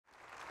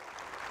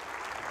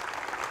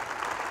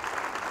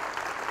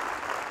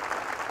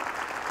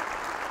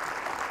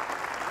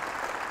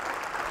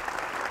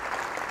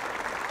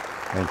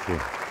Thank you.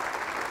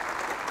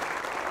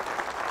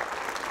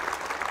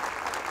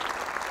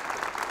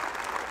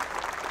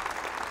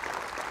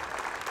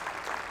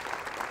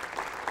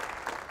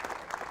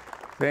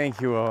 Thank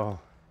you all.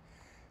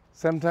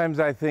 Sometimes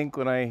I think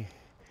when I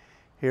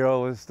hear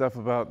all this stuff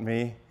about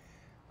me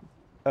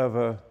of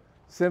a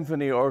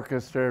symphony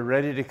orchestra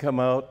ready to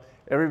come out,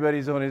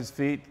 everybody's on his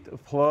feet,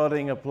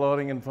 applauding,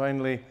 and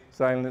finally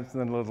silence,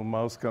 and then a little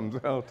mouse comes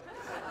out.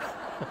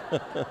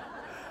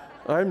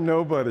 I'm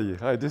nobody,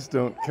 I just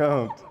don't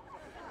count.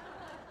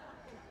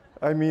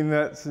 I mean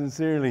that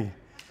sincerely.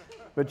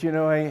 But you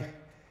know,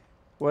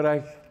 what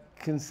I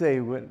can say,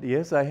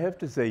 yes, I have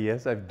to say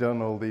yes, I've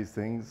done all these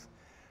things,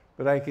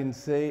 but I can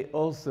say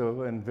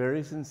also, and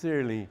very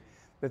sincerely,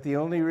 that the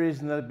only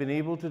reason I've been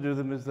able to do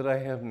them is that I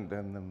haven't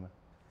done them.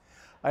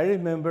 I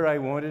remember I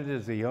wanted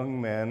as a young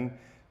man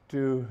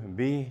to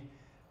be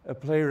a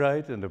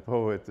playwright and a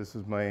poet. This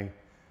was my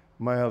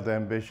mild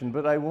ambition,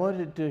 but I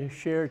wanted to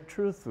share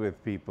truth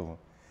with people.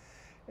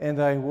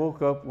 And I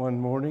woke up one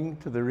morning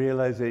to the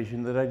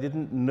realization that I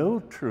didn't know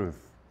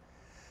truth.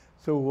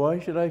 So why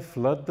should I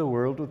flood the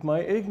world with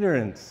my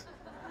ignorance?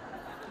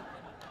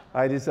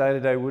 I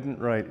decided I wouldn't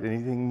write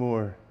anything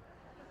more.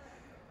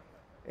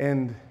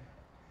 And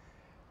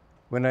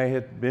when I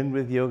had been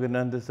with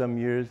Yogananda some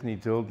years and he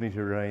told me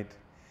to write,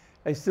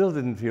 I still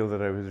didn't feel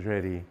that I was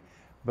ready.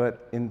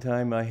 But in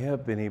time I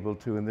have been able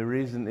to, and the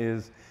reason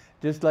is,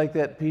 just like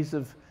that piece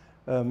of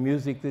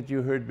music that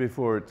you heard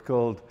before, it's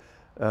called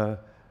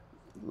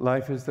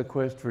Life is the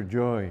Quest for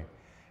Joy.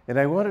 And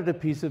I wanted a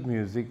piece of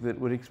music that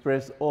would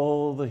express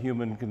all the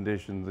human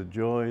condition, the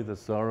joy, the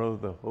sorrow,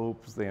 the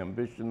hopes, the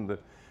ambition, the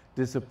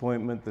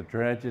disappointment, the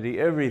tragedy,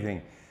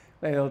 everything.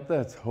 I thought,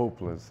 that's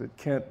hopeless, it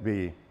can't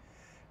be.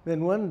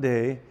 Then one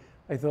day,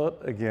 I thought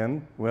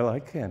again, well, I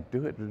can't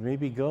do it, but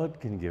maybe God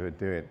can give it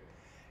to it.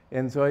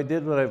 And so I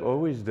did what I've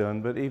always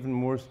done, but even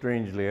more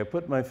strangely. I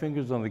put my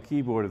fingers on the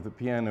keyboard of the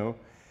piano,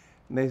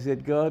 and I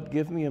said, God,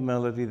 give me a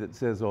melody that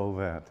says all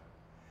that.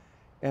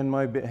 And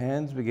my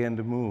hands began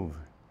to move.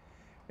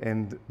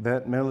 And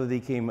that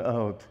melody came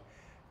out.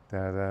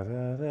 Da da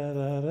da da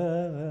da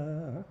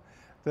da.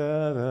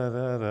 Da da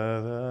da da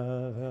da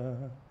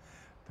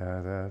da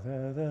da da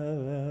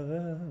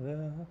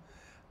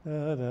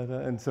da da da,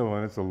 and so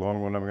on. It's a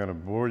long one. I'm going to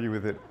bore you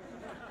with it,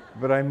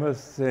 but I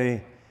must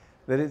say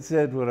that it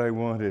said what I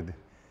wanted.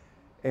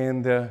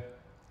 And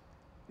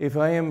if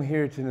I am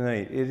here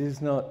tonight, it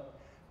is not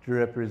to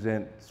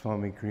represent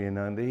Swami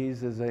Kriyananda.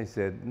 He's, as I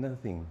said,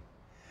 nothing.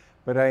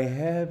 But I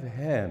have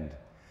had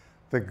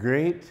the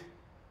great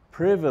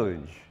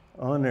privilege,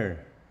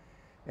 honor,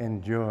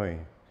 and joy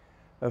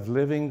of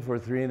living for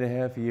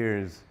 3.5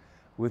 years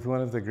with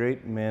one of the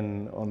great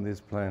men on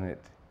this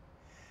planet.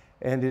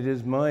 And it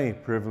is my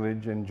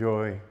privilege and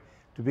joy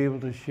to be able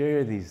to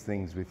share these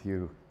things with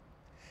you.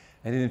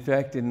 And in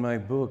fact, in my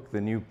book,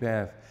 The New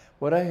Path,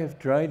 what I have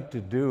tried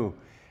to do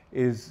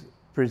is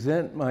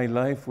present my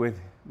life with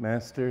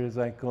Master, as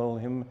I call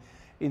him,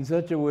 in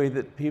such a way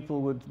that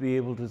people would be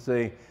able to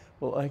say,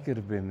 well, I could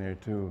have been there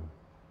too.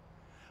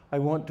 I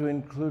want to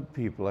include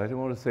people. I don't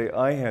want to say,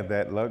 I had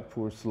that luck,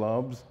 poor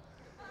slobs.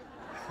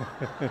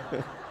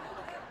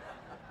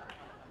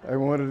 I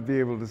wanted to be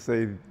able to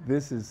say,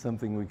 this is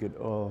something we could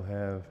all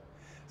have.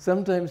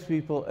 Sometimes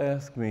people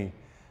ask me,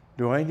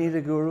 do I need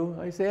a guru?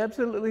 I say,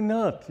 absolutely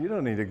not. You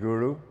don't need a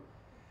guru.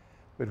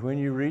 But when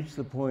you reach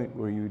the point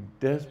where you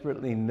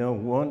desperately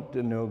want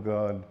to know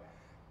God,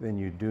 then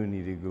you do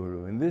need a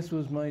guru. And this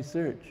was my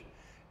search.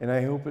 And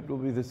I hope it will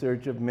be the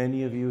search of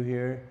many of you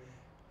here,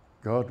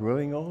 God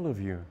willing, all of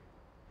you.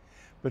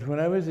 But when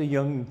I was a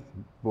young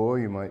boy,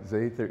 you might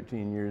say,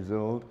 13 years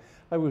old,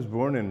 I was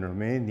born in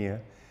Romania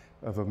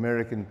of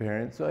American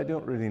parents, so I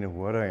don't really know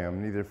what I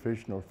am, neither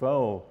fish nor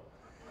fowl.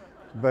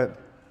 But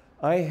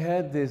I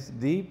had this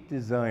deep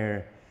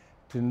desire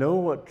to know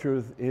what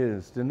truth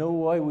is, to know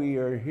why we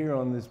are here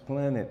on this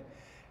planet.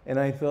 And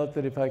I thought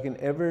that if I can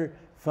ever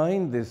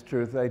find this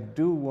truth, I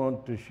do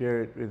want to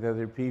share it with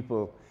other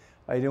people.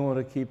 I don't want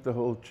to keep the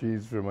whole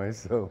cheese for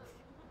myself.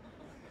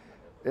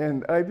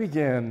 And I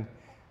began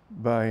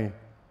by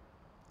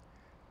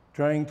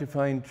trying to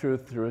find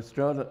truth through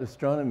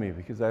astronomy,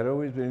 because I'd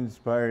always been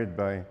inspired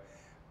by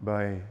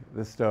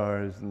the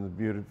stars and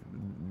the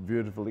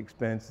beautiful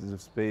expanses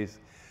of space.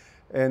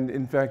 And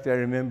in fact, I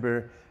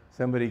remember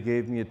somebody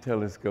gave me a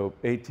telescope,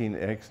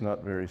 18X,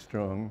 not very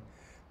strong,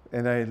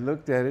 and I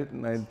looked at it,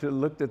 and I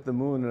looked at the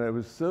moon, and I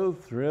was so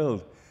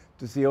thrilled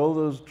to see all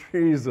those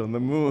trees on the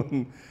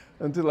moon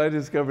until I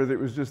discovered it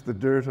was just the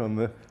dirt on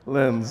the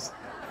lens.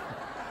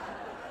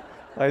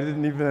 I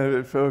didn't even have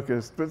it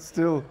focused, but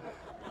still,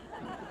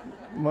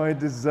 my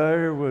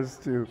desire was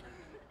to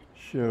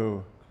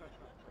show,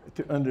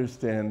 to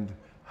understand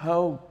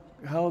how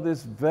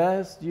this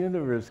vast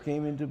universe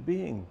came into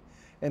being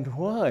and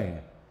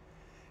why.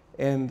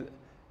 And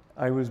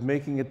I was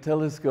making a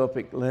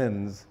telescopic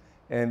lens,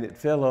 and it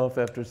fell off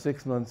after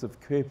 6 months of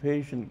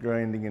patient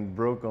grinding and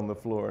broke on the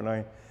floor, and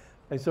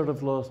I sort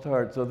of lost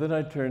heart. So then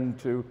I turned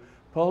to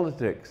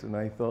politics, and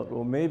I thought,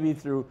 well, maybe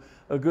through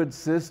a good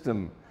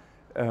system,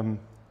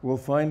 we'll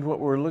find what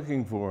we're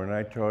looking for. And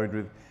I tried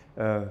with,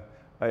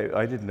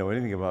 I didn't know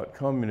anything about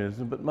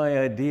communism, but my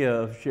idea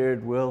of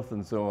shared wealth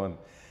and so on.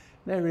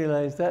 And I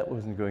realized that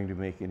wasn't going to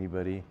make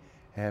anybody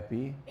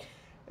happy.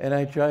 And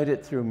I tried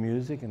it through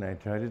music, and I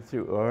tried it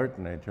through art,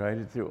 and I tried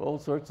it through all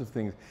sorts of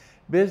things.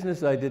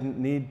 Business I didn't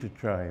need to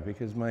try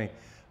because my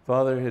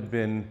father had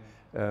been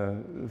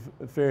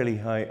fairly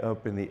high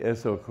up in the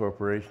Esso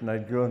Corporation.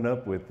 I'd grown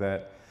up with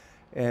that,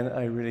 and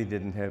I really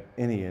didn't have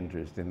any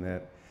interest in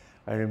that.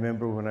 I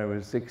remember when I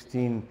was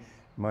 16,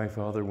 my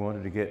father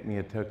wanted to get me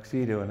a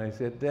tuxedo, and I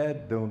said,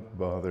 "Dad, don't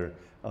bother.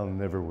 I'll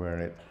never wear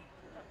it.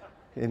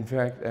 In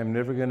fact, I'm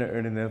never going to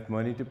earn enough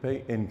money to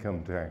pay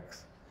income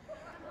tax."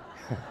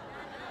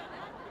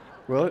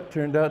 Well, it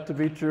turned out to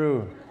be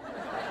true.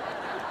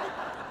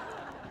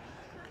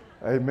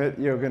 I met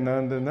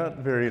Yogananda not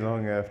very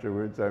long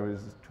afterwards. I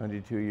was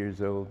 22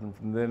 years old, and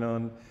from then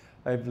on,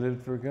 I've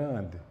lived for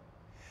God.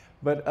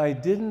 But I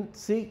didn't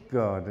seek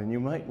God, and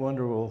you might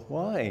wonder, well,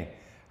 why?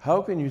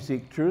 How can you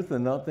seek truth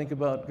and not think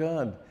about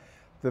God?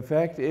 The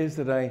fact is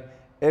that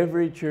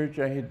every church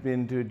I had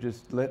been to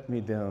just let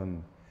me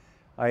down.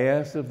 I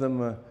asked of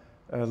them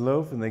a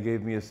loaf, and they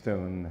gave me a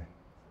stone.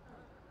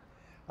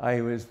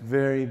 I was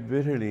very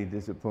bitterly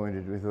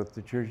disappointed with what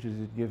the churches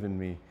had given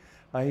me.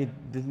 I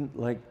didn't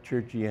like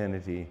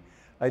churchianity.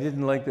 I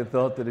didn't like the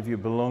thought that if you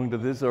belong to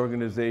this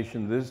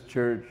organization, this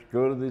church,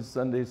 go to these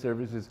Sunday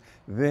services,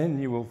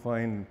 then you will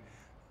find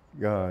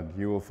God,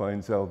 you will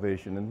find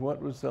salvation. And what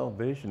was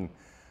salvation?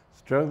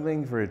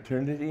 Struggling for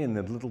eternity in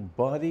that little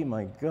body?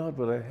 My God,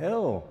 what a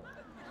hell.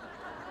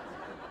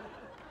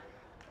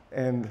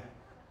 And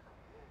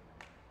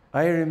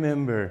I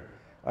remember,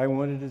 I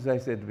wanted, as I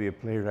said, to be a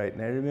playwright.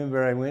 And I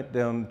remember I went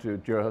down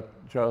to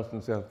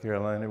Charleston, South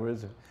Carolina.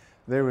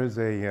 There was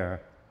a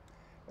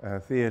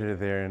theater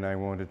there, and I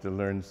wanted to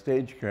learn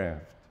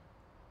stagecraft.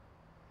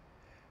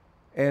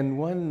 And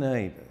one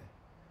night,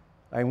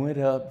 I went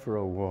out for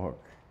a walk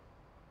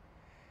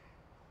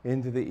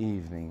into the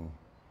evening,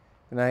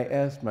 and I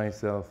asked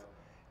myself,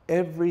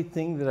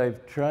 everything that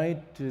I've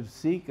tried to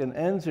seek an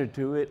answer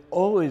to, it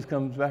always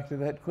comes back to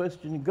that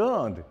question,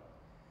 God.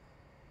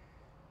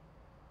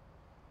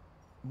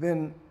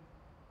 Then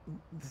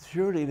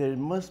surely there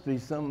must be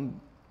some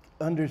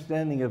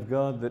understanding of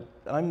God that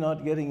I'm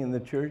not getting in the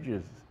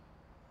churches.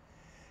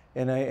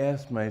 And I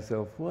asked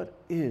myself, what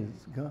is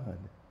God?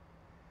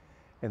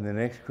 And the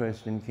next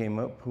question came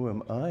up, who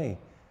am I?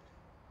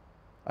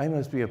 I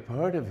must be a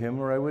part of him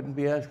or I wouldn't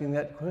be asking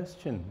that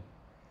question.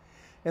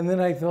 And then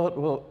I thought,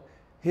 well,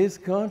 his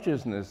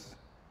consciousness,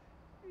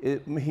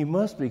 he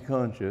must be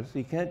conscious.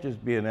 He can't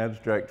just be an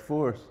abstract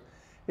force.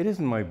 It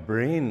isn't my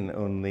brain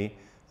only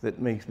that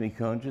makes me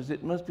conscious.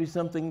 It must be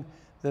something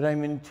that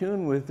I'm in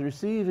tune with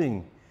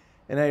receiving.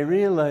 And I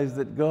realized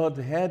that God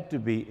had to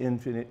be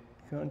infinite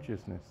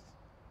consciousness.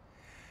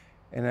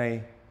 And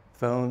I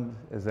found,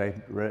 as I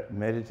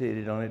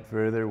meditated on it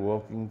further,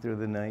 walking through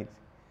the night,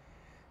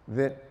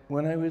 that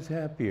when I was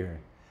happier,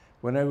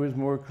 when I was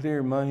more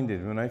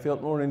clear-minded, when I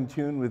felt more in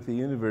tune with the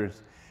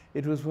universe,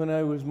 it was when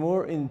I was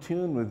more in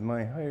tune with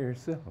my higher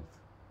self.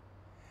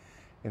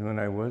 And when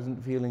I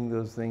wasn't feeling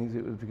those things,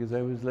 it was because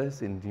I was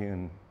less in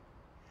tune.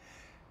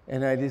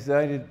 And I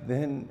decided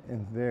then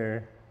and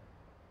there,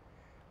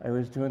 I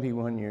was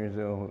 21 years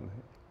old,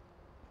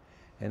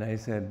 and I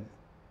said,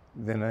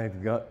 then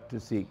I've got to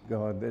seek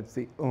God. That's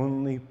the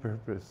only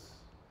purpose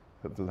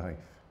of life.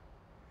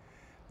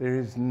 There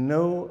is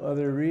no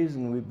other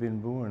reason we've been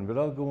born, but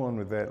I'll go on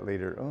with that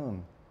later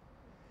on.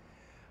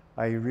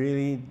 I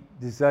really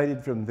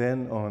decided from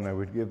then on I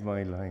would give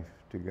my life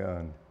to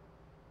God.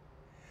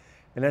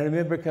 And I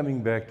remember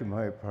coming back to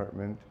my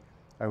apartment.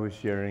 I was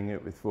sharing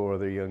it with 4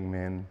 other young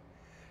men.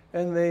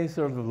 And they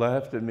sort of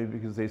laughed at me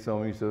because they saw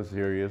me so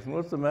serious. And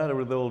what's the matter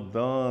with old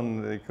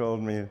Don, they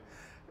called me.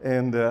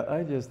 And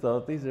I just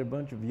thought, these are a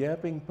bunch of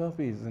yapping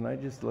puppies. And I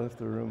just left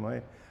the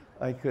room.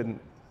 I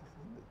couldn't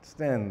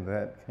stand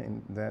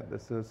that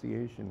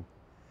association.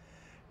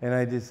 And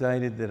I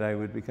decided that I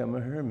would become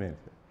a hermit.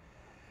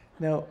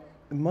 Now,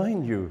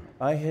 mind you,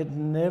 I had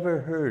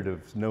never heard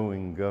of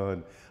knowing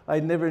God.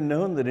 I'd never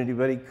known that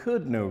anybody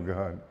could know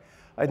God.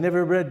 I'd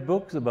never read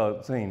books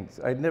about saints.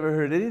 I'd never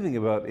heard anything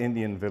about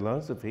Indian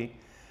philosophy.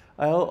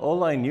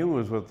 All I knew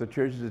was what the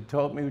churches had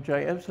taught me, which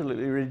I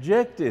absolutely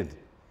rejected.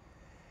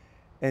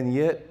 And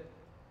yet,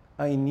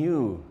 I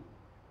knew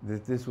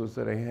that this was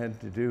what I had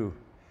to do.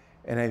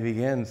 And I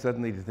began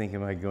suddenly to think,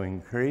 am I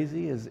going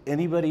crazy? Has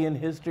anybody in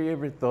history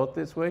ever thought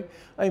this way?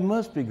 I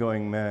must be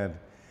going mad.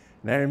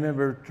 And I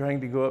remember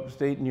trying to go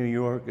upstate New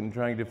York and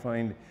trying to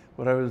find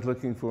what I was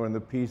looking for in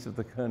the peace of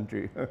the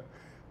country.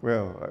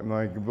 Well,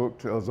 my book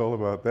tells all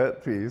about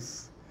that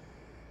piece.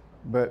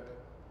 But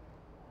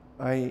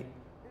I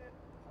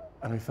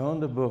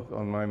found a book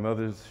on my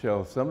mother's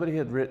shelf. Somebody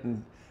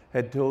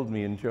had told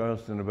me in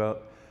Charleston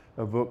about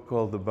a book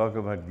called the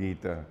Bhagavad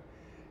Gita.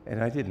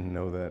 And I didn't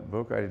know that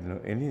book. I didn't know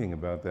anything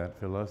about that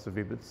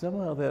philosophy. But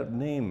somehow that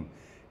name,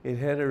 it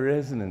had a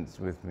resonance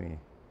with me.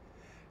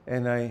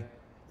 And I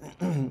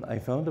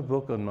found a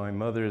book on my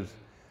mother's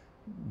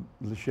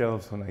the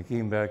shelves when I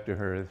came back to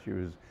her.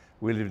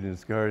 We lived in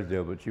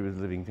Scarsdale, but she was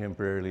living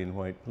temporarily in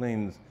White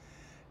Plains.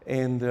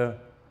 And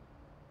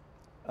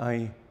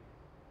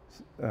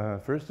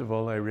first of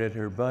all, I read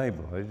her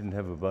Bible. I didn't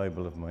have a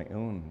Bible of my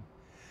own.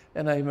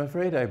 And I'm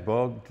afraid I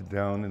bogged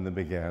down in the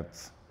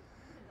begats.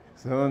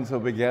 So-and-so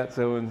begat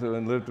so-and-so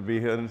and lived to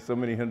be so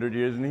many hundred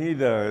years, and he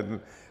died.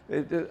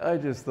 I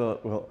just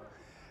thought, well,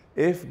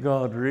 if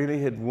God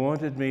really had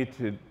wanted me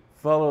to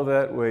follow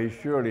that way,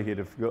 surely he'd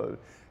have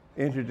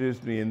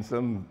introduced me in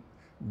some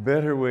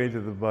better way to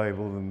the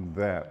Bible than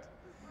that.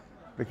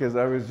 Because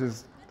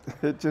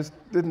it just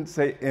didn't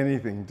say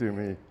anything to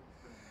me.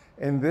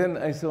 And then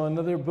I saw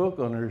another book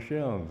on her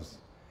shelves,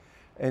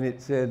 and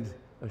it said,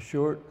 A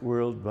Short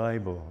World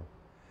Bible.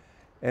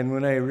 And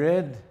when I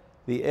read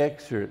the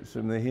excerpts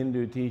from the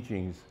Hindu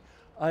teachings,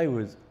 I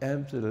was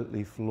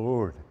absolutely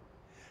floored.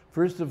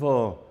 First of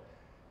all,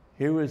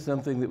 here was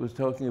something that was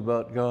talking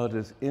about God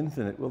as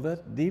infinite. Well,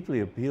 that deeply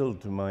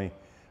appealed to my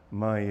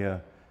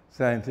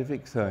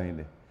scientific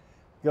side.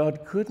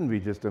 God couldn't be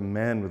just a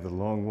man with a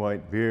long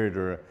white beard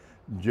or a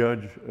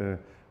judge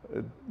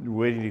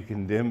waiting to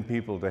condemn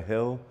people to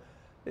hell.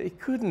 It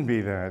couldn't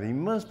be that. He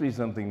must be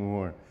something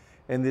more.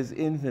 And this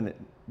infinite.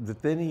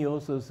 But then it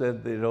also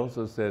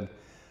said,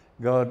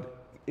 God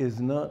is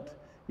not,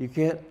 you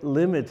can't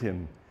limit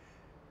him.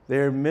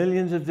 There are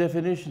millions of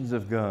definitions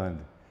of God,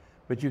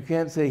 but you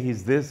can't say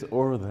he's this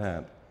or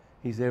that.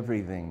 He's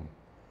everything.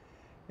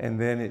 And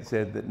then it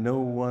said that no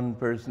one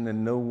person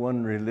and no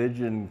one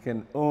religion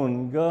can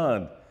own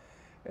God.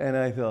 And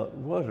I thought,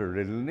 what a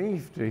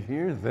relief to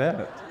hear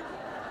that.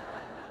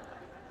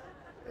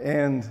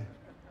 And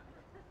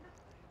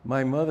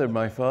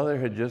my father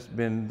had just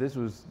been, this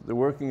was the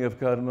working of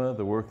karma,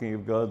 the working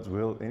of God's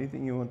will,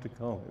 anything you want to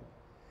call it.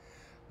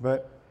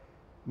 But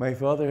my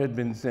father had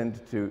been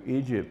sent to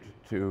Egypt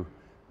to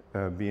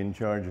be in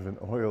charge of an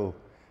oil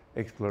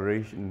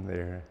exploration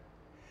there.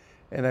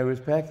 And I was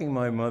packing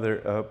my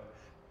mother up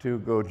to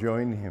go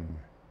join him.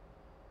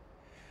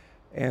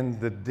 And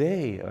the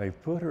day I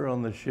put her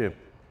on the ship,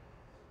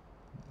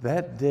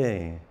 that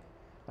day,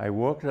 I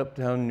walked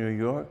uptown New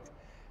York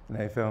and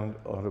I found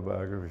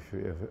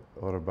Autobiography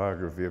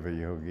of a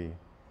Yogi.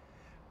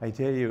 I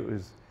tell you, it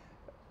was,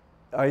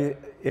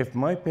 if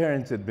my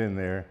parents had been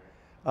there,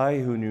 I,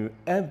 who knew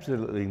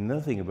absolutely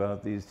nothing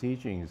about these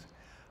teachings,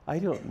 I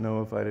don't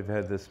know if I'd have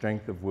had the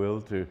strength of will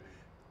to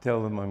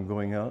tell them I'm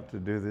going out to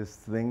do this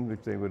thing,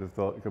 which they would have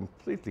thought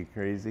completely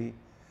crazy.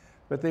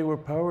 But they were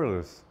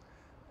powerless.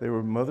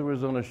 Mother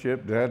was on a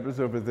ship, Dad was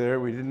over there.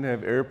 We didn't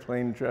have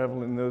airplane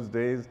travel in those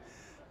days.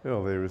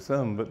 Well, there was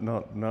some, but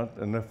not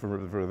enough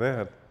for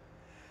that.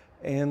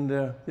 And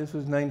this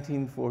was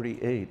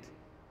 1948.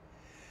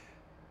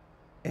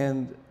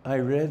 And I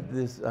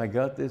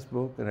got this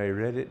book, and I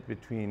read it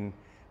between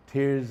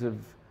tears of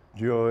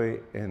joy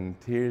and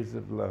tears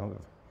of love.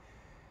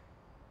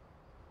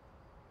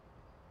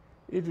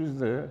 It was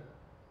the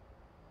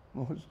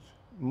most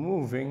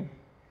moving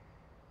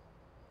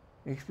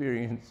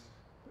experience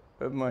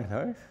of my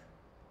life.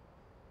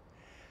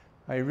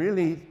 I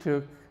really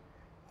took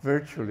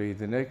virtually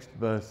the next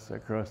bus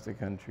across the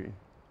country.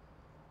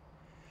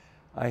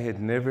 I had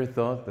never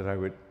thought that I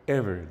would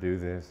ever do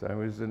this. I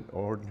was an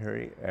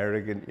ordinary,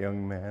 arrogant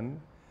young man.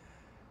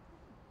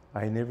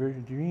 I never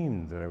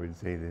dreamed that I would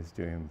say this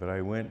to him, but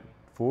I went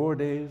 4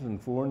 days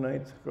and 4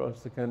 nights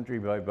across the country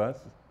by bus.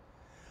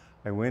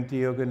 I went to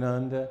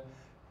Yogananda.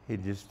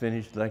 He'd just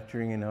finished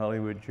lecturing in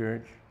Hollywood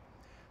Church.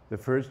 The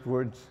first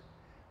words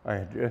I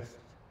addressed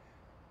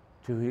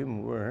to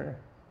him were,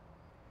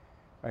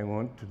 I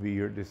want to be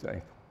your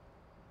disciple.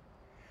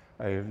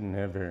 I have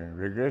never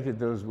regretted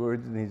those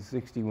words in these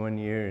 61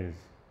 years.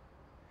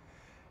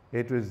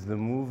 It was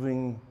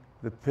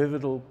the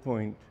pivotal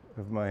point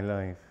of my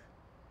life.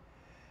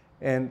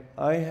 And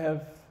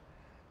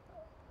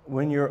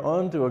when you're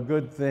on to a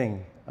good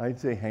thing, I'd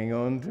say hang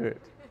on to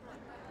it.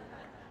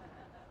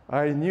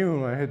 I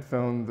knew I had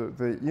found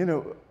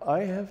I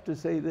have to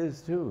say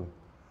this too,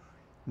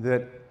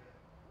 that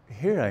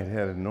here I'd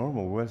had a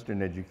normal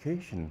Western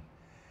education.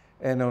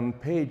 And on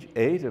page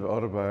 8 of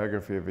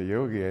Autobiography of a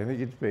Yogi, I think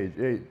it's page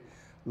 8,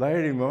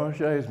 Larry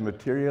Marshall is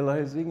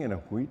materializing in a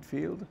wheat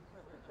field.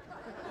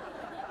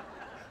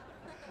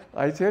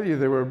 I tell you,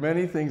 there were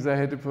many things I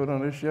had to put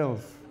on a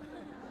shelf.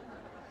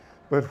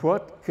 But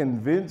what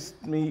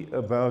convinced me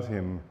about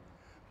him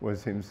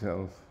was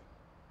himself.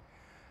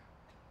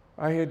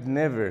 I had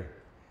never,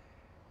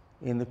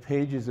 in the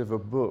pages of a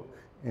book,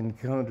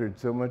 encountered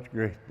so much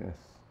greatness,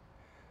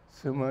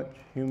 so much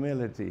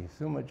humility,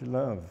 so much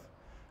love,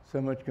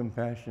 so much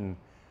compassion,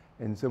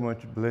 and so much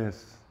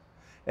bliss.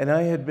 And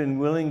I had been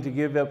willing to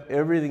give up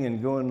everything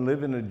and go and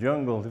live in a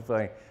jungle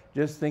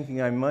just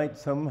thinking I might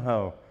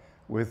somehow,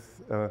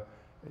 with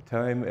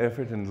time,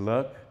 effort, and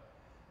luck,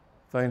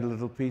 find a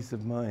little peace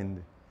of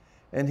mind.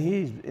 And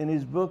in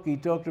his book, he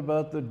talked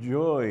about the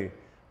joy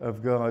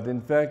of God.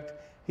 In fact,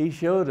 he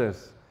showed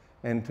us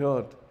and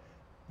taught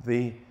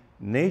the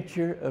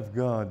nature of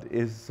God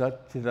is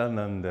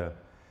Satchidananda,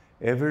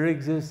 ever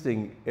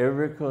existing,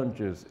 ever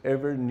conscious,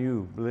 ever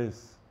new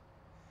bliss.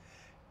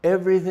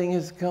 Everything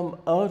has come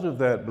out of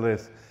that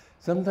bliss.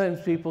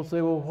 Sometimes people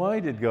say, well, why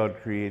did God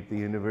create the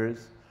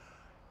universe?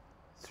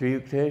 Sri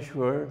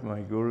Yukteswar,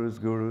 my guru's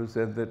guru,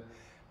 said that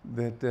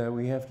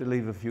we have to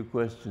leave a few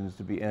questions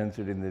to be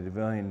answered in the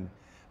divine.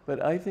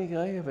 But I think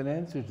I have an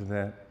answer to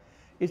that.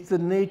 It's the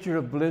nature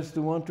of bliss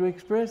to want to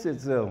express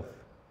itself.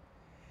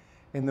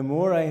 And the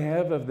more I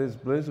have of this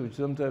bliss, which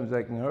sometimes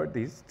I can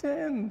hardly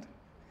stand,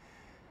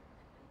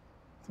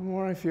 the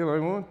more I feel I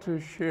want to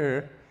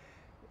share.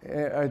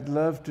 I'd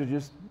love to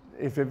just,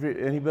 if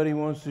anybody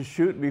wants to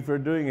shoot me for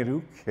doing it,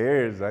 who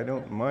cares? I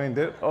don't mind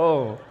at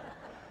all.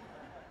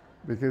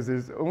 Because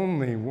there's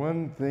only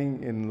one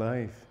thing in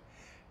life.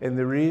 And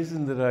the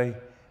reason that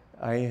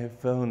I have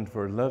found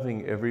for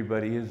loving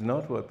everybody is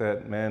not what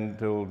that man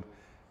told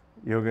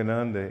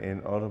Yogananda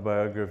in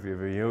Autobiography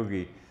of a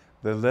Yogi,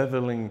 the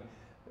leveling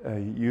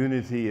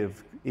unity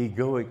of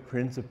egoic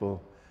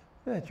principle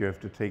that you have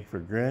to take for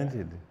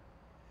granted.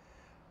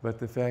 But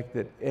the fact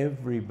that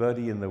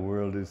everybody in the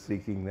world is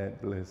seeking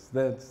that bliss,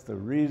 that's the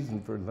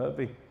reason for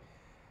loving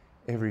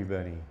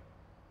everybody.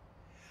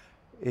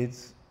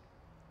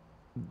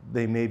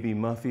 They may be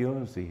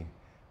mafiosi,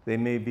 they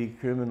may be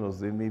criminals,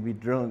 they may be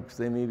drunks,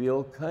 they may be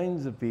all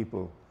kinds of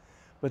people.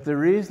 But the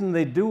reason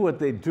they do what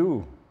they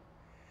do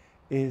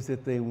is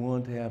that they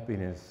want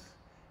happiness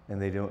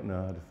and they don't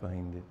know how to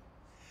find it.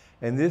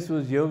 And this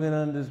was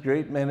Yogananda's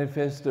great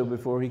manifesto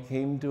before he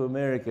came to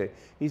America.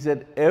 He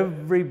said,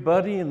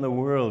 everybody in the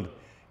world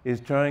is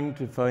trying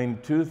to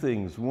find two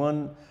things.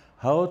 One,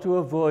 how to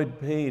avoid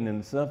pain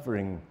and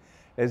suffering.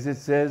 As it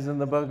says in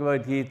the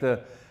Bhagavad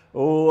Gita,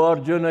 "Oh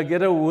Arjuna,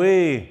 get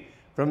away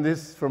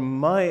from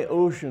my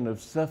ocean of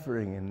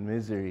suffering and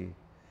misery."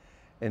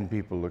 And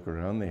people look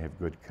around, they have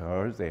good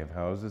cars, they have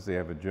houses, they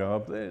have a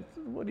job.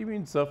 What do you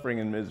mean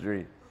suffering and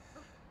misery?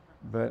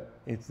 But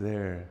it's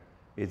there.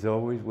 It's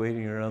always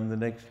waiting around the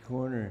next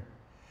corner.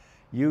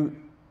 You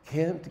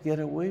can't get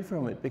away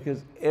from it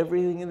because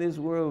everything in this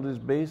world is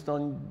based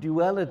on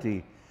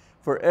duality.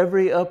 For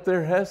every up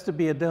there has to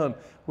be a down.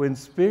 When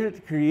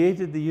Spirit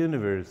created the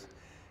universe,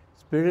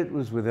 Spirit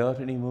was without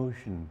any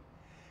motion.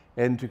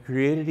 And to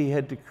create it, he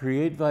had to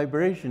create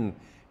vibration.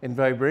 And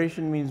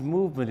vibration means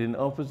movement in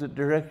opposite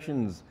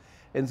directions.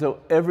 And so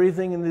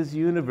everything in this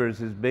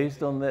universe is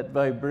based on that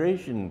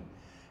vibration.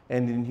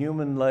 And in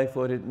human life,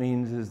 what it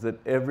means is that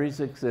every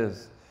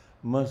success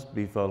must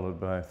be followed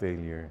by a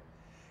failure.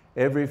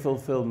 Every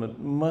fulfillment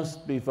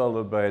must be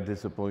followed by a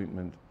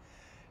disappointment.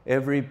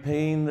 Every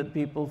pain that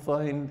people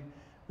find,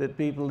 that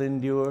people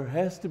endure,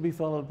 has to be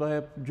followed by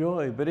a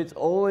joy. But it's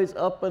always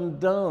up and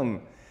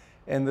down.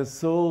 And the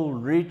soul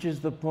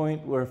reaches the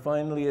point where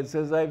finally it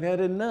says, I've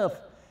had enough.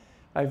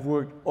 I've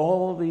worked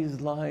all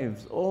these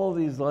lives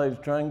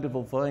trying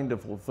to find a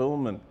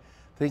fulfillment,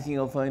 thinking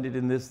I'll find it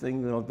in this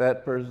thing,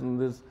 that person,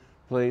 this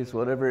place,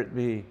 whatever it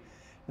be.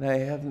 And I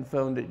haven't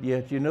found it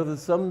yet. You know, the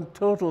sum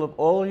total of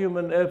all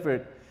human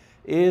effort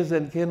is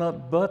and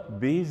cannot but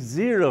be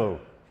zero.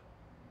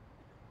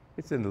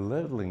 It's a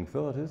leveling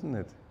thought, isn't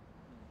it?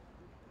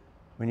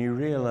 When you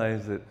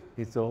realize that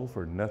it's all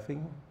for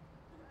nothing.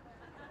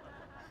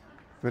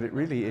 But it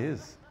really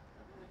is.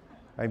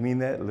 I mean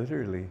that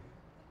literally.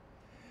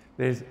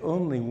 There's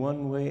only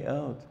one way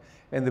out.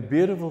 And the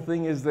beautiful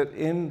thing is that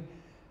in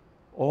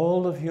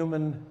all of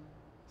human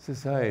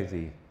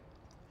society,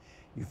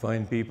 you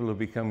find people who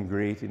become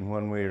great in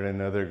one way or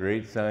another,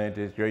 great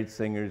scientists, great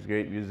singers,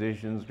 great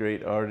musicians,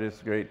 great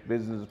artists, great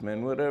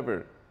businessmen,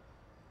 whatever.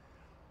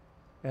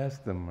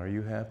 Ask them, are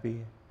you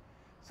happy?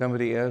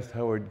 Somebody asked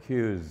Howard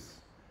Hughes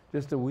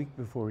just a week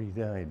before he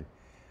died,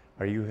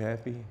 are you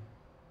happy?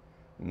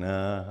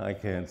 Nah, I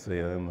can't say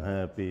I'm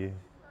happy.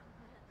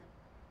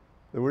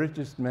 The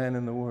richest man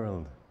in the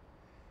world,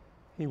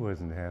 he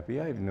wasn't happy.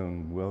 I've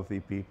known wealthy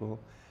people.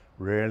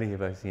 Rarely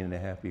have I seen a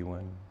happy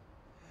one.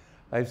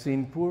 I've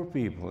seen poor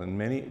people, and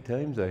many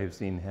times I have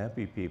seen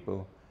happy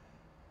people.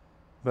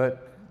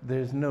 But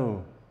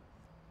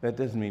that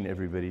doesn't mean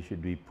everybody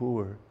should be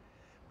poor.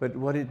 But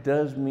what it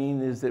does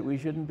mean is that we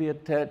shouldn't be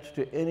attached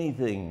to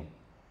anything.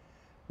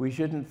 We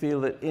shouldn't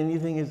feel that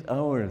anything is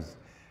ours.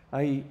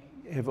 I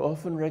have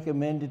often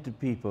recommended to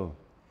people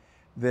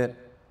that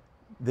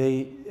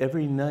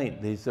every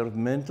night they sort of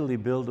mentally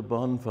build a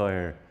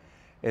bonfire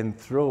and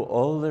throw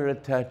all their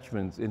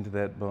attachments into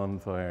that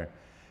bonfire.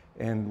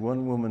 And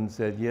one woman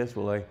said, yes,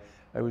 well,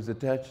 I was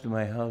attached to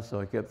my house, so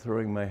I kept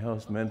throwing my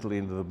house mentally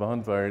into the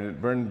bonfire and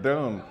it burned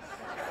down.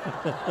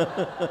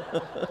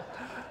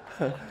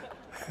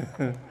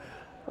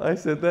 I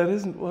said, that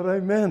isn't what I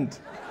meant.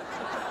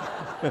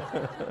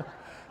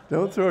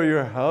 Don't throw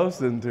your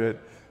house into it.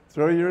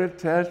 Throw your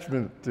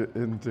attachment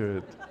into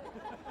it.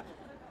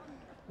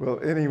 Well,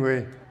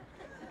 anyway,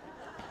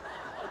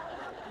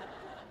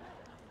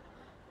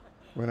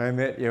 when I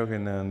met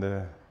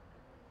Yogananda,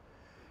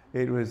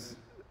 it was,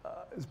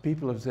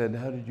 people have said,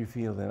 how did you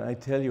feel then? I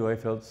tell you, I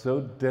felt so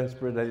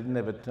desperate, I didn't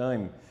have a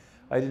time.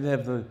 I didn't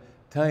have the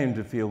time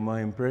to feel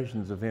my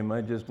impressions of him.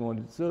 I just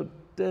wanted so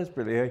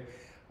desperately.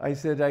 I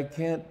said, I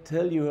can't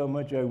tell you how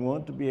much I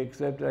want to be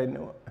accepted.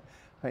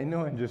 I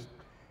know I just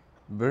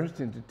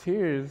burst into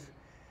tears.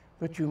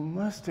 but you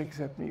must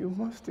accept me, you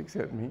must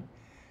accept me.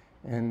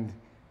 And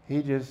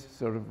he just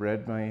sort of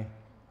read my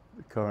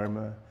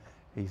karma.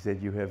 He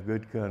said, you have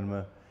good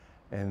karma.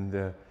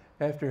 And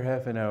after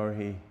half an hour,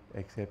 he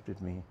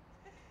accepted me.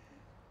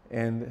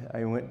 And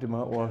I went to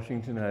Mount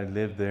Washington, I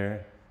lived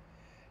there.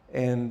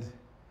 And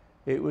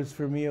it was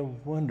for me a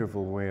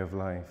wonderful way of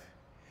life.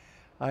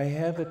 I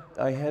had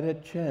a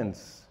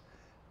chance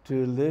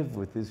to live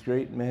with this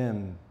great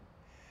man.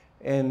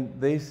 And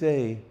they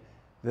say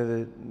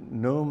that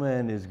no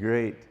man is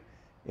great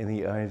in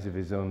the eyes of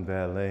his own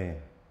valet.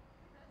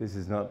 This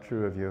is not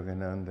true of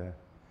Yogananda.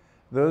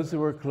 Those who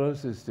were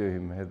closest to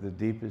him had the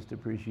deepest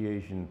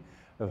appreciation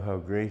of how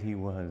great he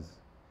was.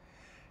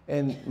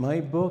 And my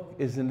book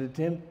is an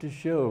attempt to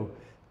show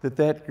that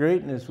that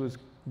greatness was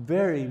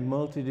very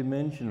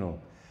multidimensional.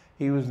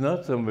 He was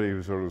not somebody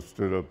who sort of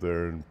stood up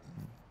there and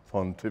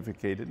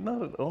pontificated,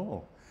 not at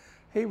all.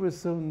 He was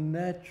so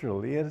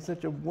natural. He had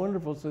such a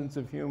wonderful sense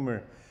of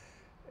humor.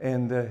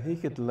 And he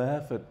could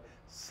laugh at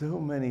so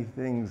many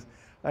things.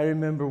 I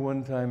remember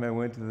one time I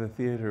went to the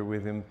theater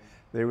with him.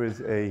 There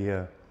was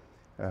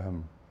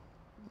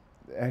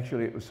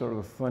actually it was sort of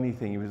a funny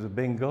thing. He was a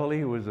Bengali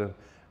who was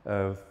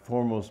a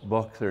foremost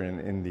boxer in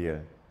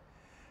India.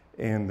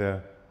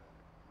 And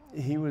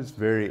he was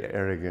very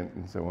arrogant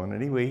and so on.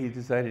 Anyway, he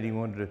decided he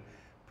wanted to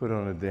put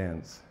on a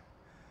dance.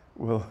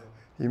 Well,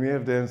 he may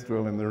have danced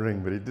well in the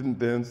ring, but he didn't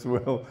dance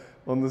well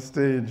on the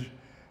stage.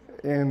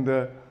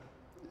 And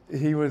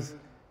he was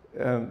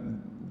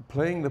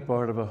playing the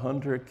part of a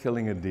hunter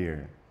killing a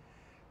deer.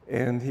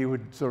 And he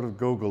would sort of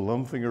go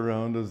galumphing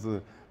around as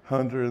the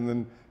hunter and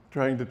then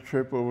trying to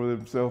trip over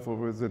himself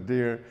over the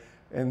deer.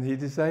 And he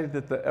decided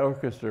that the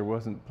orchestra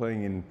wasn't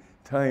playing in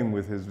time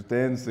with his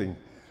dancing.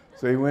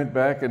 So he went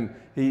back and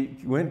he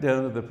went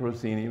down to the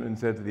proscenium and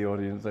said to the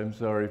audience, I'm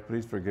sorry,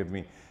 please forgive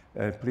me.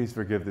 Please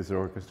forgive this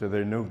orchestra,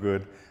 they're no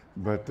good.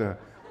 But,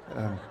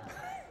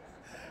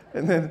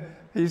 and then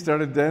he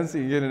started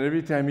dancing again, and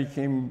every time he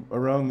came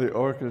around the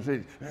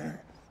orchestra,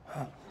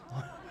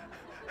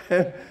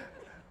 and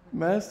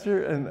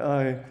Master and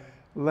I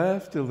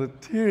laughed till the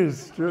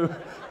tears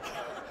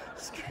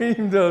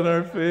streamed down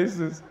our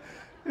faces.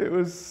 It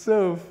was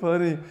so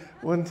funny.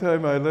 One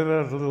time I let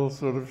out a little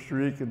sort of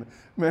shriek, and the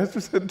Master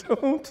said,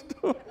 don't.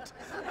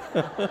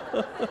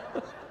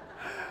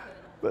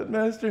 But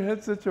Master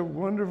had such a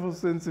wonderful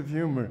sense of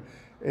humor.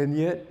 And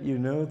yet, you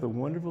know, the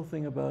wonderful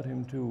thing about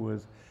him too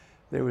was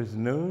there was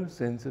no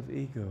sense of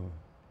ego.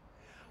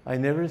 I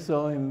never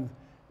saw him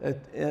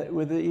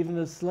with even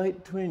a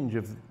slight twinge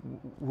of,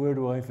 where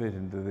do I fit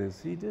into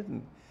this? He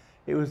didn't.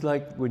 It was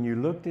like when you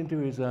looked into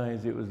his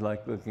eyes, it was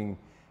like looking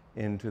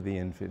into the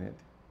infinite.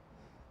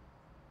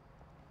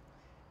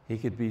 He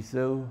could be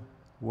so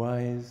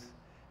wise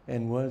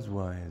and was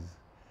wise,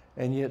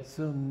 and yet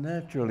so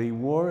naturally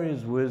wore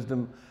his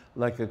wisdom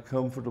like a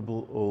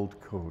comfortable old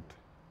coat.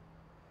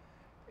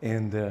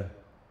 And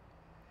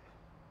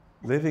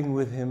living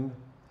with him,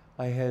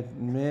 I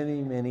had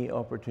many, many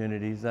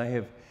opportunities. I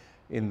have,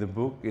 in the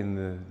book, in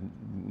the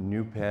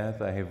New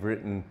Path, I have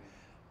written,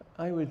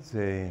 I would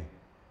say,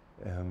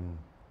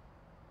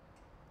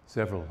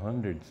 several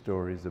hundred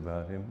stories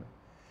about him.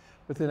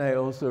 But then I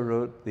also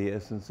wrote The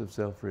Essence of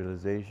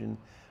Self-Realization.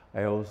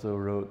 I also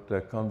wrote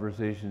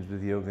Conversations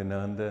with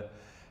Yogananda.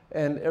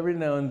 And every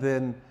now and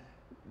then,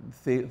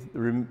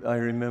 I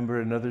remember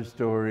another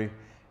story.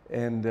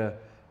 And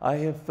I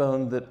have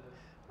found that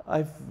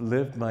I've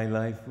lived my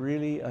life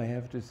really, I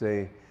have to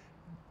say,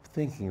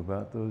 thinking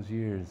about those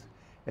years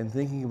and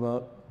thinking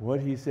about what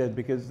he said,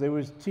 because there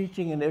was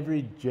teaching in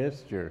every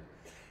gesture,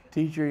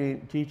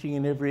 teaching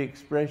in every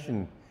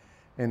expression.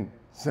 And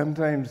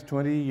sometimes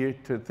 20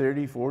 to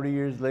 30, 40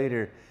 years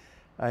later,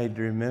 I'd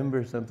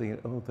remember something,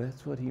 oh,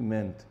 that's what he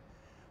meant.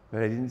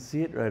 But I didn't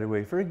see it right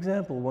away. For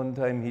example, one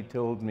time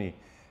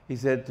he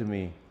said to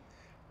me,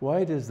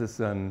 why does the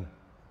sun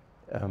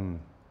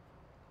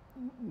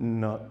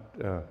not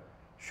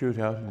shoot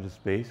out into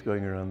space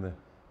going around the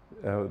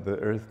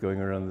Earth going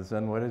around the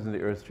sun? Why doesn't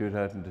the Earth shoot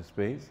out into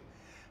space?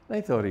 And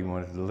I thought he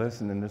wanted a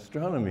lesson in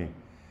astronomy.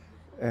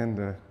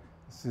 And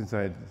since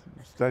I'd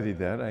studied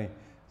that, I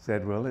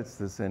said, well, it's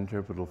the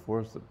centripetal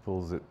force that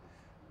pulls it.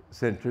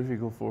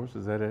 Centrifugal force,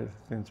 is that it?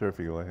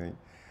 Centrifugal, I think.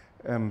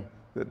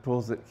 That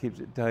pulls it, keeps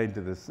it tied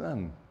to the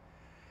sun.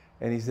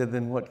 And he said,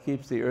 then what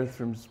keeps the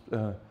Earth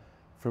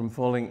from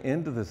falling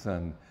into the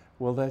sun?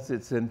 Well, that's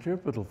its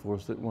centripetal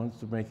force that wants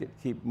to make it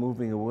keep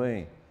moving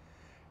away.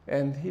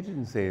 And he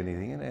didn't say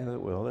anything, and I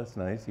thought, well, that's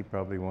nice. He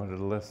probably wanted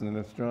a lesson in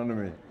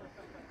astronomy.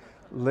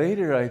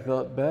 Later, I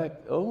thought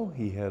back, oh,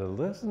 he had a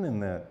lesson in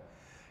that.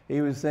 He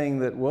was saying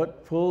that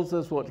what pulls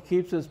us, what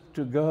keeps us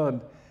to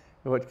God,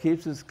 what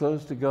keeps us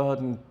close to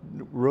God and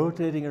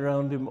rotating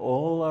around Him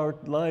all our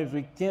lives,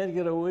 we can't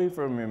get away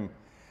from Him,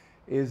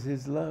 is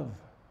His love.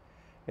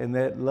 And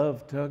that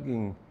love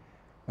tugging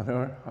on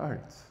our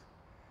hearts.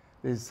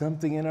 There's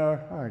something in our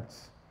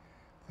hearts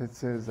that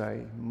says,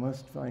 I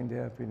must find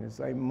happiness,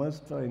 I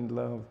must find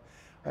love,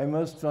 I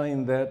must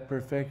find that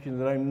perfection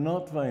that I'm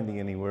not finding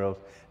anywhere else.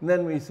 And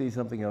then we see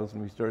something else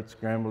and we start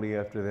scrambling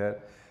after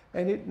that.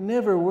 And it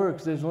never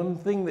works. There's one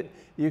thing that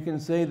you can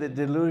say, that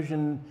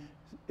delusion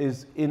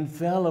is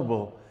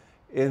infallible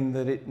in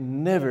that it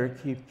never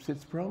keeps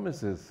its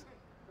promises.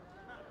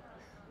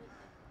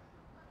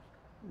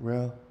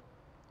 Well,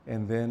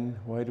 and then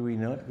why do we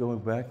not go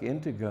back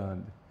into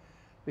God?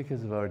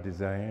 Because of our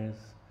desires.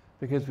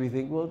 Because we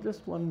think, well,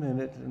 just 1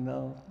 minute and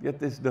I'll get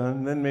this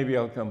done, then maybe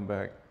I'll come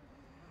back.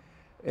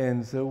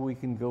 And so we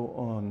can go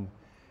on.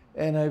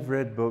 And I've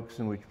read books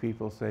in which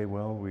people say,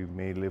 well, we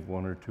may live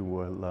 1 or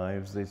 2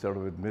 lives. They sort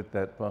of admit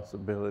that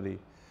possibility.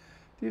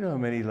 Do you know how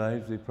many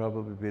lives they've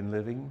probably been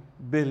living?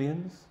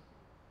 Billions.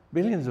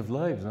 Billions of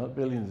lives, not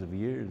billions of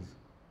years.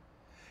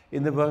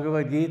 In the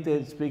Bhagavad Gita,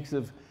 it speaks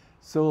of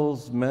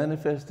souls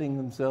manifesting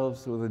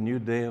themselves with a new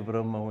day of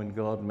Brahma, when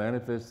God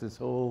manifests this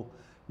whole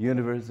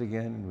universe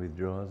again and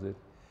withdraws it.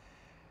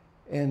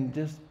 And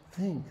just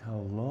think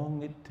how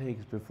long it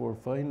takes before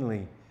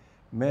finally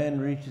man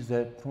reaches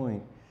that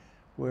point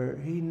where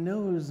he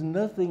knows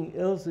nothing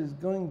else is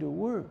going to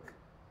work.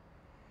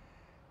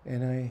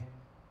 And I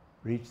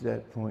reached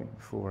that point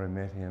before I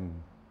met him.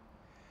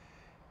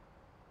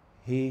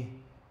 He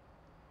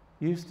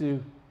would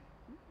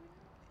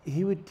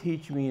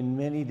teach me in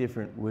many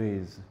different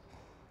ways.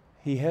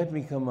 He had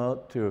me come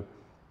out to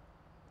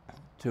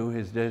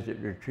his desert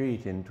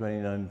retreat in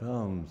 29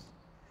 Palms.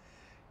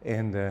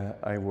 And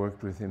I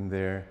worked with him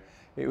there.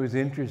 It was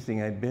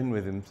interesting, I'd been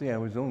with him. See, I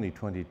was only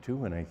 22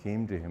 when I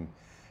came to him.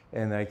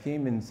 And I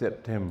came in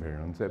September,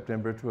 on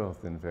September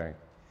 12th, in fact.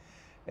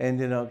 And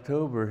in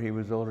October, he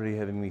was already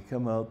having me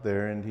come out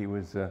there, and he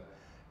was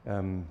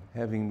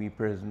having me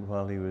present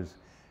while he was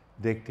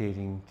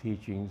dictating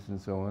teachings and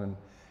so on.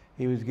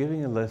 He was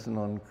giving a lesson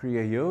on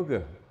Kriya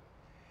Yoga.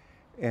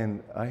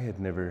 And I had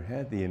never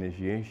had the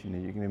initiation,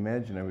 and you can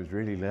imagine I was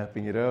really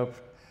lapping it up.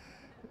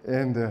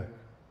 And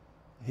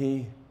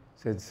he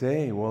said,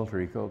 say, Walter,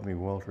 he called me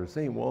Walter,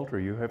 say, Walter,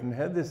 you haven't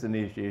had this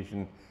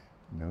initiation.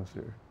 No,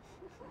 sir.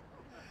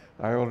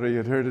 I already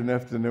had heard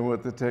enough to know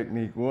what the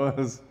technique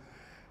was.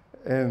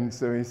 And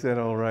so he said,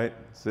 all right,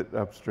 sit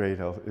up straight,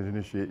 I'll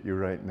initiate you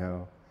right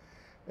now.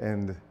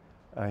 And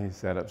I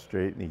sat up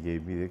straight, and he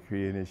gave me the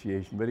Kriya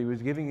initiation. But he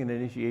was giving an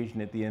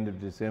initiation at the end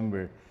of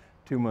December,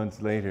 2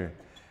 months later.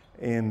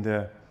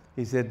 And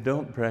he said,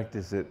 don't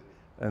practice it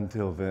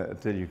until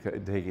you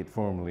take it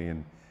formally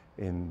in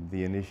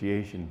the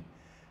initiation.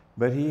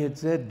 But he had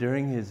said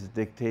during his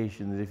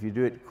dictation that if you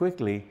do it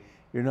quickly,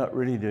 you're not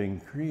really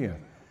doing Kriya.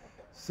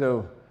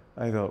 So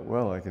I thought,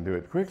 well, I can do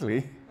it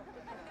quickly.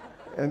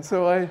 And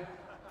so I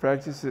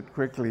practiced it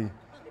quickly.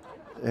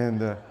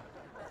 And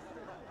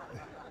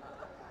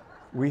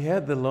we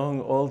had the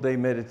long all-day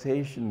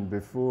meditation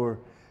before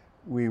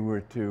we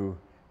were to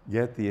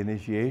get the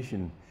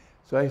initiation.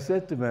 So I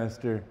said to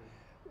Master,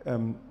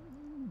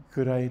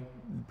 could I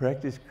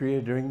practice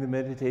Kriya during the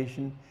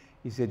meditation?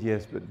 He said,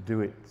 yes, but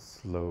do it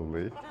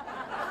slowly.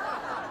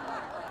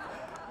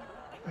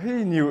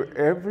 He knew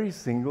every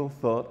single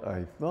thought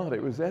I thought.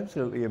 It was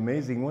absolutely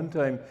amazing. One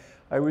time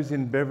I was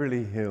in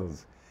Beverly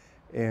Hills,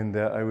 and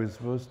I was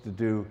supposed to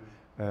do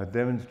a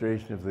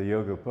demonstration of the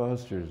yoga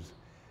postures,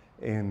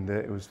 and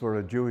it was for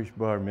a Jewish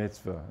bar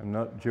mitzvah. I'm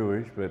not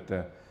Jewish,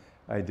 but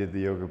I did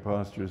the yoga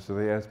postures, so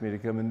they asked me to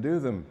come and do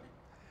them.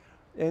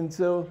 And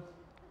so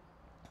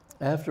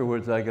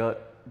afterwards I got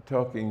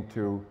talking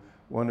to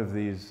one of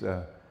these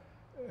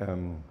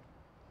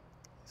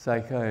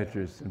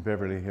psychiatrists in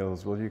Beverly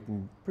Hills. Well, you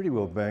can pretty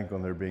well bank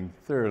on their being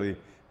thoroughly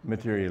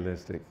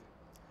materialistic.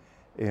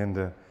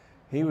 And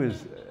he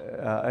was,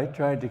 I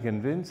tried to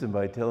convince him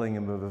by telling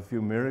him of a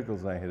few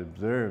miracles I had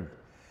observed.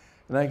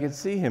 And I could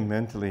see him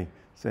mentally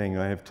saying,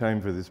 I have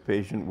time for this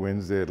patient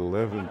Wednesday at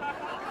 11.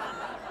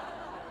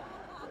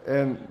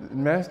 And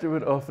Master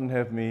would often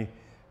have me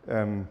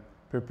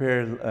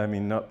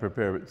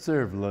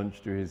serve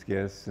lunch to his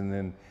guests, and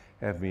then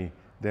have me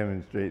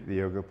demonstrate the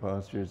yoga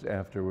postures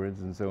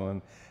afterwards and so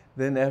on.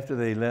 Then after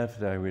they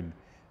left, I would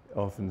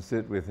often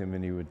sit with him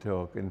and he would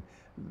talk. And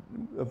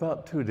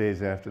about 2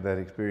 days after that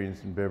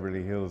experience in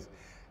Beverly Hills,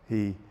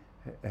 the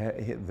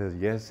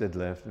guests had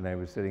left, and I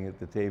was sitting at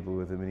the table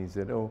with him, and he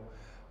said, oh,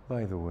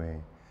 by the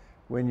way,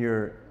 when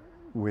you're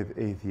with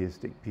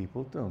atheistic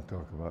people, don't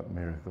talk about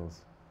miracles.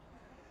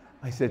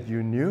 I said,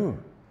 you knew?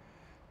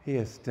 He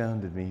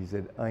astounded me. He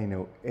said, I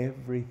know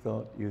every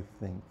thought you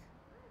think.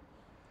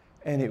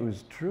 And it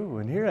was true.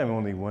 And here I'm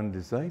only one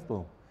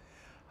disciple.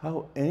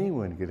 How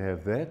anyone could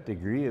have that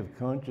degree of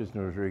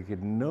consciousness where he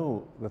could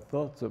know the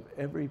thoughts of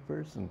every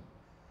person.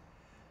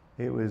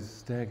 It was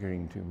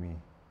staggering to me.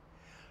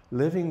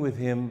 Living with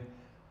him,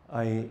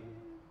 I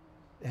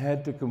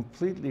had to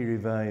completely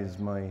revise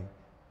my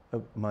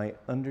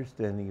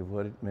understanding of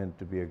what it meant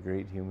to be a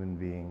great human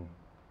being.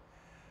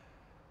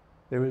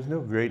 There was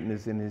no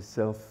greatness in his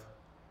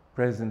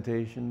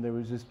self-presentation. There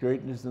was just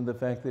greatness in the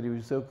fact that he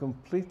was so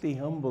completely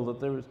humble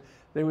that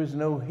there was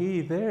no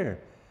he there.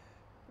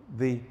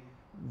 I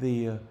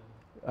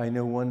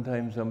know one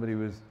time somebody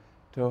was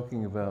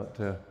talking about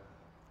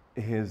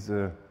he'd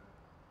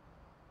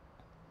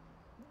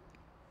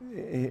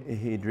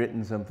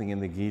written something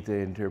in the Gita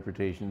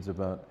interpretations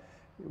about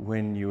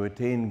when you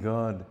attain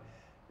God,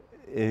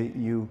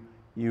 you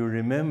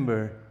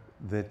remember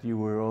that you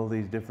were all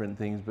these different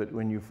things, but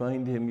when you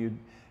find Him,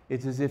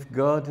 it's as if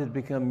God had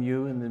become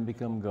you and then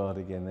become God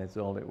again. That's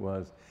all it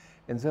was.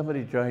 And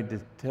somebody tried to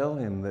tell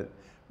him that,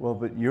 well,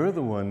 but you're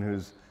the one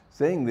who's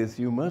saying this,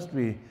 you must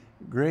be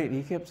great.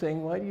 He kept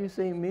saying, why do you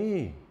say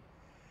me?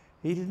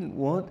 He didn't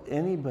want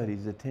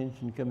anybody's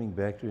attention coming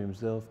back to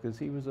himself because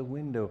he was a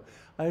window.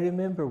 I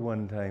remember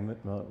one time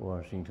at Mount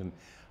Washington,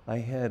 I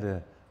had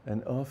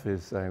an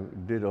office. I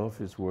did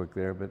office work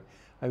there, but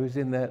I was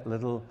in that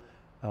little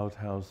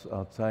outhouse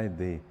outside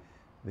the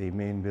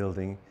main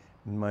building,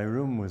 and my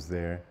room was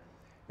there,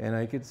 and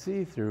I could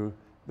see through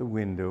the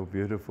window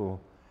beautiful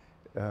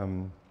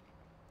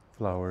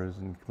flowers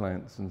and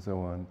plants and so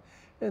on.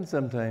 And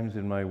sometimes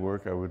in my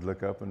work I would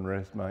look up and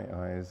rest my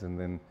eyes and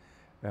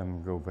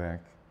then go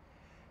back.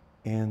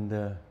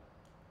 And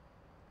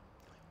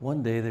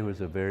one day there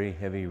was a very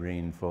heavy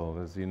rainfall,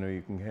 as you know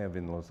you can have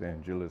in Los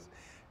Angeles,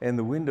 and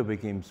the window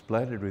became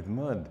splattered with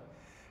mud.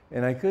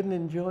 And I couldn't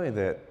enjoy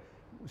that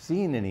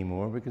scene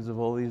anymore because of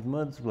all these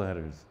mud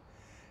splatters.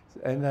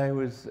 And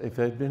if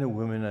I'd been a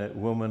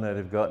woman, I'd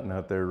have gotten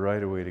out there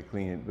right away to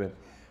clean it. But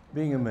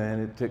being a man,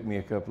 it took me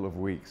a couple of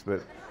weeks.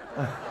 But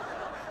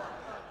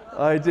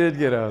I did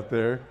get out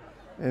there,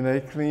 and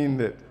I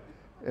cleaned it.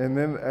 And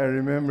then I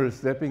remember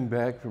stepping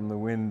back from the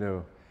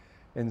window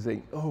and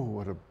saying, oh,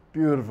 what a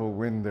beautiful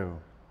window.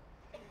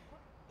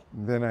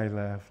 And then I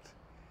laughed.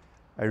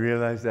 I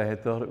realized I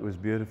had thought it was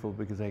beautiful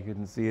because I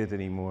couldn't see it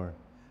anymore.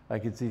 I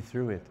could see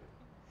through it.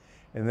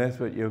 And that's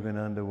what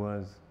Yogananda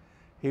was.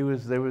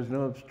 There was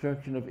no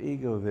obstruction of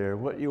ego there.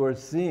 What you are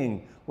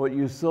seeing, what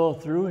you saw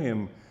through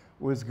him,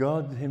 was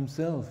God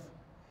himself.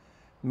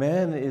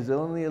 Man is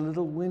only a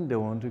little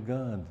window onto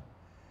God.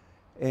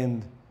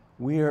 And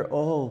we are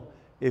all,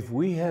 if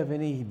we have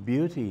any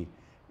beauty,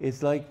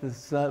 it's like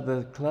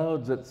the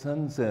clouds at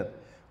sunset.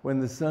 When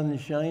the sun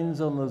shines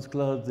on those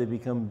clouds, they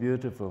become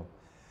beautiful.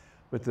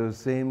 But those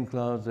same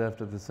clouds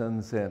after the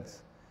sun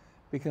sets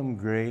become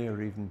gray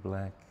or even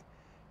black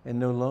and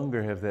no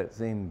longer have that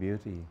same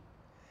beauty.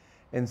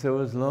 And so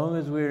as long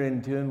as we're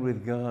in tune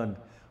with God,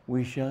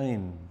 we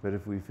shine. But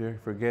if we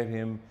forget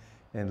Him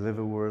and live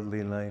a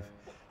worldly life,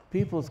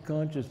 people's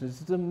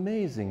consciousness, it's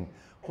amazing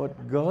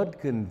what God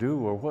can do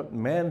or what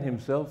man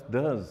himself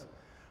does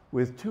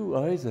with 2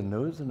 eyes, a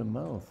nose, and a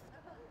mouth.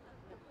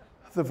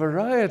 The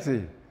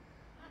variety,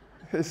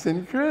 it's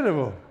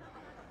incredible.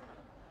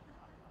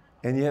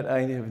 And yet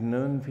I have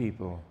known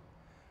people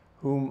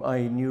whom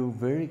I knew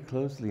very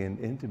closely and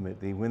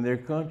intimately. When their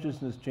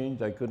consciousness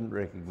changed, I couldn't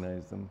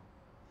recognize them.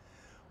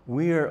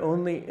 We are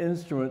only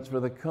instruments for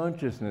the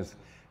consciousness,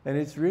 and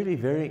it's really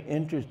very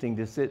interesting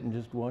to sit and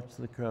just watch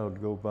the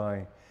crowd go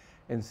by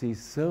and see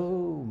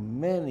so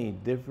many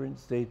different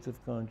states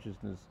of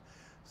consciousness,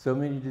 so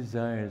many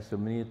desires, so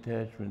many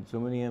attachments, so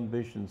many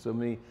ambitions, so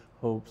many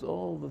hopes,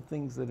 all the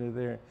things that are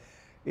there.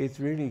 It's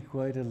really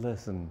quite a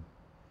lesson.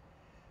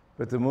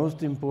 But the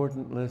most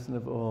important lesson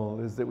of all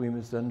is that we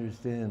must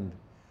understand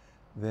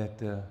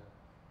that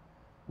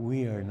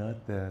we are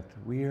not that.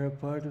 We are a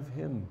part of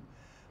Him.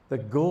 The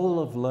goal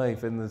of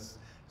life and the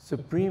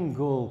supreme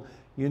goal,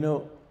 you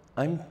know,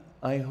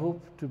 I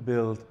hope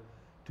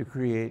to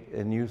create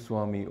a new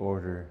Swami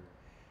order.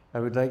 I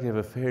would like to have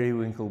a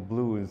periwinkle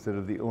blue instead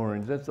of the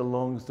orange. That's a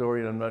long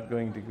story and I'm not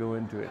going to go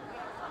into it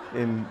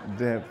in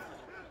depth.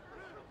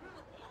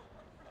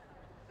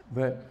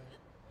 But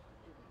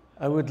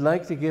I would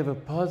like to give a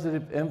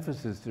positive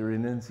emphasis to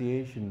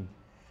renunciation.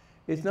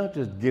 It's not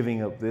just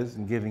giving up this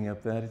and giving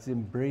up that, it's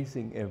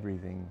embracing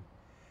everything.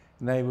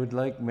 And I would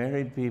like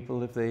married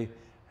people, if they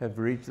have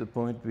reached the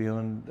point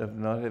beyond of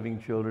not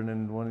having children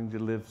and wanting to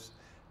live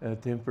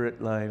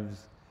temperate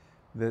lives,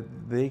 that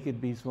they could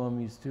be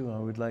Swamis too. I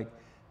would like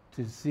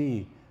to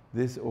see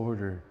this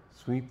order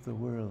sweep the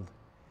world.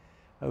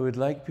 I would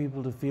like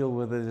people to feel,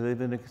 whether they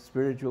live in a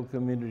spiritual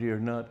community or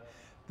not,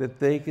 that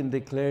they can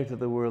declare to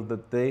the world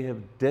that they have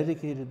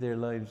dedicated their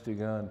lives to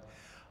God.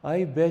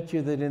 I bet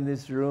you that in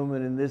this room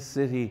and in this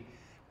city,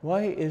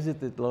 why is it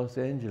that Los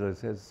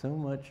Angeles has so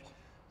much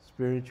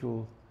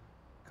spiritual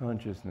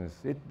consciousness?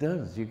 It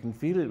does. You can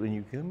feel it when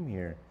you come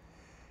here.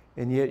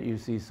 And yet you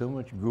see so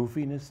much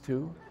goofiness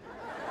too.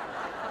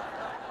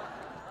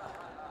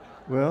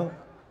 Well,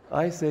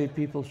 I say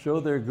people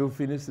show their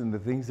goofiness in the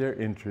things they're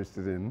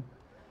interested in.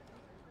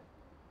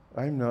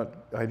 I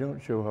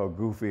don't show how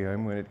goofy I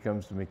am when it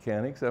comes to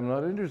mechanics. I'm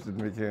not interested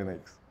in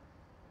mechanics.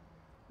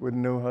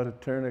 Wouldn't know how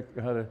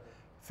to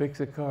fix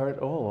a car at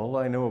all. All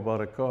I know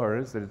about a car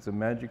is that it's a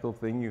magical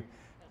thing. You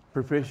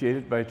propitiate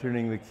it by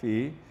turning the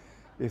key.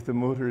 If the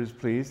motor is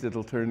pleased,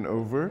 it'll turn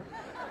over.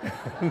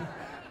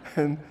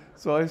 And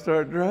so I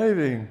start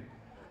driving.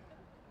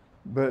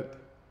 But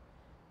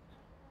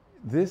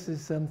this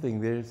is something,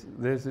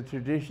 there's a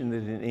tradition that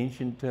in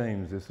ancient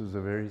times, this was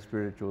a very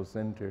spiritual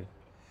center.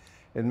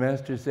 And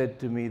Master said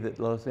to me that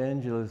Los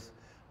Angeles,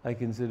 I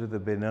consider the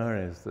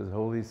Benares, the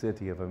holy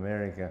city of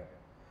America.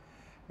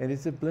 And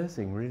it's a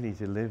blessing, really,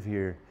 to live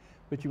here.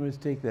 But you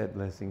must take that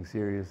blessing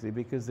seriously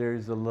because there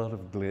is a lot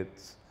of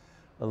glitz,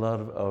 a lot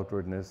of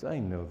outwardness. I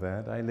know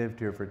that. I lived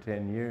here for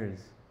 10 years.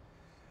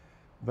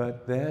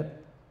 But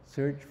that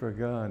search for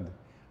God,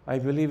 I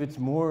believe it's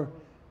more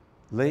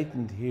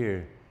latent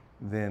here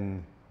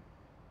than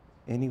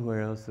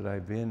anywhere else that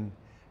I've been.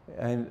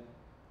 And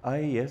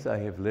yes, I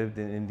have lived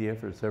in India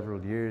for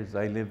several years.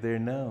 I live there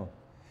now.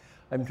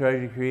 I'm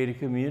trying to create a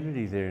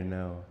community there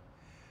now.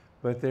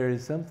 But there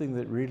is something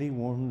that really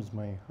warms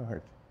my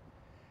heart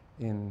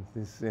in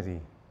this city,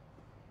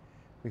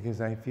 because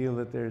I feel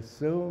that there are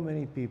so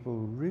many people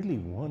who really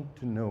want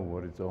to know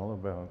what it's all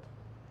about.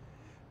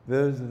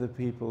 Those are the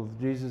people,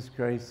 Jesus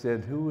Christ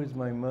said, "Who is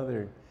my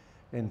mother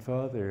and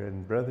father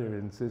and brother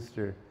and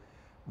sister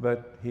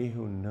but he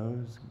who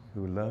knows,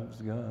 who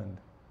loves God?"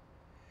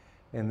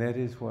 And that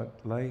is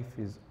what life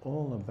is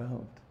all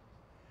about.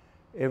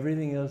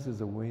 Everything else is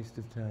a waste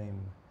of time.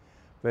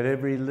 But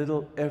every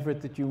little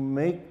effort that you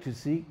make to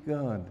seek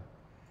God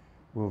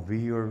will be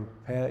your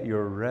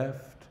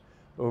raft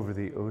over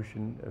the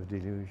ocean of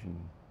delusion.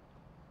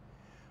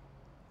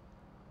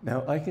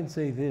 Now, I can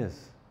say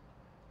this.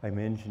 I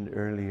mentioned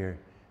earlier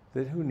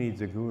that who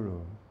needs a guru?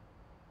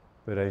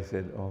 But I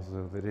said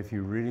also that if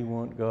you really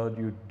want God,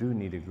 you do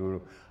need a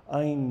guru.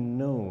 I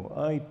know,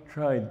 I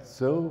tried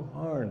so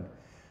hard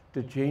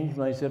to change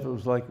myself. It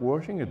was like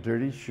washing a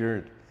dirty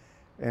shirt,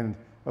 and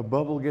a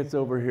bubble gets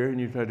over here and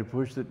you try to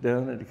push it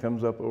down and it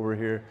comes up over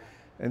here.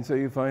 And so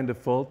you find a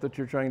fault that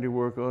you're trying to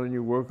work on, and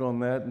you work on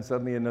that, and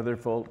suddenly another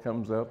fault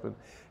comes up. And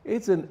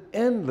it's an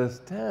endless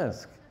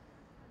task.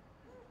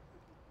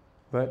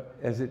 But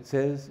as it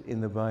says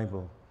in the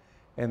Bible,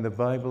 and the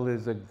Bible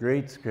is a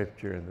great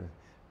scripture, the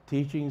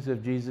teachings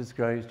of Jesus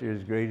Christ are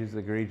as great as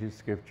the greatest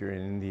scripture in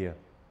India.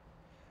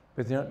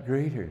 But they're not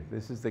greater.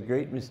 This is the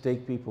great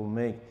mistake people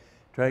make,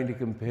 trying to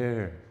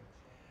compare.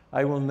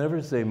 I will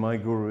never say my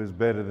guru is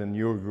better than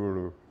your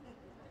guru.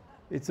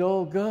 It's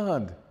all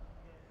God.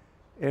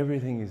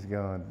 Everything is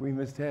God. We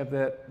must have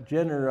that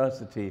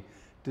generosity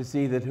to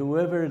see that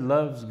whoever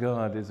loves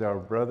God is our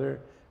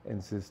brother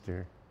and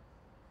sister.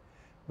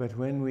 But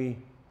when we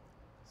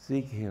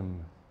seek Him,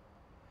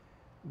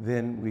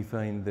 then we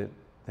find that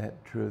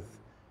that truth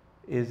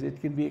it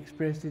can be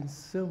expressed in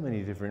so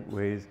many different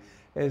ways.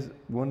 As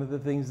one of the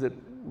things that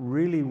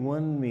really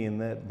won me in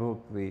that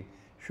book, the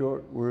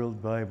Short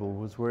World Bible,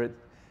 was where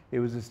it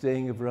was a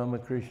saying of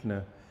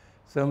Ramakrishna.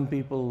 Some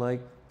people like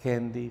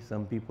candy,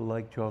 some people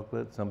like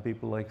chocolate, some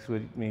people like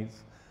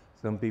sweetmeats,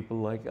 some people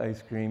like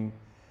ice cream.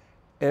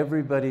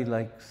 Everybody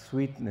likes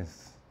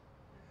sweetness.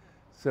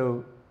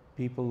 So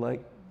people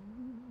like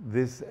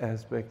this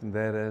aspect and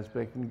that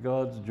aspect, and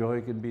God's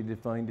joy can be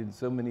defined in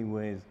so many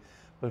ways.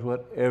 But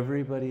what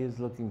everybody is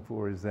looking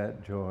for is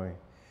that joy.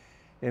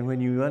 And when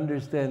you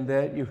understand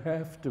that, you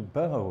have to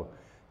bow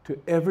to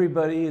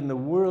everybody in the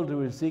world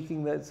who is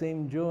seeking that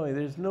same joy.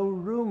 There's no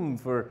room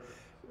for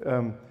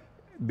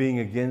being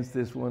against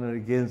this one and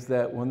against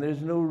that one.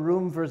 There's no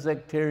room for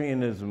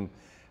sectarianism.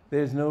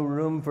 There's no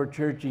room for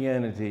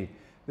churchianity.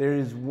 There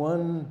is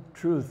one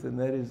truth, and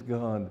that is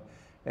God.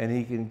 And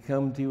He can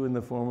come to you in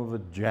the form of a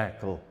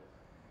jackal.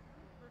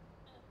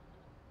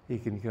 He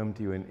can come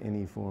to you in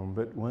any form.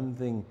 But one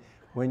thing,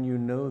 when you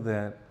know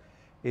that,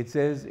 it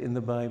says in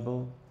the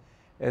Bible,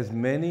 "As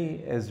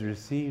many as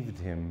received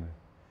Him,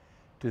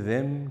 to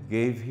them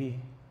gave He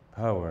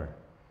power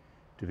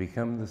to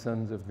become the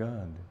sons of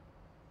God."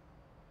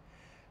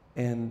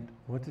 And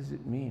what does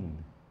it mean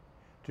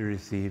to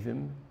receive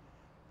Him?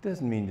 It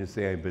doesn't mean to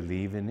say I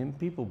believe in Him.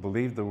 People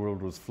believed the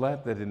world was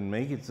flat. They didn't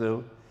make it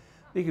so.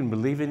 You can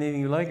believe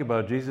anything you like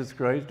about Jesus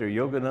Christ or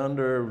Yogananda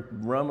or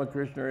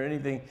Ramakrishna or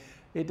anything.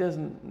 It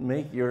doesn't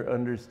make your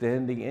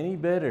understanding any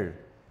better.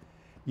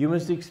 You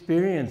must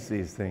experience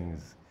these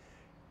things.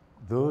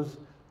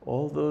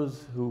 All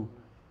those who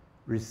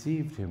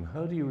received Him.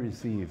 How do you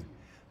receive?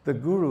 The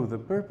guru, the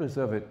purpose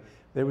of it,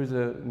 there was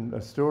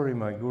a story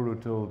my guru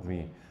told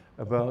me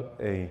about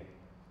a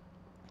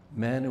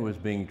man who was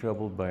being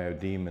troubled by a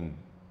demon.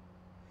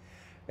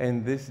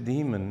 And this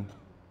demon,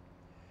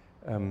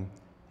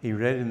 he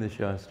read in the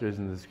Shastras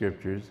and the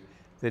scriptures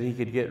that he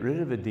could get rid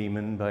of a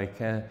demon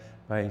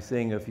by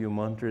saying a few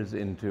mantras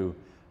into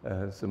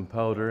some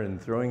powder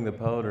and throwing the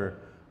powder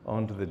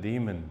onto the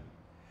demon.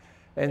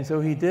 And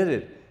so he did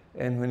it.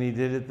 And when he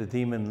did it, the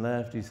demon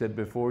laughed. He said,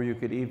 "Before you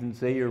could even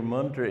say your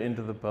mantra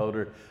into the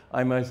powder,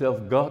 I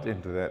myself got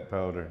into that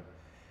powder."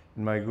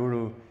 And my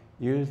guru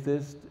used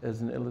this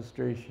as an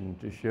illustration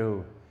to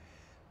show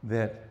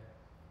that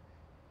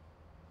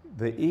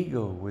the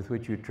ego with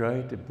which you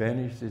try to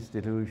banish this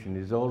delusion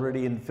is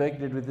already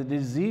infected with the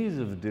disease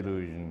of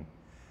delusion.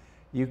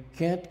 You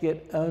can't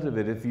get out of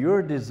it. If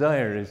your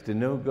desire is to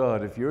know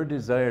God, if your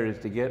desire is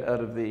to get out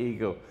of the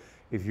ego,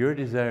 if your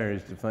desire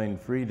is to find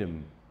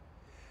freedom,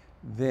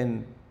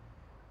 then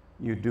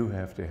you do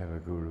have to have a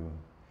guru.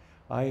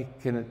 I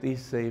can at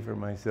least say for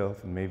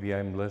myself, and maybe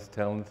I'm less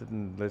talented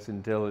and less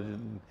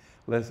intelligent and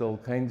less all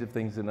kinds of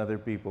things than other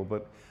people,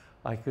 but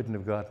I couldn't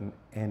have gotten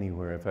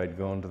anywhere if I'd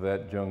gone to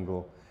that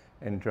jungle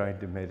and tried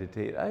to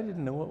meditate. I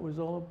didn't know what it was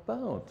all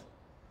about.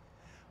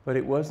 But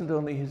it wasn't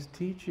only his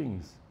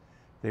teachings.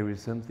 There was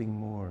something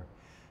more.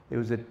 It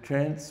was a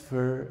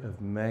transfer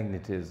of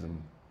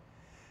magnetism.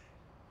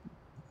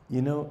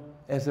 You know,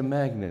 as a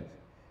magnet,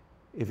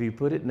 if you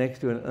put it next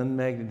to an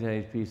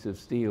unmagnetized piece of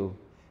steel,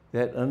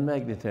 that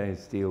unmagnetized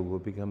steel will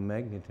become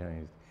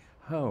magnetized.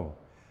 How?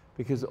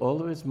 Because all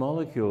of its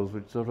molecules,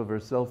 which sort of are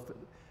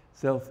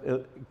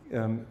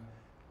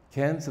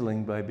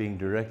canceling by being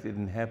directed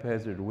in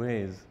haphazard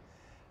ways,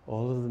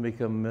 all of them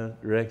become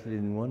directed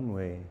in one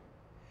way.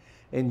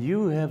 And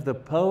you have the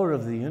power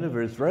of the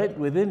universe right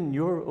within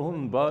your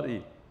own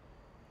body.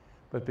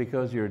 But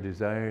because your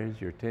desires,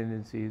 your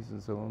tendencies,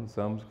 and so on,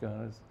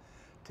 samskaras,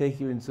 take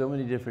you in so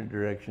many different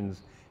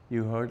directions,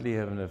 you hardly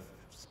have enough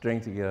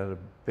strength to get out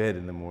of bed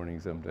in the morning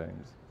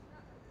sometimes.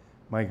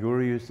 My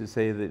guru used to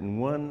say that in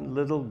 1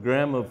 little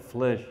gram of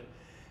flesh,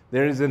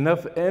 there is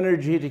enough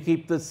energy to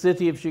keep the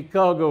city of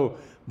Chicago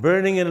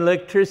burning in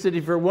electricity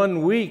for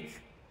 1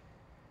 week.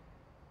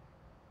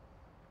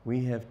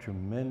 We have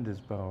tremendous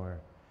power.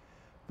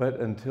 But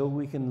until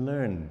we can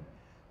learn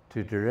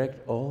to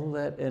direct all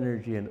that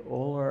energy and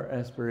all our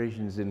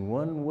aspirations in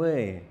one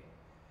way,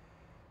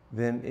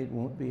 then it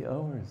won't be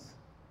ours.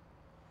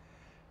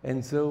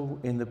 And so,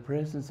 in the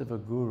presence of a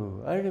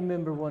guru, I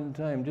remember one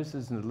time, just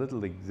as a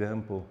little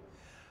example,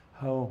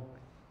 how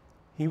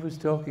he was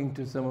talking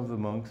to some of the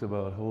monks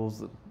about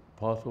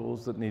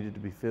potholes that needed to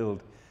be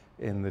filled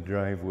in the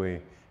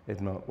driveway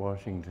at Mount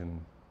Washington.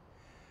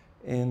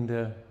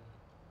 And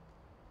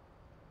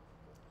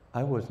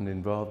I wasn't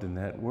involved in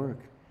that work.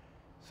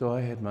 So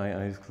I had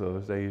my eyes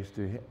closed.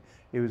 It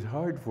was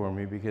hard for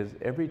me because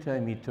every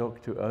time he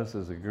talked to us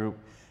as a group,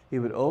 he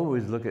would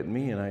always look at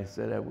me, and I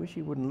said, I wish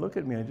he wouldn't look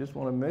at me. I just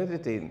want to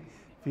meditate and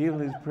feel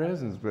his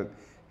presence. But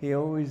he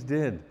always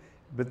did.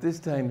 But this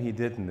time he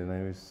didn't, and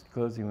I was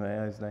closing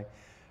my eyes, and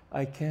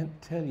I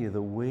can't tell you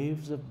the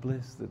waves of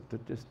bliss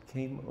that just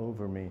came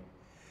over me.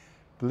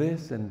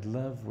 Bliss and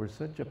love were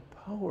such a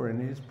power in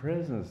his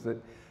presence that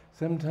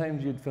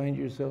sometimes you'd find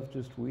yourself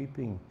just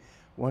weeping.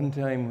 One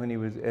time when he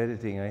was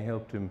editing, I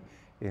helped him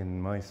in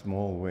my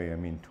small way. I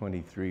mean,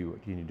 23,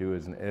 what can you do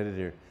as an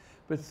editor?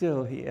 But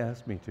still, he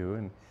asked me to,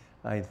 and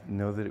I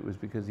know that it was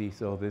because he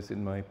saw this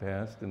in my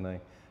past, and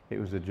it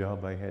was a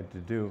job I had to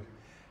do.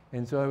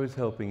 And so I was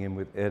helping him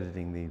with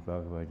editing the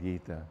Bhagavad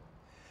Gita.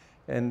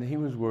 And he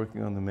was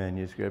working on the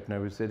manuscript, and I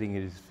was sitting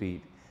at his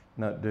feet,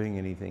 not doing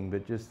anything,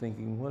 but just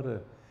thinking what a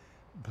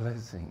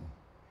blessing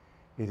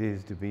it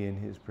is to be in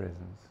his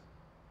presence.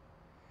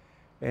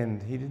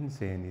 And he didn't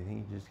say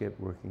anything, he just kept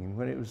working. And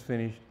when it was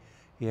finished,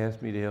 he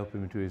asked me to help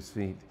him to his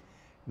feet.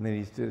 And then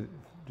he stood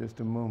just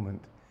a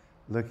moment,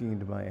 looking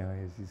into my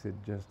eyes. He said,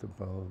 just a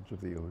bulge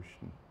of the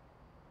ocean.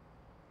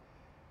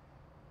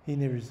 He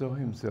never saw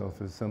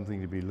himself as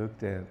something to be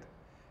looked at.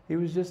 He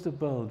was just a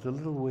bulge, a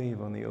little wave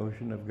on the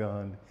ocean of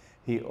God.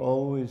 He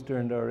always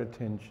turned our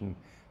attention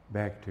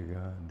back to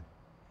God.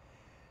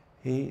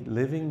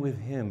 Living with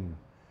him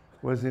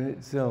was in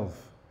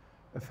itself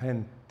a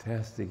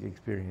fantastic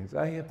experience.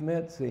 I have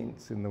met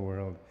saints in the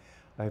world.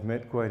 I've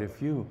met quite a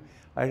few.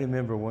 I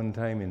remember one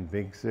time in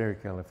Big Sur,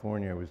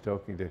 California, I was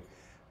talking to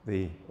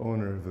the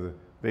owner of the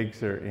Big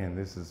Sur Inn.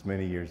 This is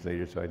many years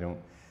later, so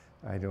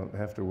I don't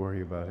have to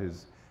worry about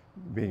his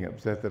being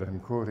upset that I'm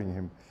quoting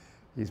him.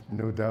 He's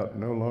no doubt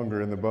no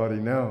longer in the body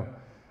now.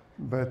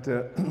 But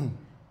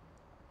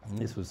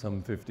this was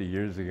some 50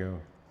 years ago.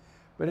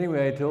 But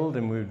anyway, I told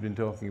him we'd been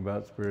talking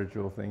about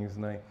spiritual things,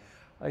 and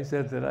I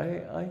said that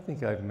I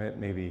think I've met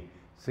maybe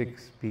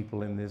 6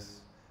 people in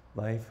this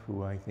life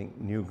who I think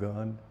knew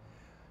God.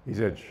 He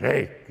said,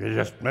 "Sheikh, you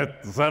just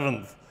met the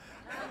 7th."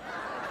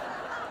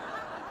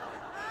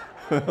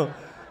 Well,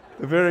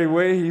 the very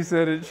way he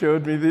said it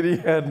showed me that he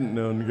hadn't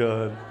known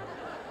God.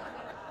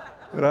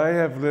 But I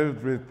have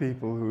lived with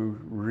people who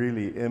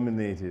really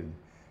emanated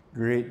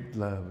great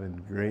love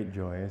and great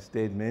joy. I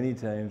stayed many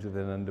times with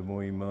Ananda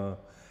Ma,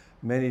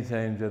 many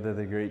times with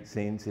other great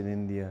saints in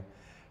India,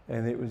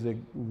 and it was a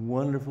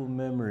wonderful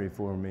memory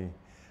for me.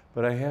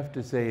 But I have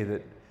to say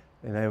that,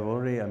 and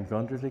I'm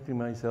contradicting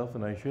myself,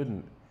 and I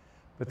shouldn't,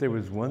 but there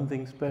was one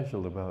thing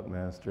special about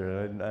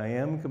Master. I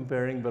am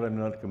comparing, but I'm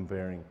not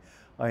comparing.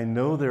 I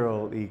know they're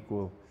all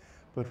equal,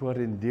 but what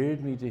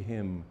endeared me to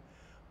him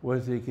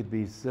was they could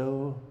be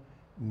so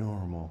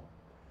normal.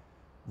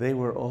 They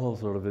were all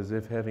sort of as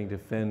if having to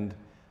fend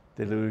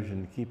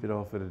delusion, keep it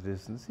off at a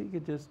distance. He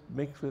could just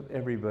mix with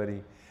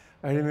everybody.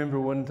 I remember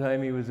one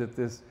time he was at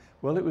this,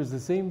 well, it was the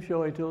same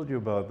show I told you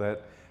about,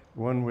 that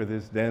one where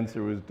this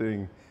dancer was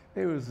doing,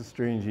 it was a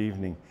strange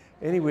evening.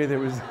 Anyway,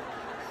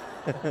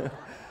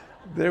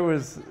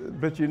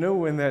 but you know,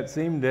 when that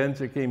same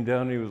dancer came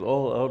down, he was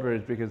all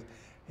outraged because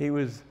he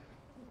was,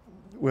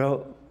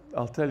 well,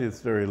 I'll tell you the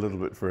story a little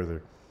bit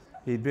further.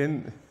 He'd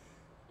been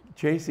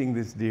chasing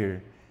this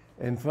deer,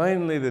 and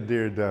finally the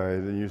deer died,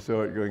 and you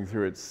saw it going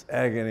through its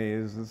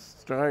agony,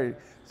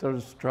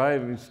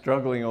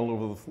 struggling all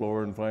over the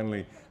floor, and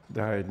finally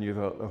died, and you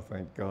thought, oh,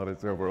 thank God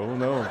it's over. Oh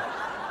no.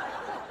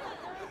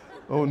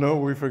 Oh no,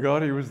 we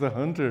forgot he was the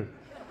hunter.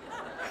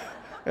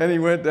 And he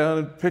went down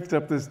and picked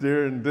up this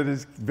deer and did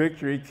his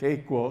victory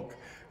cakewalk.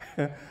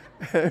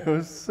 It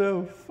was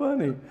so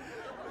funny.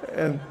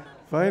 And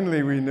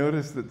Finally, we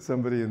noticed that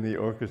somebody in the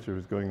orchestra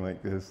was going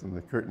like this, and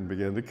the curtain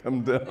began to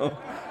come down.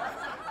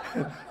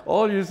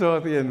 All you saw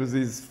at the end was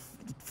these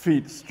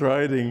feet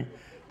striding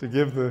to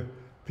give the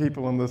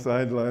people on the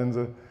sidelines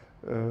a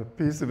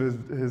piece of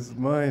his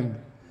mind.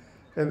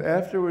 And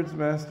afterwards,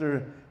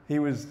 Master, he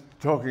was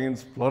talking and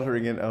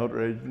spluttering in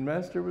outrage, and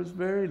Master was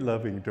very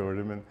loving toward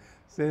him and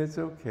said, it's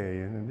okay,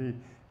 and he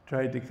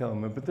tried to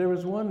calm him. But there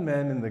was one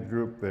man in the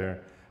group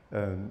there,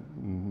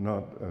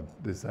 not a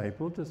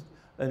disciple, just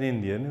an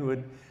Indian who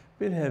had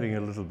been having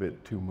a little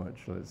bit too much,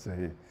 let's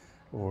say,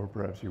 or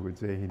perhaps you would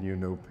say he knew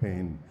no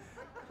pain.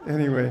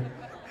 Anyway,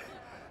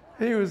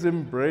 he was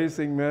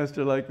embracing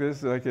Master like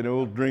this, like an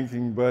old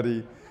drinking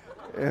buddy.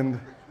 And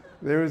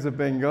there was a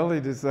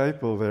Bengali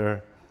disciple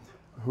there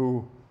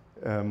who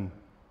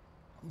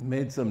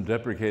made some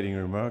deprecating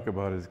remark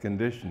about his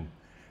condition.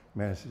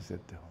 Master said,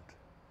 don't.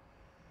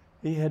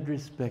 He had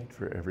respect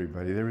for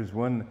everybody. There was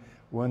one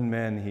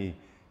man, he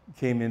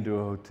came into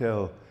a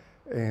hotel,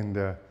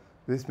 and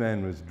this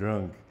man was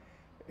drunk.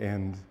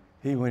 And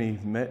when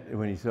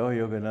he saw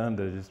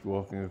Yogananda just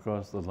walking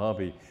across the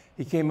lobby,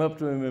 he came up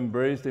to him,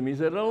 embraced him. He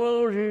said,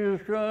 hello,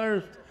 Jesus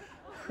Christ.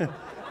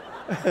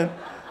 And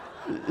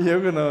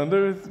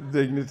Yogananda, with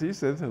dignity,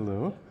 said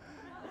hello.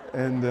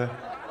 And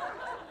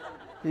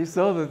he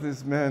saw that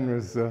this man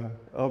was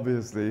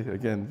obviously,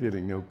 again,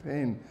 feeling no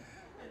pain.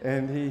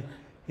 And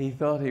he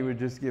thought he would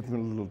just give him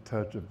a little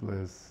touch of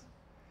bliss.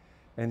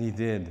 And he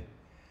did.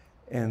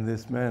 And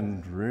this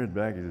man reared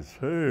back and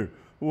said, hey,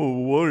 well,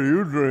 what are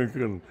you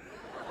drinking?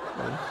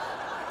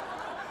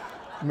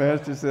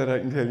 Master said, I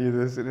can tell you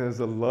this, it has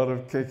a lot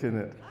of kick in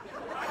it.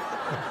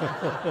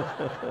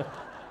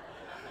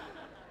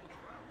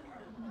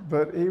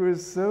 But he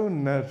was so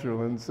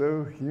natural and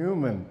so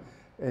human,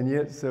 and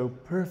yet so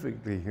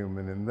perfectly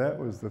human, and that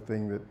was the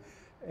thing that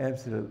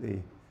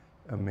absolutely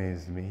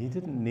amazed me. He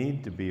didn't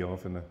need to be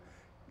off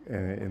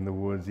in the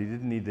woods. He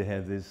didn't need to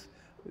have this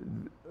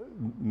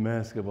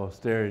mask of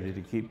austerity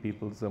to keep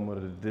people somewhat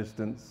at a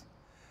distance.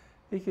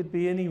 He could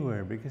be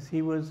anywhere because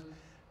he was,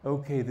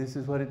 okay, this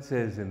is what it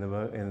says in the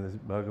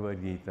Bhagavad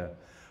Gita.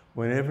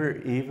 Whenever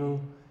evil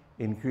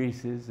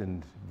increases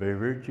and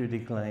virtue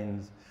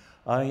declines,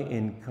 I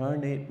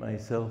incarnate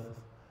myself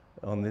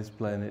on this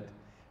planet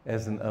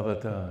as an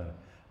avatar.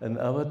 An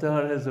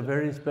avatar has a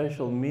very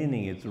special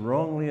meaning. It's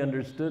wrongly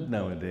understood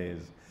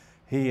nowadays.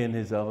 He and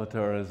his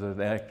avatar as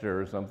an actor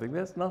or something.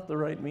 That's not the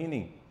right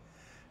meaning.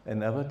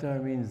 An avatar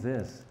means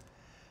this,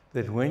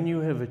 that when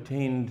you have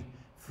attained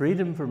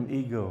freedom from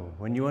ego,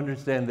 when you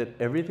understand that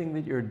everything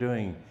that you're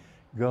doing,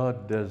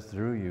 God does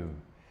through you.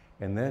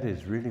 And that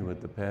is really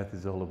what the path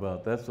is all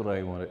about. That's what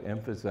I want to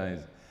emphasize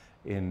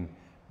in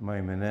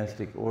my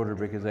monastic order,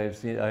 because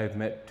I've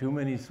met too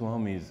many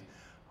swamis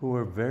who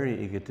are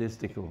very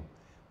egotistical.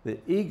 The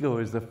ego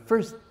is the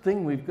first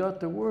thing we've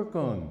got to work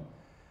on.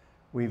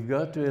 We've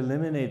got to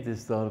eliminate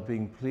this thought of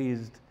being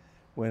pleased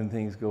when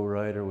things go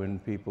right or when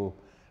people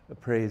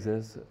praise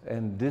us,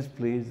 and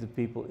displeased if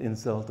people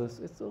insult us.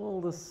 It's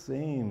all the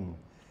same.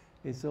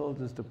 It's all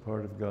just a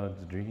part of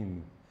God's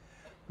dream.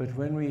 But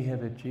when we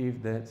have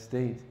achieved that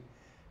state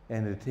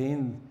and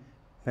attained,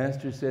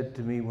 Master said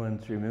to me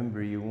once,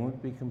 remember, you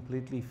won't be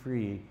completely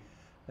free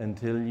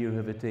until you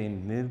have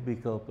attained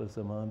nirvikalpa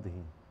samadhi.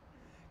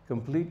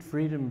 Complete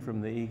freedom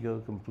from the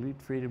ego,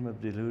 complete freedom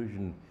of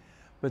delusion.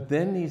 But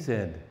then he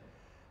said,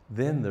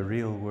 then the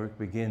real work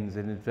begins.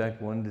 And in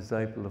fact, one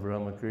disciple of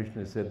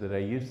Ramakrishna said that I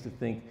used to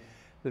think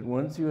that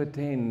once you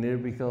attain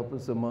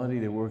nirvikalpa samadhi,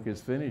 the work is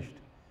finished.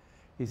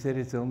 He said,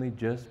 it's only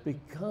just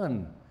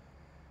begun.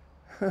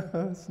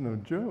 That's no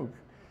joke.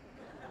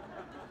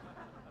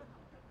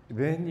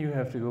 Then you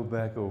have to go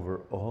back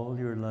over all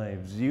your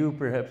lives. You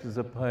perhaps as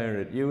a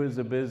pirate, you as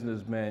a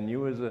businessman,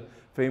 you as a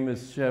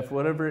famous chef,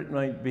 whatever it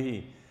might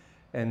be,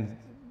 and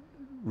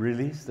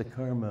release the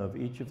karma of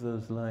each of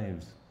those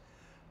lives.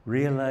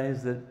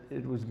 Realize that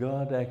it was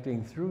God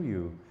acting through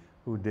you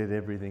who did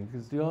everything,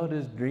 because God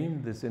has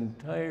dreamed this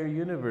entire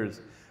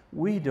universe.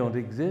 We don't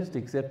exist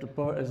except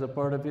as a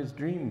part of His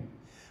dream.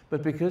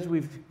 But because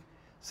we've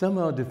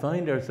somehow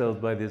defined ourselves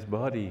by this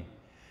body,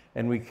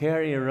 and we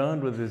carry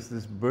around with us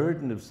this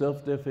burden of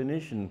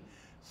self-definition,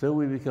 so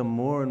we become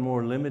more and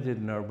more limited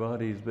in our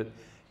bodies. But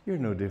you're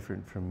no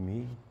different from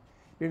me.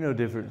 You're no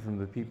different from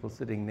the people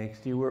sitting next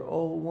to you. We're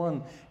all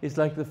one. It's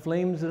like the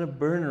flames in a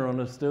burner on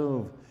a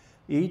stove.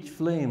 Each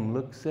flame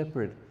looks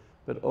separate,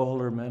 but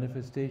all are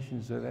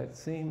manifestations of that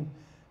same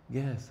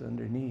gas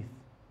underneath.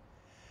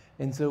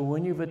 And so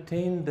when you've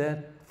attained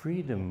that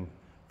freedom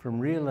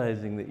from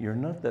realizing that you're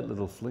not that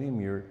little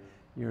flame,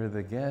 you're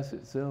the gas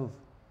itself,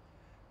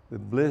 the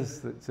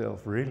bliss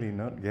itself, really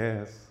not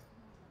gas,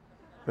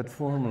 but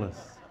formless,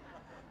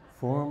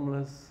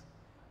 formless,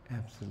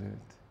 absolute.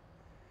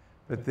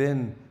 But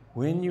then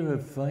when you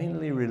have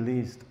finally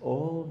released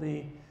all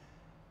the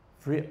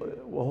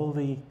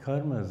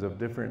karmas of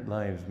different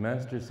lives,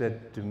 Master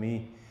said to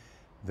me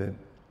that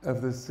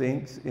of the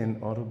saints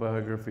in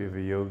Autobiography of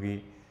a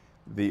Yogi,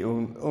 the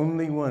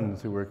only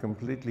ones who were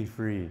completely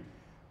free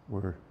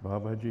were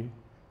Babaji,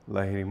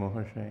 Lahiri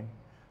Mahasaya,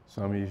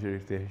 Swami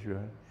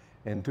Kriyananda,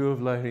 and two of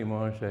Lahiri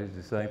Mahashai's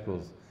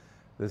disciples,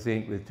 the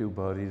saint with two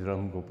bodies,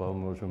 Ram Gopal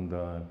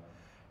Moshamdar,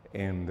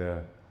 and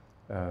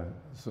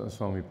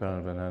Swami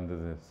Paramhansa,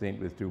 the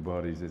saint with two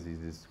bodies, as he's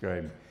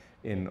described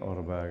in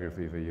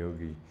Autobiography of a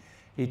Yogi.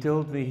 He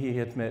told me he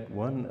had met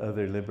one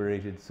other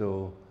liberated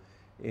soul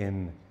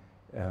in,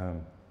 he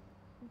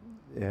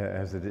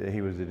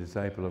was a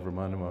disciple of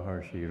Ramana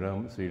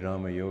Maharshi, Sri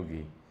Rama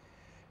Yogi.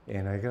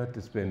 And I got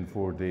to spend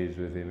 4 days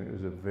with him. It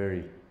was a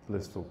very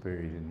blissful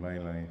period in my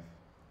life.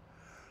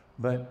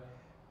 But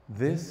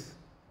this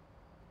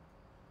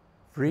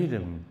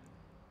freedom,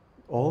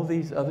 all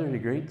these other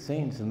great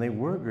saints, and they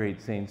were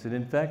great saints, and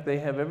in fact they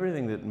have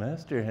everything that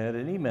Master had,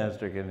 any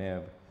master can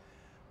have.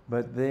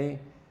 But they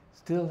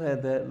still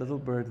had that little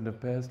burden of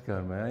past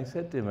karma. And I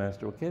said to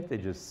Master, well, can't they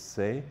just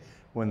say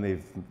when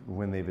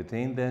they've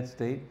attained that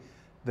state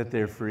that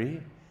they're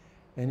free?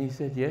 And he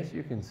said, yes,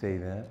 you can say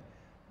that,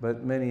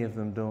 but many of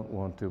them don't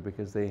want to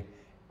because they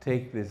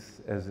take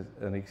this as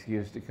an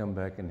excuse to come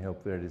back and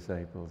help their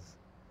disciples.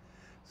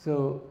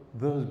 So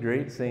those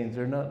great saints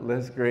are not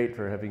less great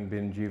for having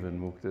been Jivan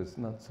Muktas,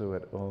 not so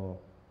at all.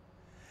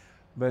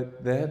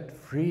 But that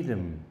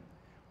freedom,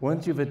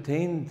 once you've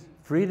attained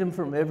freedom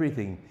from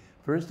everything,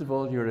 first of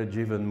all, you're a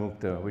Jivan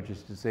Mukta, which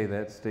is to say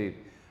that state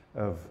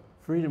of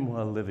freedom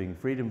while living,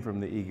 freedom from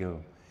the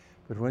ego.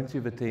 But once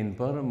you've attained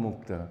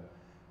Paramukta,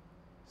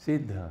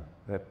 Siddha,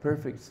 that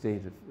perfect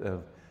state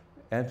of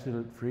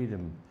absolute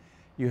freedom,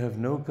 you have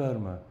no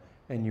karma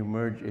and you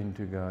merge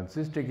into God.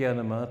 Sister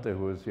Gyanamata,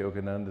 who was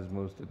Yogananda's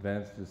most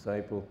advanced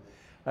disciple,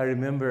 I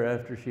remember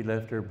after she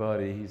left her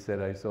body, he said,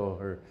 I saw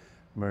her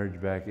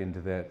merge back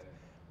into that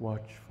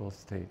watchful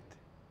state.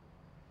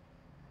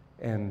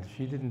 And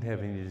she didn't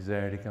have any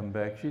desire to come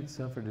back. She'd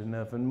suffered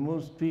enough. And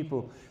most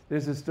people,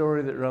 there's a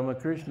story that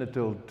Ramakrishna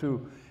told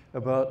too,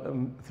 about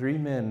 3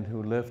 men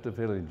who left a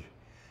village.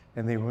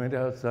 And they went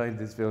outside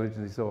this village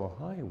and they saw a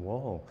high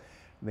wall.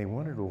 And they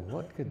wondered, well,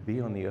 what could be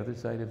on the other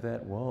side of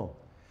that wall?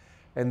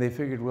 And they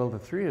figured, well, the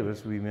 3 of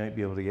us, we might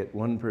be able to get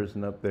one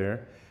person up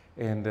there,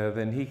 and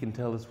then he can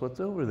tell us what's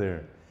over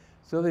there.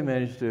 So they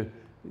managed to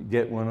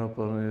get one up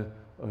on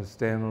a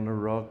stand on a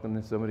rock, and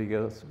then somebody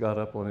else got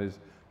up on his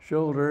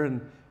shoulder,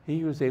 and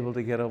he was able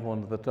to get up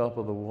onto the top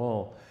of the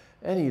wall.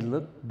 And he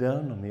looked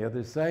down on the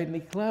other side, and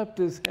he clapped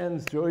his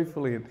hands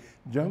joyfully and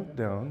jumped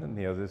down, and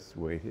the others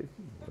waited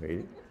and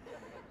waited.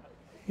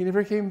 He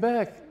never came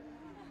back.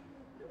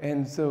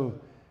 And so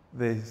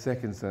the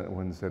second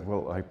one said,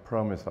 well, I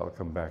promise I'll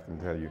come back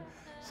and tell you.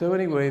 So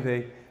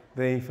anyway,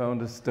 they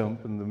found a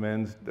stump, and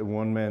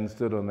one man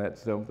stood on that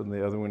stump, and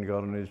the other one got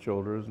on his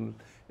shoulders and was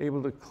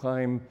able to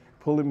climb,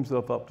 pull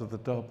himself up to the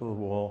top of the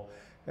wall.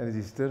 And as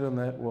he stood on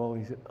that wall,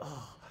 he said,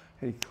 oh,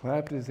 he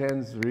clapped his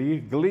hands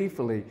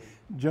gleefully,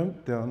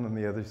 jumped down on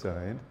the other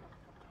side.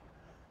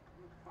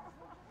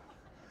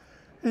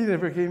 He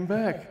never came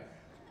back.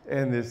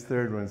 And this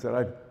third one said,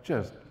 I've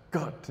just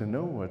got to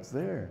know what's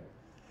there.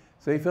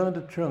 So he found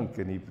a trunk,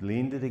 and he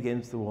leaned it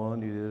against the wall,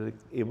 and he was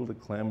able to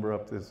clamber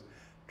up this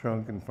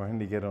trunk and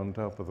finally get on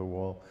top of the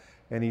wall.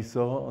 And he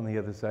saw on the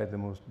other side the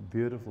most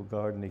beautiful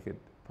garden he could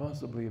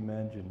possibly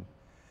imagine.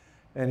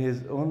 And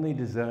his only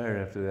desire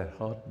after that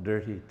hot,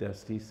 dirty,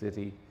 dusty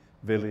city,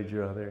 village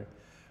rather,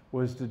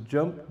 was to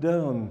jump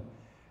down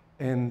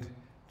and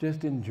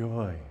just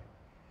enjoy.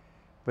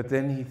 But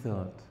then he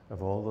thought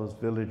of all those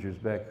villagers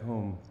back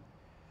home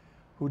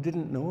who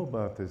didn't know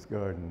about this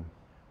garden.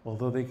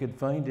 Although they could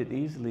find it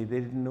easily, they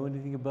didn't know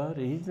anything about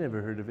it. He's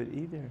never heard of it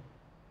either.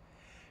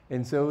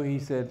 And so he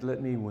said,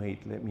 let me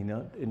wait, let me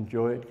not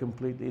enjoy it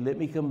completely, let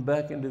me come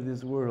back into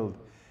this world.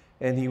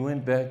 And he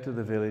went back to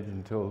the village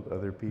and told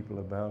other people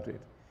about it.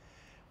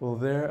 Well,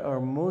 there are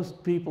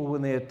most people,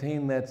 when they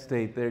attain that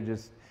state,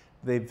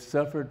 they've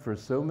suffered for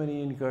so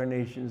many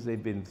incarnations,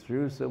 they've been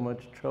through so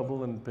much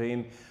trouble and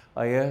pain.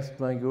 I asked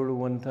my guru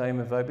one time,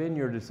 have I been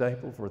your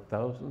disciple for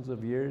thousands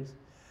of years?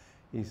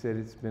 He said,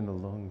 it's been a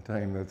long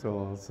time, that's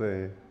all I'll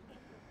say.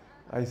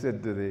 I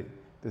said,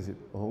 does it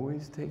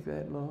always take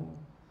that long?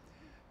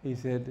 He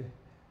said,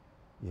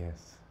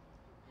 yes.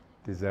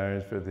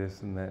 Desires for this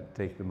and that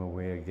take them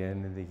away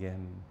again and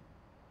again.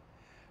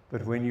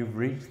 But when you've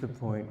reached the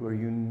point where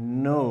you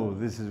know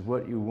this is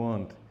what you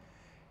want,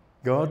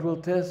 God will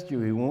test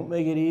you. He won't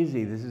make it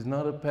easy. This is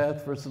not a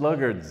path for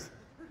sluggards.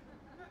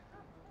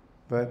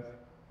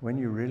 But when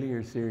you really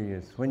are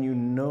serious, when you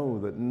know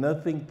that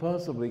nothing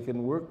possibly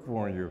can work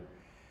for you,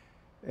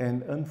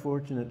 and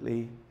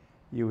unfortunately,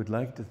 you would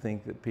like to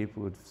think that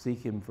people would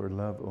seek him for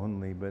love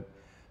only, but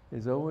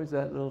there's always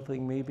that little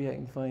thing, maybe I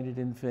can find it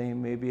in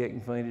fame, maybe I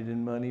can find it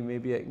in money,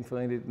 maybe I can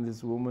find it in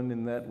this woman,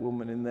 in that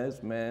woman, in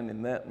this man,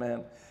 in that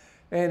man.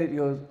 And it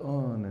goes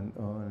on and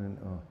on and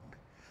on.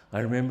 I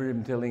remember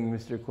him telling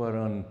Mr.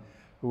 Quaron,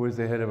 who was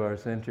the head of our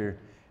center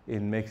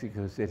in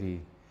Mexico City,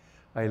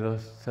 I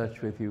lost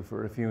touch with you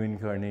for a few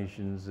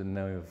incarnations, and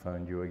now I've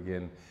found you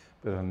again,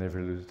 but I'll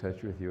never lose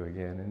touch with you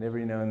again. And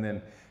every now and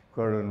then,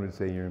 Quaron would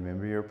say, you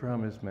remember your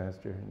promise,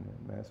 Master? And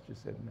the Master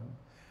said, no,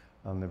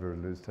 I'll never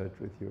lose touch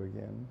with you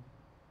again.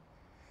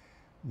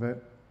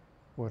 But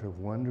What a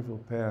wonderful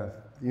path.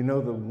 You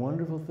know, the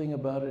wonderful thing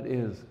about it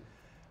is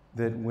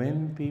that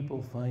when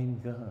people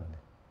find God,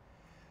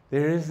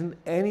 there isn't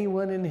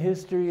anyone in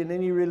history, in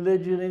any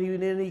religion,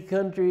 in any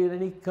country, in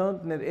any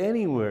continent,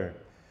 anywhere,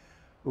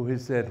 who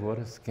has said, what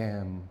a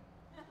scam.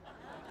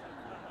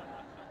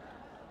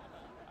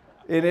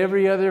 In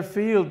every other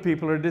field,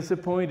 people are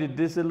disappointed,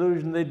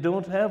 disillusioned. They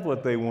don't have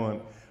what they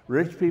want.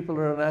 Rich people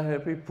are not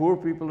happy. Poor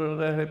people are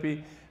not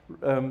happy.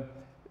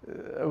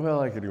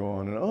 Well, I could go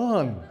on and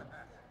on.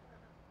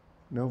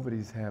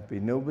 Nobody's happy.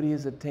 Nobody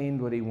has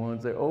attained what he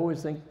wants. They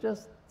always think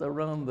just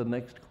around the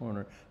next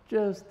corner,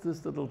 just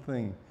this little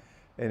thing,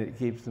 and it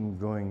keeps them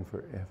going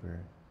forever.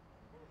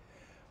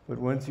 But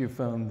once you've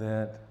found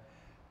that,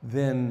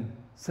 then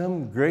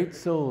some great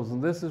souls,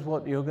 and this is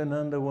what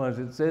Yogananda was.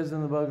 It says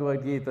in the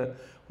Bhagavad Gita,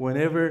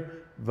 whenever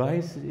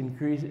vice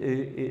increases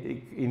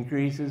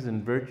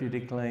and virtue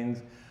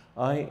declines,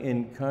 I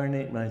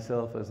incarnate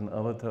myself as an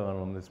avatar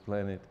on this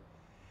planet,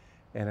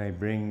 and I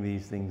bring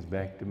these things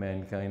back to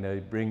mankind.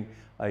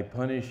 I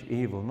punish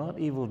evil, not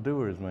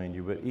evildoers, mind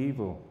you, but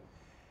evil.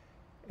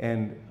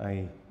 And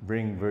I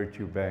bring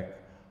virtue back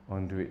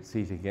onto its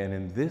seat again.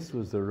 And this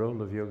was the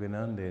role of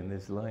Yogananda in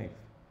this life.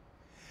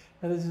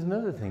 Now, this is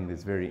another thing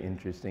that's very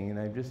interesting, and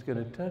I'm just going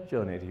to touch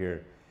on it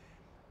here.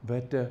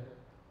 But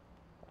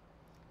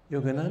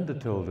Yogananda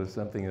told us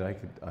something that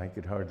I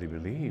could hardly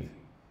believe.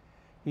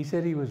 He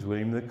said he was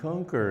William the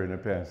Conqueror in a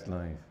past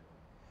life.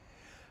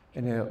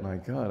 And I thought, my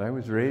God, I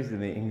was raised in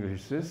the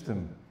English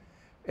system.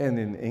 And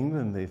in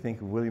England, they think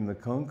of William the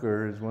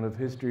Conqueror as one of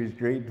history's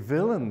great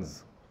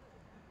villains.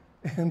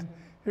 And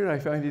here I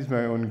find he's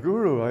my own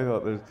guru. I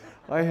thought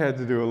I had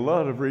to do a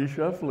lot of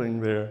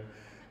reshuffling there.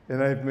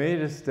 And I've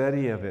made a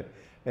study of it.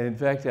 And in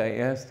fact, I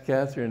asked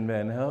Catherine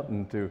Van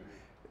Houten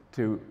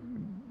to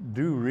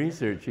do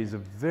research. She's a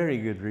very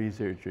good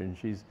researcher, and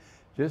she's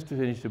just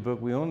finished a book.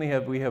 We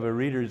have a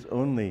readers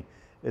only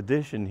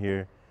edition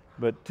here,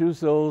 but 2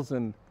 souls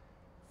and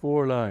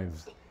 4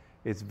 lives.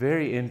 It's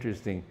very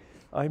interesting.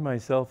 I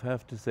myself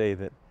have to say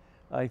that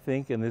I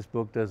think, and this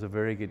book does a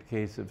very good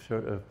case of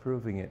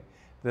proving it,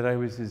 that I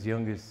was his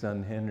youngest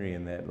son, Henry,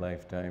 in that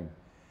lifetime.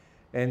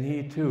 And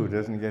he too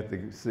doesn't get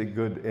the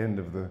good end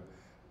of the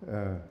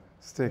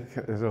stick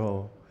at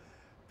all.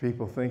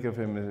 People think of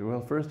him as,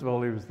 well, first of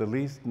all, he was the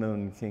least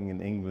known king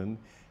in England.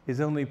 His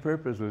only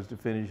purpose was to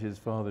finish his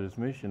father's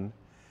mission.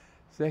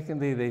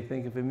 Secondly, they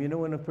think of him, you know,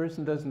 when a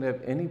person doesn't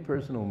have any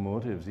personal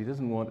motives, he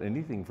doesn't want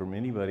anything from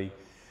anybody,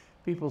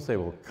 people say,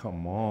 well,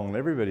 come on,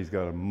 everybody's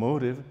got a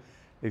motive.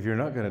 If you're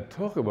not going to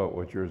talk about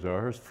what yours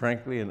are,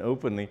 frankly and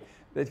openly,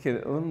 that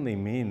can only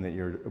mean that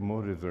your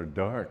motives are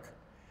dark.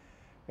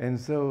 And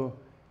so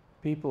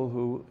people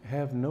who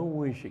have no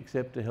wish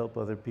except to help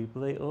other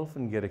people, they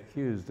often get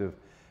accused of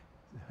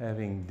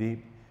having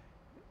deep,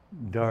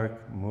 dark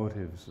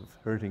motives of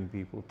hurting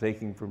people,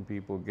 taking from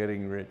people,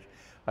 getting rich.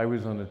 I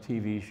was on a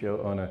TV show,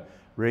 on a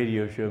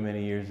radio show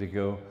many years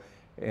ago,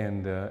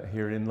 and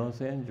here in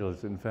Los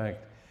Angeles, in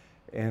fact,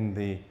 and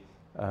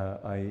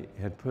I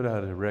had put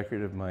out a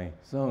record of my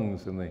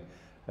songs, and the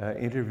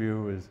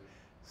interviewer was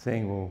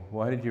saying, well,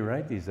 why did you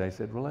write these? I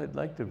said, well, I'd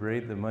like to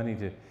raise the money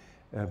to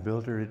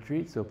build a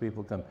retreat so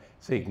people come.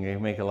 So you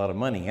can make a lot of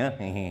money, huh?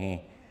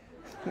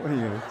 What are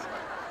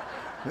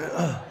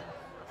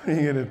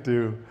you gonna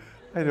do?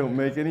 I don't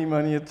make any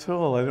money at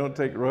all. I don't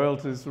take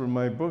royalties from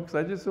my books.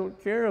 I just don't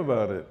care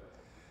about it.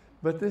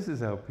 But this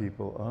is how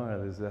people are.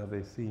 This is how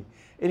they see.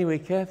 Anyway,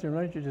 Catherine,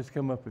 why don't you just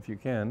come up if you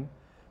can?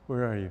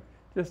 Where are you?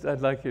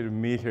 I'd like you to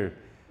meet her,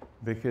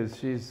 because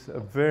she's a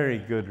very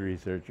good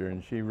researcher,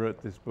 and she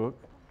wrote this book.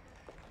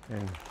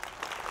 And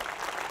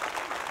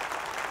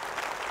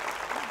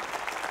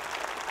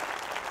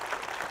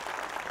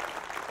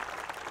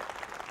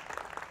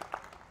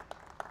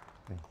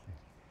thank you.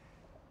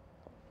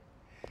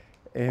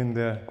 And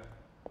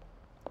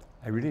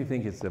I really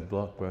think it's a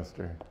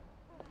blockbuster.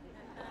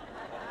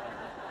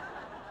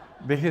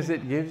 Because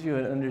it gives you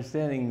an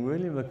understanding.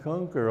 William the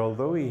Conqueror,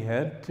 although he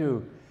had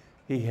to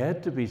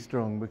be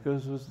strong,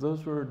 because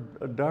those were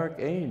a dark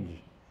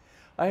age.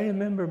 I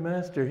remember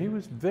Master, he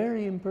was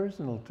very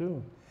impersonal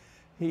too.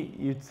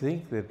 You'd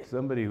think that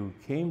somebody who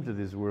came to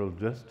this world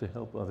just to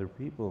help other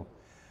people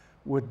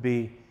would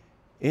be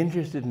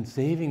interested in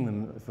saving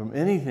them from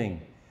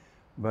anything.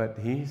 But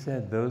he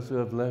said, those who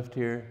have left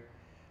here,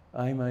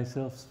 I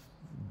myself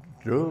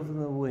drove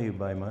them away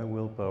by my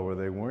willpower.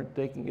 They weren't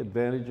taking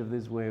advantage of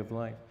this way of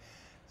life.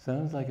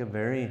 Sounds like a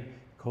very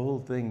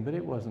cold thing, but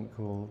it wasn't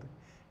cold.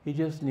 He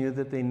just knew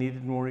that they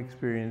needed more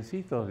experience.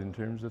 He thought in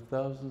terms of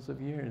thousands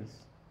of years.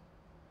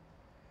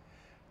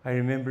 I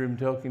remember him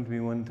talking to me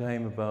one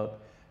time about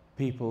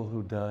people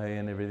who die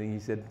and everything. He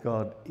said,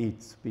 God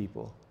eats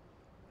people.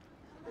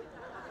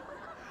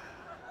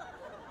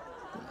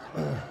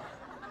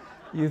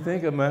 You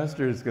think a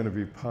master is going to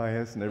be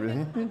pious and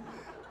everything.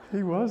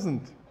 He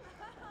wasn't.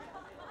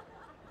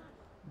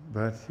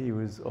 But he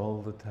was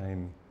all the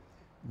time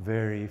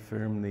very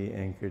firmly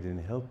anchored in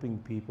helping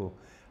people.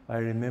 I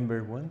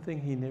remember one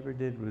thing he never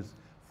did was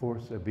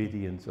force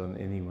obedience on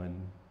anyone.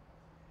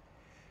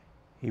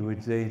 he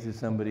would say to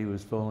somebody who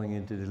was falling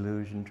into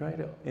delusion, try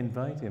to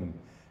invite him,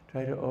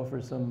 try to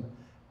offer some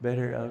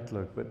better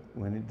outlook. But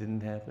when it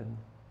didn't happen,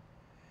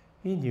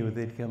 he knew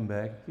they'd come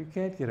back. You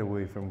can't get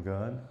away from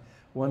God.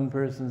 One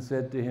person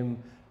said to him,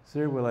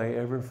 "Sir, will I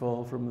ever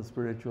fall from the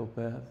spiritual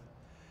path?"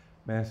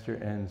 Master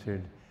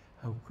answered,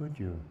 "How could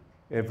you?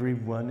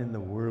 Everyone in the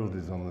world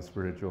is on the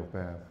spiritual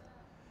path."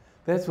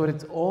 That's what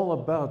it's all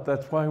about.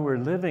 That's why we're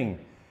living.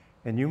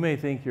 And you may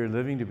think you're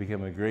living to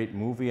become a great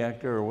movie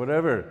actor or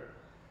whatever.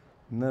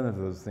 None of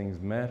those things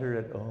matter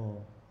at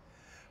all.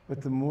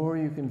 But the more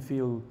you can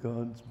feel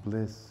God's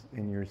bliss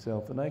in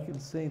yourself, and I can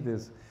say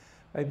this,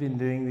 I've been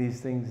doing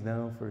these things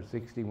now for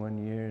 61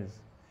 years,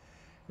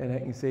 and I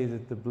can say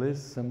that the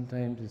bliss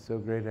sometimes is so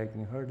great I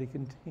can hardly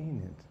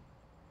contain it.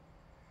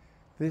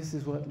 This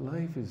is what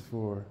life is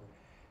for.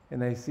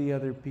 And I see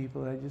other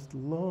people, I just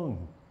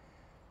long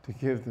to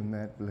give them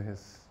that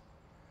bliss,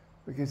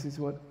 because it's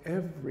what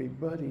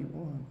everybody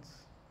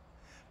wants.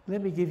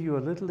 Let me give you a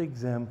little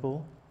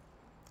example.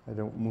 I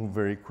don't move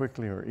very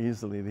quickly or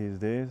easily these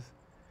days.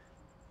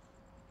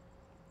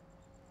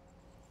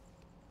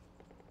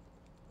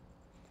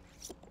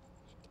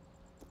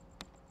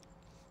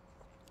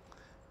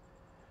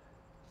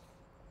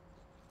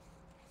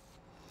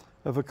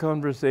 Of a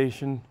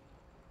conversation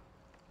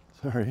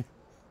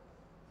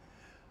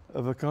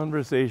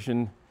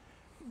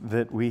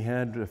that we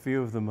had, a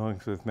few of the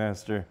monks with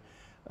Master,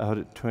 out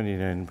at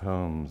 29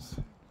 Palms.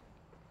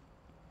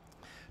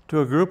 To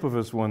a group of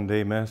us one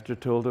day, Master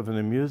told of an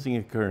amusing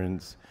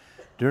occurrence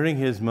during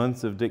his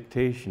months of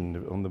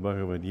dictation on the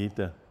Bhagavad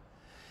Gita.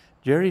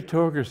 Jerry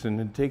Torgerson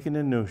had taken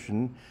a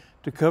notion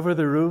to cover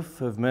the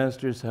roof of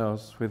Master's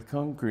house with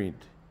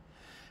concrete.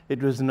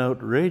 It was an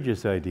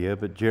outrageous idea,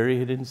 but Jerry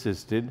had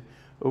insisted,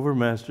 over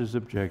Master's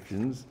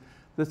objections,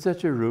 that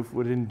such a roof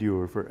would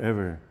endure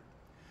forever.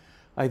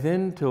 I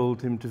then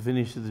told him to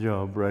finish the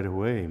job right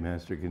away,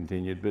 Master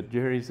continued, but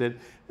Jerry said,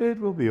 "It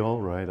will be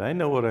all right. I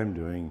know what I'm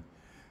doing."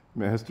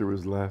 Master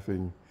was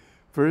laughing.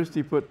 First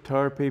he put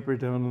tar paper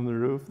down on the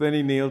roof, then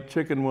he nailed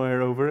chicken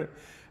wire over it.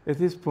 At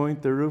this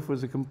point, the roof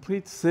was a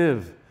complete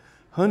sieve.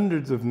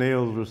 Hundreds of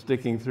nails were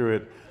sticking through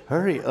it.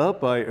 "Hurry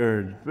up," I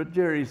urged, but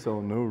Jerry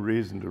saw no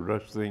reason to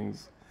rush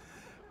things.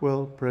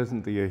 Well,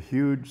 presently a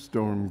huge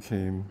storm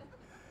came.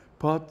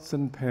 Pots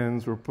and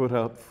pans were put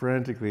out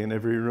frantically in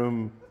every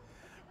room.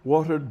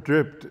 Water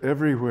dripped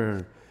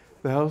everywhere.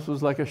 The house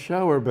was like a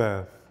shower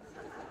bath.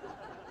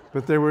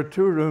 But there were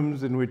two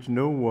rooms in which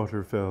no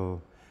water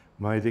fell,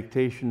 my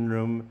dictation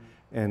room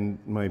and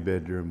my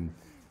bedroom.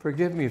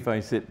 Forgive me if I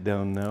sit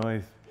down now.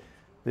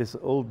 This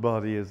old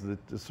body is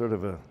sort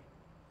of a...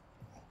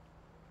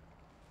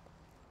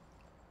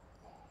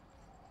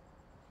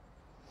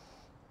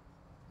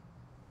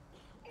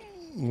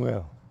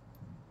 Well,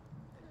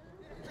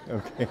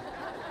 okay.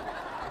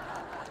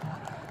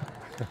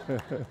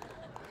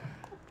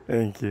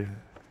 Thank you.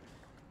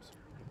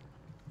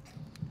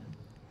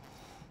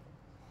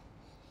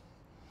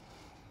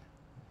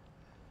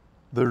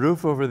 The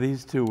roof over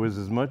these two was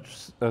as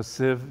much a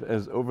sieve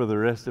as over the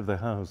rest of the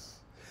house.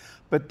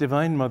 But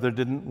Divine Mother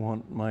didn't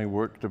want my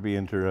work to be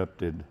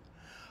interrupted.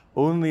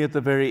 Only at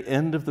the very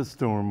end of the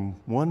storm,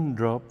 one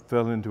drop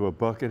fell into a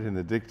bucket in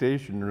the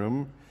dictation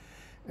room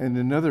and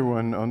another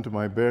one onto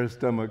my bare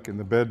stomach in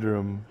the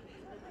bedroom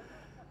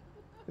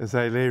as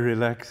I lay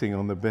relaxing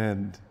on the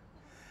bed.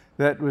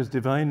 That was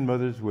Divine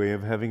Mother's way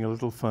of having a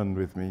little fun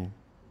with me.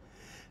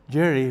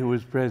 Jerry, who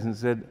was present,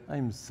 said,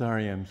 "I'm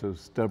sorry I'm so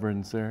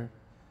stubborn, sir."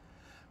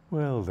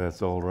 "Well,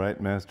 that's all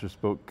right," Master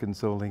spoke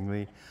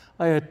consolingly.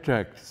 "I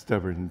attract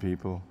stubborn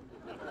people."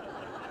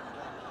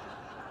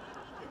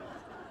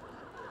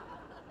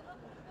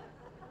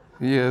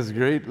 "He has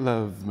great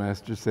love,"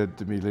 Master said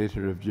to me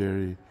later of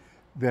Jerry.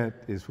 "That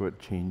is what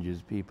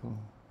changes people."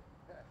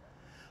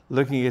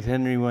 Looking at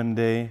Henry one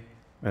day,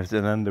 that's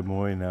Ananda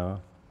Moy now,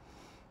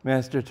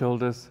 Master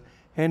told us,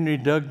 Henry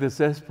dug the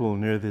cesspool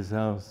near this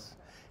house.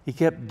 He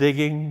kept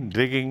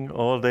digging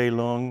all day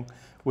long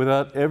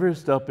without ever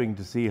stopping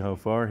to see how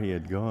far he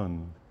had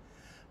gone.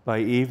 By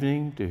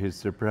evening, to his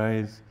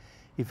surprise,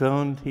 he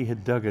found he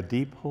had dug a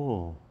deep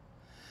hole.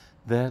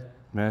 That,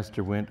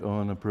 Master went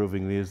on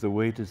approvingly, is the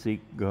way to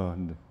seek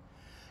God.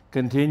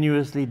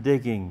 Continuously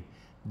digging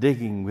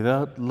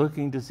without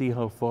looking to see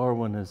how far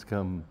one has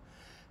come.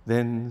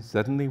 Then,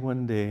 suddenly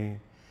one day,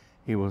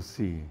 he will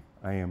see,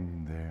 I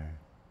am there.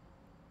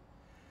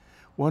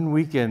 One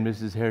weekend,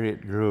 Mrs.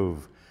 Harriet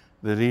Grove,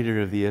 the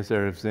leader of the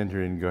SRF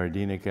Center in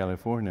Gardena,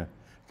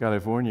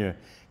 California,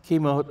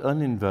 came out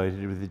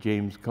uninvited with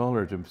James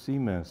Collar to see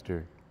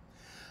Master.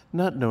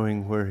 Not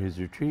knowing where his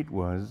retreat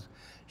was,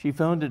 she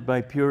found it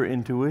by pure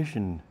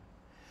intuition.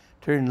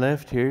 "Turn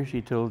left here,"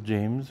 she told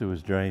James, who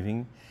was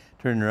driving.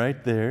 "Turn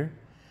right there.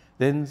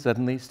 Then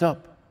suddenly,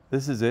 stop,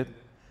 this is it."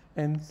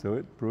 And so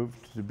it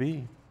proved to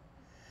be.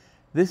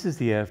 "This is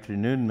the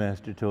afternoon,"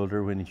 Master told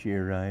her when she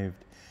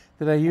arrived,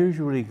 "that I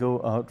usually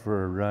go out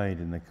for a ride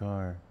in the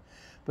car.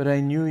 But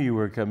I knew you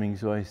were coming,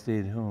 so I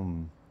stayed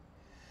home."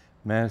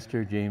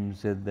 "Master," James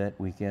said that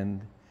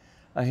weekend,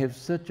 "I have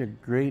such a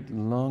great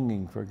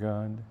longing for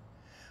God.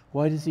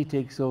 Why does he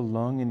take so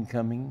long in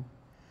coming?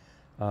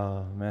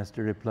 Ah,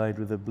 Master replied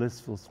with a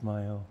blissful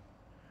smile.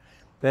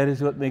 That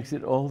is what makes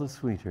it all the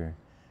sweeter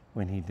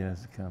when he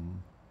does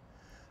come.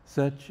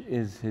 Such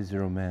is his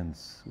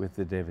romance with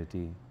the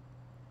devotee.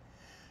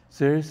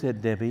 Sir,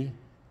 said Debbie,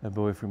 a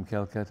boy from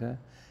Calcutta,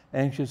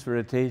 anxious for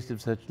a taste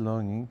of such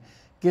longing,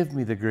 give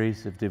me the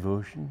grace of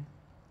devotion.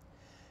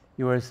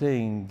 You are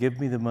saying, give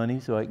me the money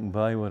so I can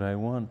buy what I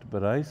want,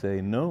 but I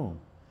say, no.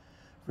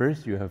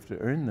 First you have to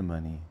earn the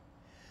money.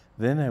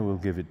 Then I will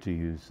give it to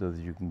you so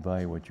that you can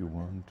buy what you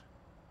want.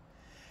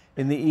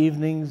 In the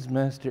evenings,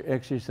 Master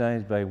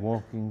exercised by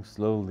walking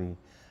slowly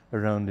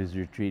around his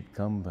retreat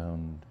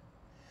compound.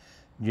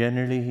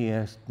 Generally, he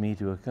asked me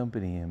to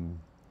accompany him.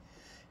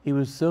 He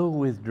was so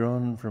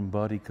withdrawn from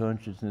body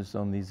consciousness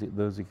on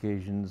those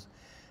occasions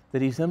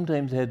that he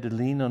sometimes had to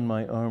lean on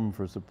my arm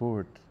for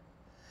support.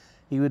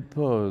 He would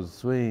pause,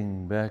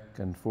 swaying back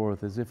and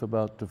forth as if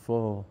about to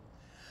fall.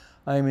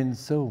 I am in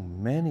so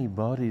many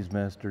bodies,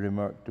 Master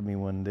remarked to me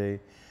one day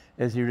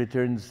as he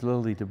returned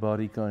slowly to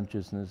body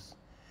consciousness.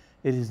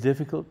 It is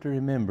difficult to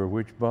remember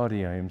which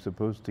body I am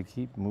supposed to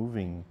keep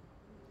moving.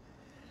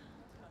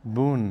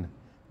 Boone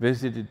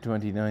visited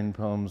 29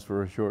 Palms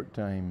for a short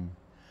time.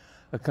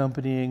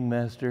 Accompanying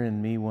Master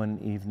and me one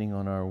evening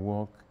on our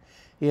walk,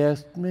 he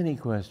asked many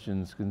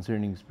questions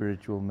concerning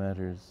spiritual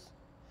matters.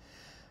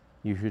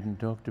 You shouldn't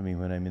talk to me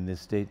when I'm in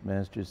this state,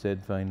 Master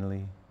said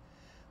finally.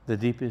 The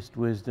deepest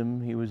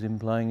wisdom, he was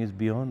implying, is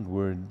beyond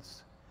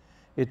words.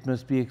 It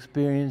must be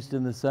experienced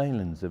in the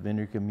silence of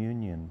inner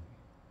communion.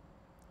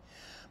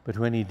 But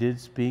when he did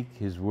speak,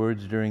 his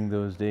words during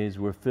those days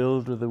were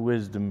filled with a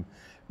wisdom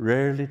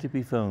rarely to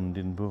be found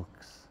in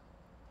books.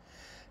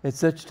 At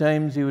such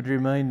times he would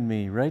remind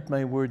me, write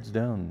my words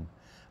down.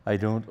 I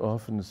don't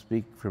often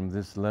speak from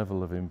this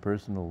level of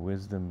impersonal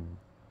wisdom.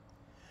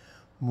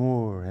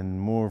 More and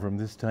more from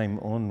this time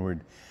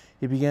onward,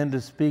 he began to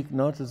speak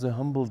not as a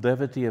humble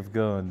devotee of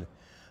God,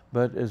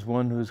 but as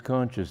one whose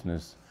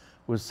consciousness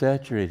was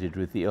saturated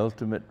with the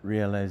ultimate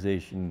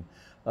realization,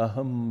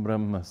 Aham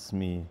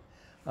Brahmasmi,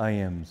 I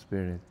am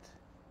Spirit.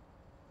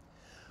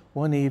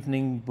 One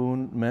evening,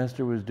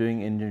 Master was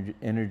doing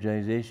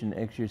energization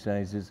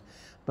exercises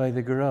by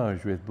the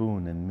garage with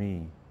Boone and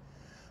me.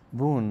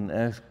 Boone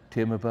asked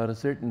him about a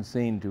certain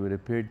saint who had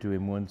appeared to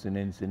him once in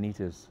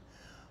Encinitas.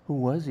 Who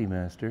was he,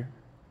 Master?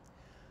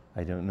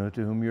 I don't know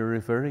to whom you're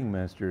referring,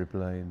 Master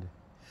replied.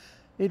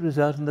 It was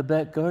out in the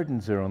back garden,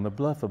 sir, on the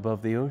bluff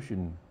above the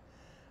ocean.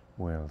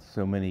 Well,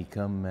 so many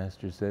come,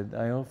 Master said.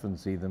 I often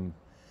see them.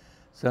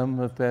 Some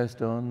have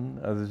passed on,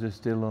 others are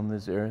still on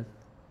this earth.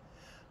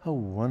 How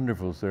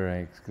wonderful, sir, I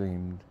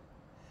exclaimed.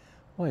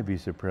 Why be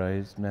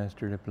surprised,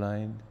 Master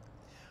replied.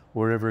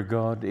 Wherever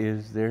God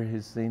is, there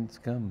his saints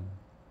come.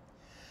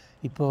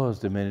 He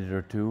paused a minute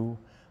or two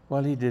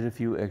while he did a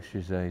few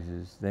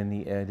exercises. Then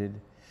he added,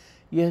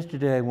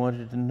 yesterday I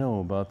wanted to know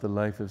about the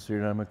life of Sri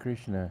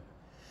Ramakrishna.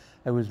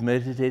 I was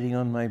meditating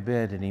on my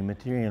bed and he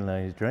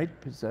materialized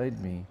right beside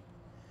me.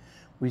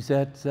 We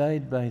sat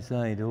side by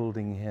side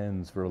holding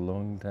hands for a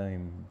long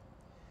time.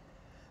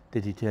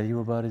 Did he tell you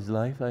about his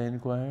life? I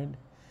inquired.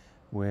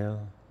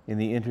 Well, in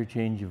the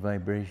interchange of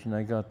vibration,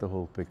 I got the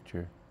whole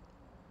picture.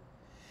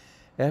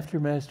 After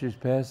Master's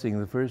passing,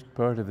 the first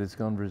part of this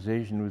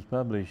conversation was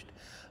published,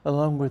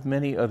 along with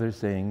many other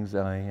sayings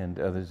I and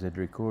others had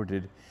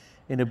recorded,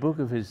 in a book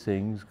of his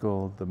sayings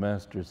called The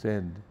Master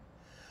Said.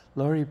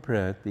 Laurie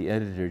Pratt, the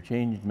editor,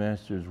 changed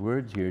Master's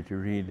words here to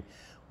read,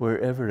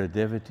 wherever a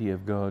devotee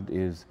of God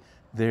is,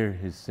 there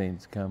his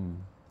saints come.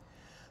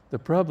 The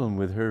problem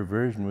with her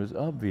version was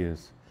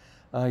obvious.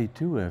 I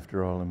too,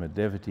 after all, am a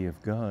devotee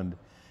of God,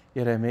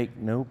 yet I make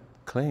no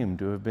claim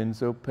to have been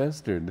so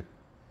pestered.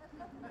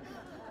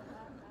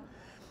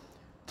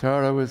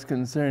 Tara was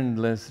concerned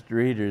lest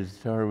readers,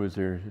 Tara was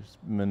her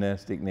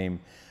monastic name,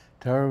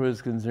 Tara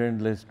was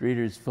concerned lest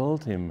readers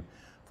fault him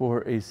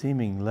for a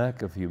seeming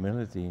lack of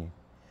humility.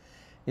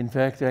 In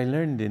fact, I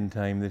learned in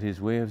time that his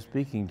way of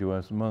speaking to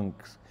us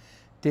monks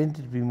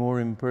tended to be more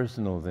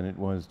impersonal than it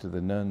was to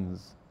the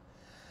nuns.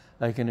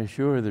 I can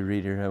assure the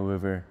reader,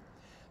 however,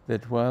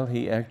 that what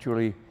he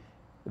actually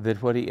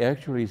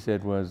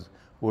said was,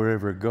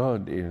 wherever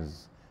God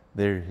is,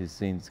 there his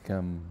saints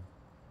come.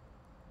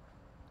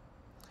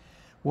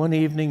 One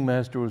evening,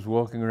 Master was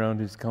walking around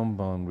his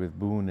compound with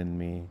Boone and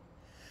me.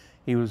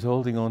 He was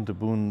holding on to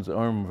Boone's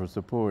arm for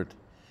support.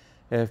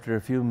 After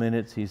a few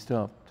minutes, he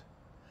stopped.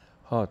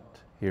 Hot,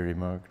 he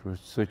remarked, was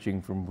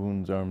switching from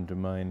Boone's arm to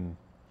mine.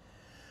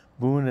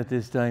 Boone at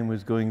this time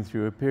was going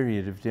through a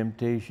period of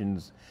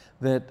temptations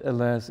that,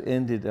 alas,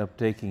 ended up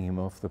taking him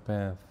off the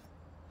path.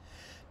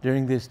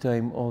 During this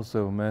time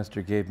also,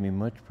 Master gave me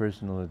much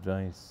personal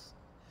advice.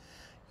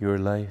 Your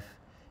life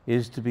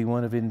is to be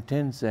one of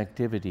intense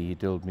activity, he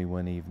told me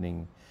one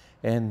evening,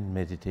 and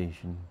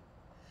meditation.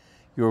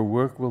 Your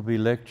work will be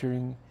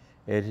lecturing,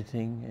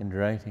 editing, and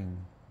writing.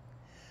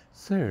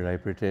 Sir, I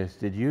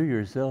protested, you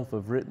yourself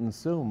have written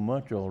so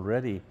much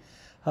already.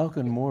 How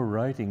can more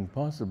writing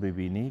possibly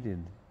be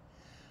needed?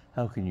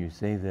 How can you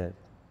say that?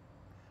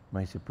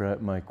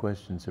 My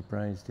question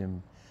surprised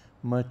him.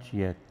 Much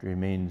yet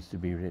remains to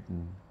be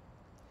written.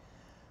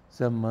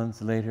 Some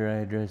months later, I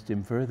addressed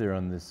him further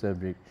on this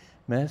subject.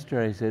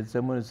 Master, I said,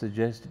 someone has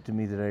suggested to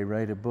me that I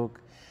write a book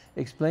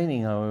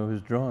explaining how I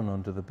was drawn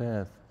onto the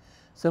path,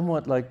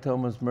 somewhat like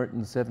Thomas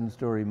Merton's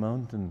Seven-Story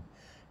Mountain.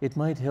 It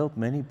might help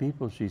many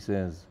people, she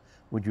says.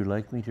 Would you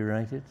like me to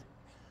write it?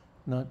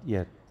 Not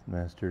yet,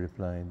 Master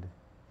replied.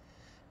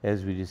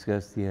 As we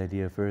discussed the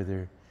idea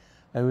further,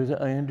 I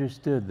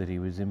understood that he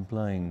was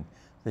implying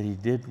that he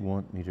did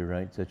want me to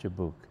write such a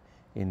book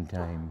in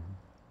time.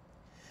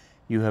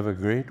 You have a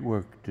great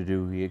work to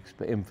do, he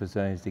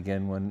emphasized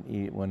again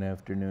one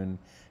afternoon.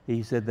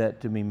 He said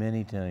that to me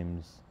many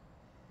times.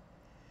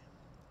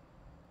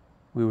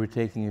 We were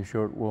taking a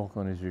short walk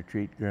on his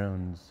retreat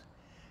grounds.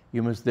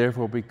 You must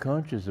therefore be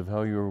conscious of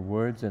how your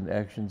words and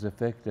actions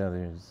affect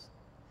others.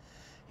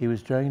 He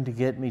was trying to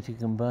get me to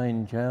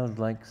combine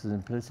childlike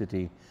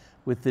simplicity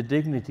with the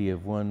dignity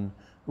of one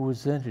who was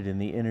centered in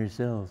the inner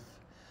self.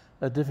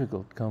 A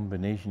difficult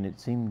combination, it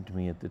seemed to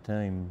me at the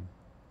time.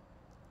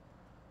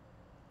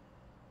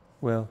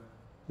 Well,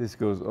 this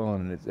goes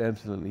on, and it's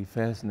absolutely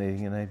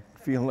fascinating, and I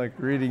feel like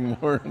reading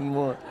more and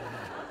more.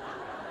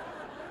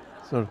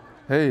 So,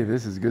 hey,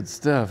 this is good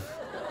stuff.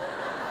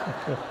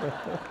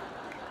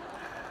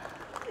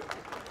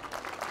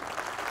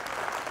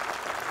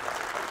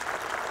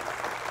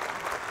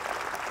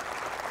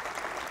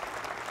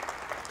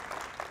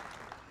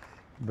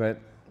 But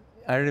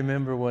I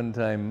remember one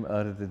time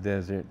out of the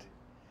desert,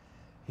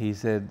 he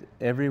said,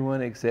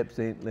 everyone except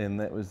St. Lin,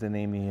 that was the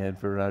name he had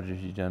for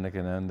Rajarshi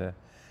Janakananda,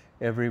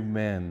 every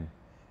man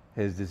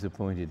has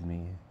disappointed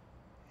me.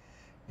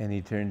 And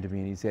he turned to me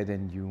and he said,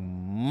 and you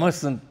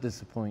mustn't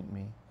disappoint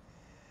me.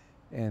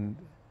 And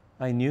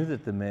I knew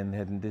that the men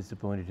hadn't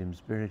disappointed him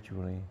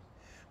spiritually.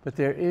 But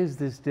there is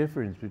this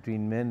difference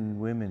between men and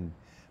women.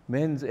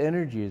 Men's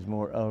energy is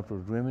more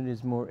outward, women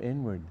is more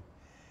inward.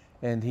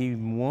 And he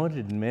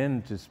wanted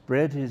men to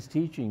spread his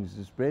teachings,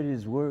 to spread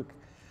his work.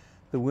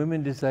 The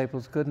women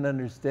disciples couldn't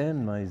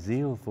understand my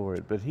zeal for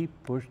it, but he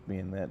pushed me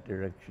in that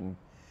direction.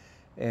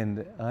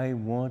 And I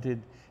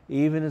wanted,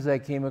 even as I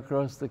came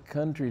across the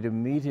country to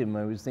meet him,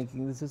 I was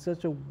thinking, this is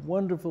such a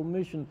wonderful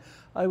mission.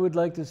 I would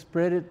like to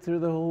spread it through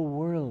the whole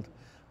world.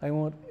 I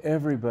want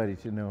everybody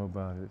to know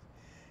about it.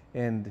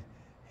 And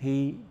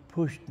he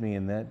pushed me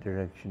in that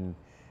direction.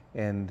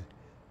 And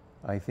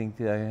I think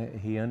that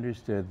he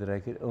understood that I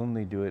could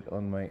only do it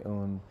on my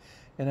own.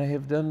 And I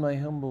have done my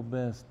humble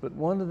best. But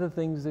one of the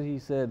things that he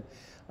said,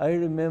 I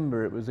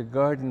remember it was a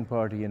garden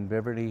party in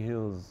Beverly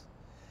Hills.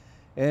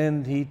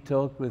 And he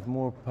talked with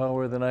more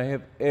power than I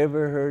have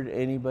ever heard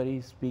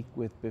anybody speak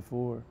with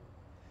before.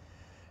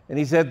 And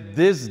he said,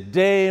 this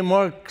day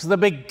marks the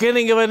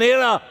beginning of an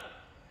era,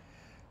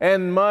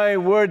 and my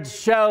words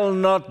shall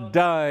not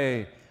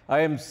die.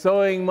 I am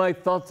sowing my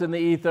thoughts in the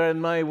ether,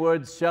 and my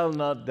words shall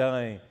not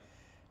die.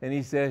 And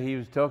he said, he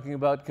was talking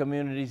about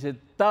community. He said,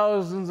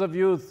 thousands of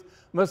youth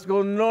must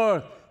go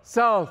north,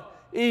 south,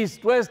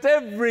 east, west,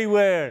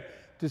 everywhere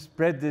to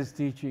spread this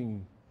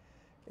teaching.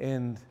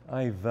 And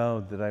I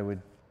vowed that I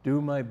would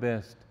do my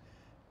best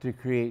to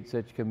create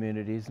such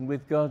communities. And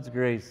with God's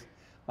grace,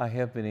 I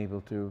have been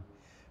able to.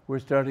 We're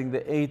starting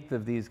the 8th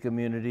of these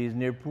communities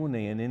near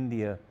Pune in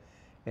India.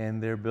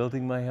 And they're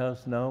building my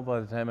house now. By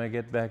the time I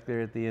get back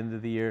there at the end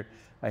of the year,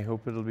 I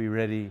hope it'll be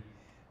ready.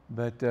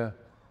 But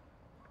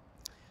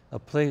a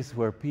place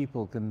where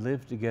people can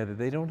live together.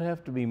 They don't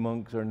have to be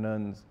monks or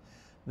nuns.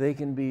 They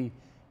can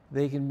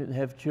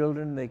have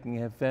children, they can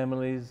have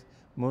families.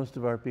 Most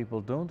of our people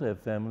don't have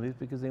families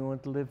because they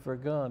want to live for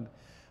God.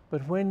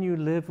 But when you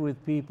live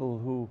with people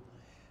who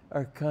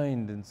are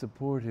kind and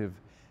supportive,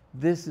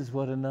 this is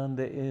what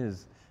Ananda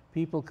is.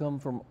 People come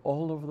from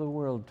all over the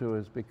world to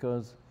us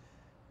because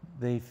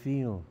they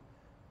feel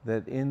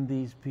that in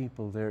these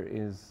people there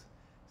is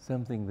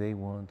something they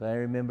want. I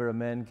remember a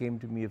man came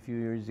to me a few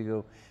years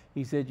ago.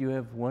 He said, you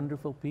have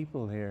wonderful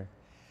people here.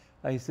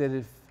 I said,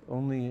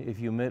 if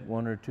you met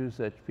one or two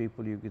such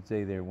people, you could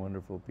say they're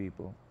wonderful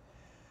people.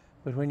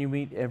 But when you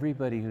meet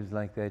everybody who's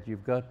like that,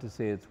 you've got to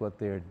say it's what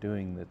they're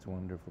doing that's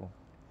wonderful.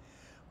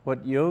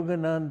 What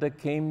Yogananda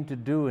came to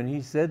do, and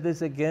he said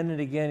this again and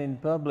again in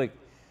public,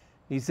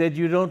 he said,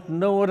 you don't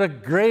know what a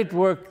great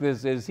work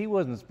this is. He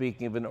wasn't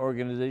speaking of an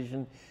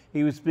organization.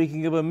 He was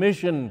speaking of a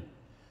mission.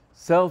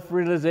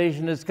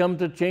 Self-realization has come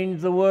to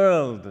change the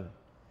world.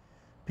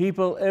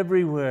 People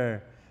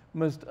everywhere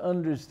must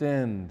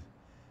understand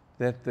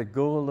that the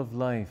goal of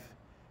life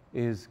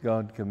is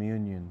God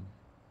communion.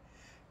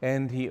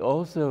 And he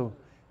also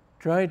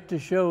tried to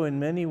show in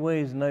many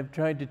ways, and I've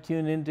tried to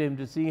tune into him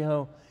to see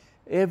how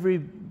every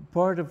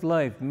part of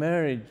life,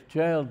 marriage,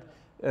 child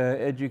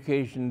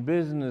education,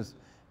 business,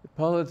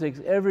 politics,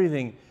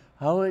 everything,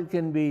 how it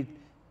can be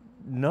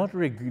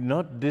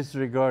not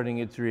disregarding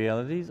its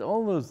realities.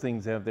 All those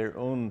things have their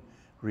own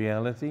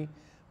reality,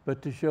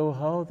 but to show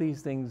how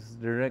these things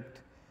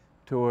direct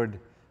toward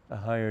a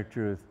higher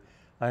truth.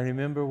 I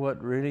remember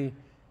what really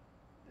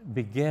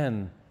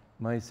began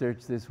my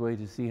search this way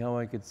to see how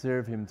I could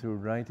serve him through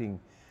writing.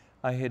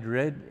 I had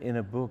read in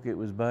a book, it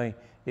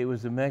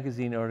was a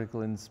magazine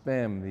article in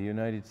SPAM, the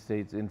United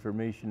States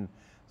Information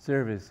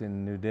Service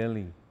in New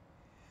Delhi.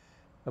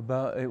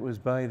 It was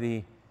by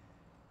the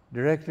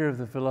director of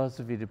the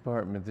philosophy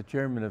department, the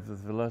chairman of the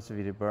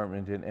philosophy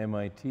department in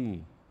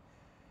MIT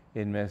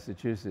in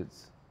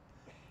Massachusetts.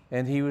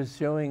 And he was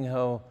showing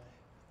how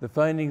the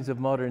findings of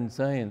modern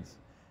science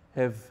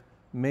have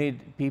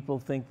made people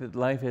think that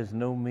life has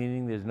no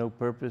meaning, there's no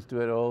purpose to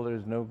it all,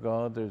 there's no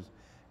God,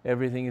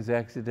 everything is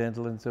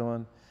accidental and so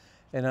on.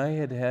 And I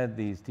had had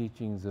these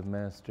teachings of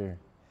Master,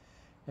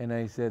 and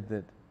I said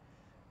that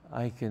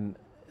I can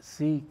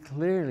see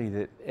clearly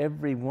that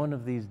every one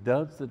of these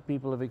doubts that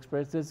people have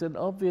expressed, there's an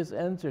obvious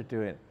answer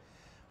to it.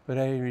 But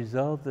I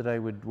resolved that I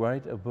would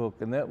write a book,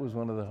 and that was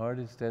one of the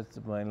hardest tests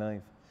of my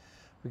life,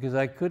 because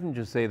I couldn't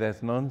just say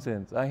that's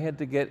nonsense. I had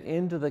to get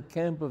into the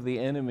camp of the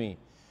enemy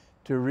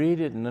to read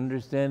it and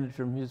understand it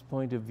from his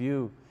point of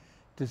view,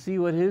 to see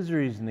what his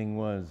reasoning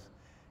was,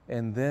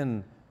 and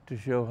then to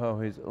show how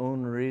his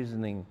own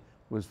reasoning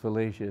was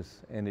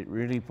fallacious, and it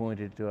really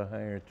pointed to a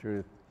higher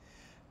truth.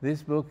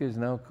 This book is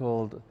now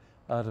called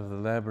Out of the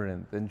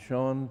Labyrinth, and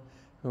Sean,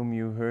 whom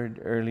you heard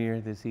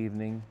earlier this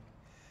evening,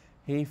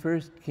 he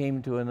first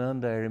came to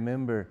Ananda. I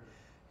remember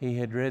he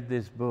had read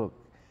this book.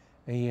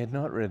 He had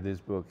not read this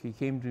book. He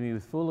came to me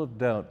with full of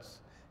doubts.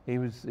 He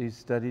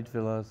studied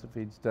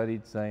philosophy, he'd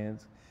studied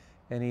science,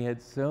 and he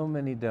had so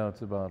many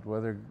doubts about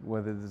whether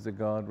there's a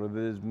God, whether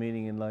there's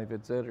meaning in life,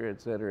 etc.,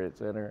 etc.,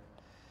 etc.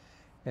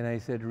 And I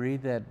said,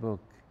 read that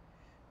book.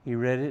 He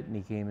read it, and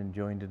he came and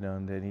joined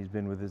Ananda, and he's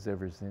been with us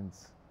ever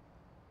since.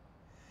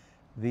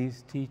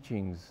 These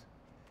teachings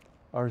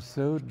are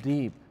so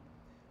deep,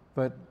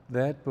 but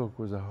that book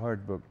was a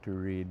hard book to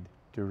read,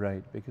 to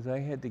write, because I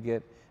had to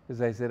get,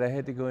 as I said, I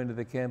had to go into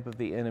the camp of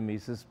the enemy,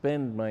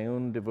 suspend my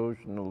own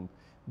devotional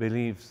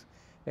beliefs,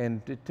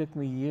 and it took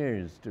me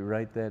years to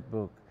write that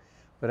book.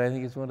 But I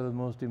think it's one of the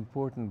most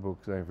important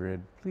books I've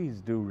read. Please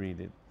do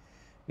read it.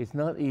 It's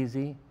not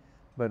easy,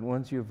 but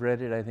once you've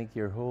read it, I think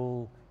your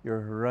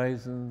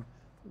horizon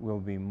will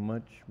be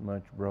much,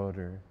 much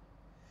broader.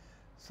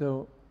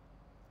 So,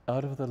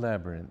 Out of the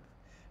Labyrinth.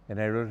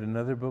 And I wrote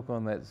another book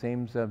on that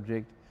same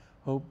subject,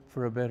 Hope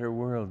for a Better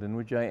World, in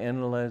which I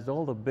analyzed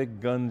all the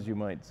big guns, you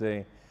might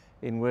say,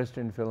 in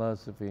Western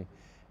philosophy,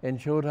 and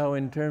showed how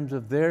in terms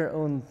of their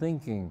own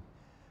thinking,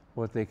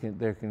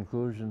 their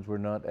conclusions were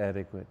not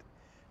adequate.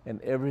 And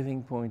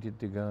everything pointed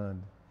to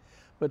God.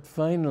 But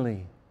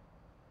finally,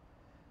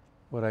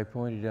 what I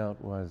pointed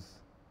out was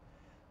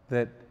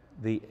that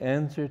the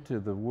answer to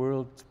the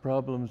world's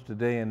problems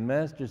today, and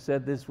Master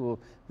said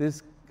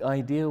this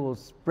idea will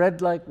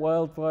spread like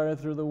wildfire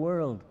through the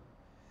world.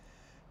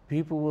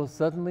 People will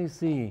suddenly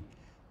see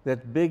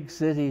that big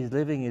cities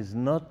living is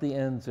not the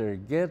answer.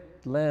 Get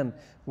land.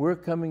 We're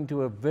coming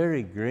to a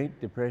very great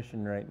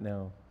depression right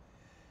now.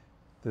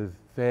 The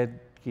Fed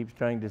keeps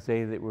trying to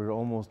say that we're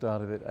almost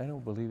out of it. I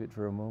don't believe it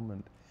for a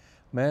moment.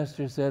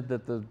 Master said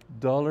that the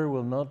dollar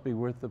will not be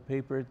worth the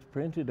paper it's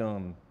printed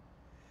on.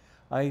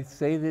 I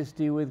say this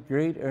to you with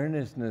great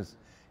earnestness.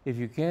 If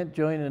you can't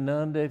join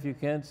Ananda, if you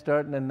can't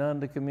start an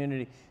Ananda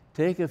community,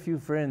 take a few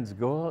friends,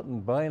 go out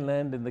and buy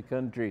land in the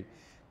country,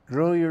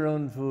 grow your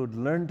own food,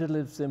 learn to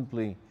live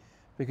simply,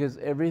 because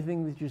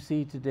everything that you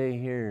see today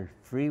here,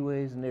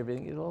 freeways and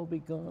everything, it'll all be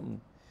gone.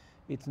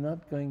 It's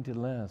not going to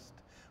last.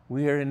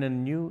 We are in a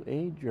new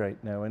age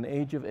right now, an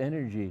age of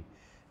energy,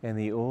 and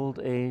the old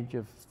age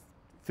of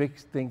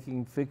fixed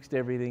thinking, fixed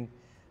everything,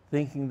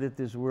 thinking that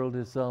this world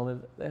is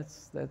solid,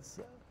 that's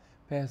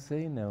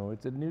passé now.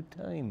 It's a new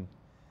time.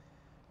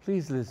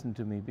 Please listen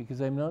to me, because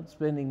I'm not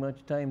spending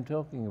much time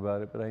talking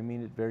about it, but I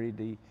mean it very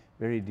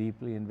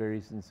deeply and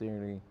very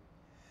sincerely.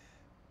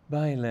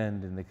 Buy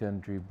land in the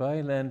country.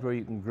 Buy land where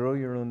you can grow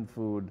your own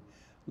food.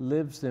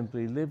 Live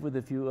simply. Live with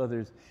a few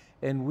others.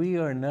 And we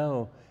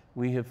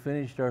have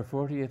finished our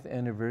 40th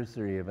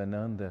anniversary of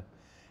Ananda.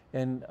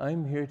 And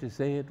I'm here to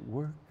say it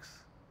works.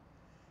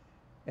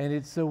 And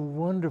it's so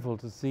wonderful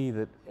to see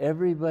that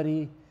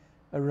everybody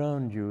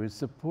around you is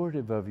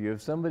supportive of you.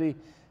 If somebody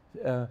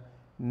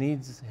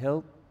needs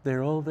help,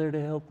 they're all there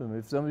to help him.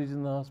 If somebody's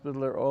in the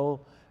hospital, they're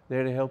all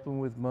there to help him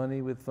with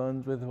money, with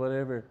funds, with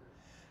whatever.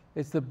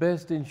 It's the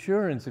best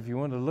insurance, if you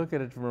want to look at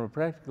it from a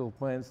practical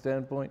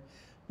standpoint,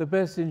 the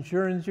best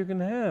insurance you can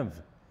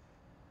have.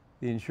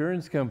 The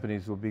insurance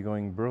companies will be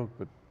going broke,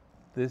 but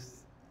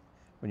this,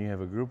 when you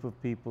have a group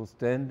of people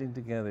standing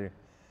together,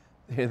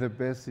 they're the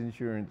best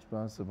insurance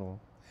possible.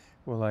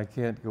 Well, I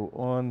can't go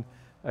on.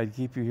 I'd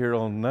keep you here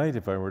all night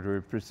if I were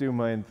to pursue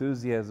my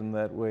enthusiasm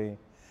that way.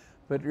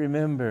 But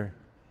remember,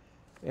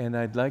 and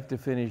I'd like to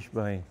finish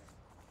by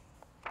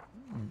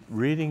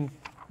reading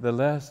the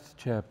last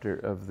chapter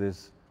of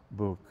this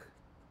book.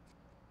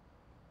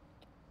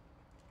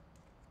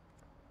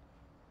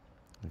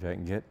 If I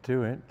can get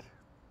to it.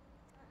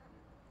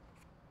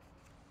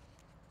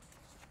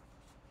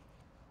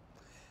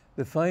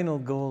 The final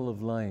goal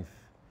of life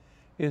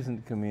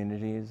isn't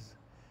communities,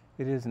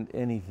 it isn't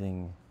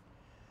anything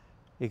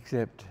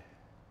except,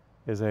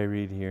 as I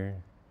read here,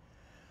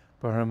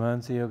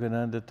 Paramhansa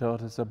Yogananda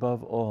taught us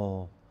above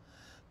all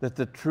that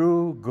the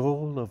true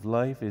goal of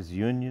life is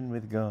union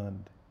with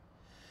God,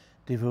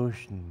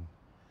 devotion,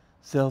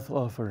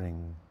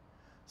 self-offering,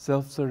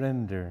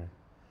 self-surrender,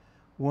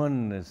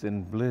 oneness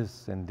in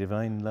bliss and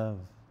divine love.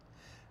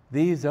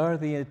 These are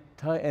the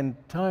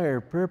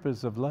entire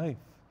purpose of life.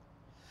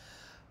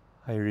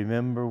 I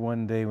remember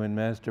one day when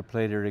Master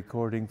played a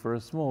recording for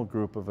a small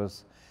group of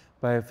us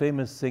by a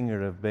famous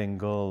singer of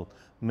Bengal,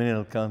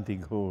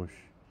 Minilkanti Ghosh.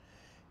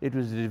 It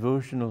was a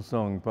devotional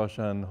song,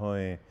 Pashan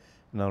Hoy,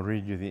 and I'll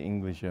read you the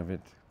English of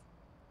it.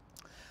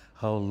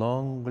 How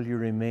long will you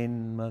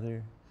remain,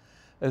 Mother?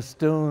 A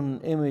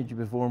stone image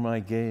before my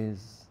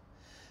gaze.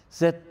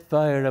 Set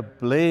fire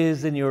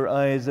ablaze in your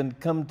eyes and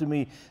come to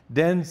me,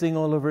 dancing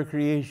all over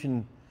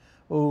creation.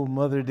 O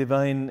Mother,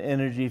 divine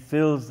energy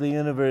fills the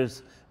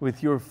universe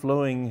with your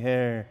flowing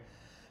hair,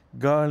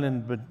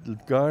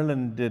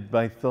 garlanded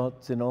by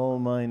thoughts in all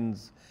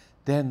minds,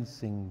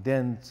 dancing,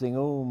 dancing.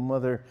 O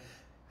Mother,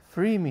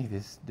 free me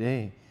this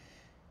day,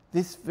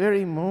 this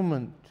very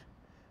moment,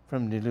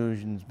 from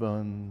delusion's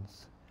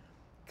bonds.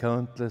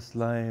 Countless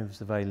lives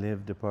have I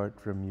lived apart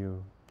from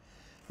you.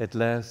 At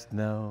last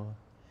now,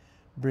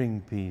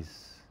 bring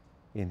peace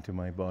into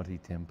my body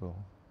temple.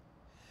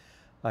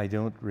 I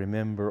don't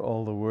remember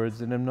all the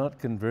words, and I'm not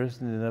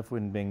conversant enough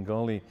in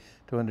Bengali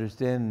to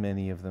understand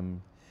many of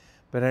them.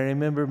 But I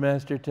remember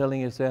Master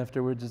telling us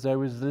afterwards, as I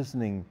was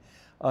listening,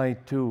 I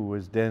too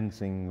was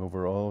dancing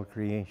over all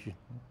creation.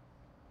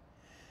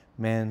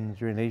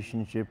 Man's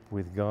relationship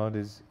with God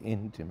is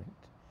intimate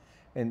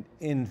and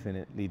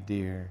infinitely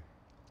dear.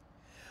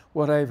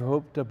 What I've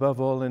hoped above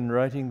all in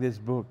writing this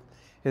book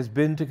has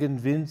been to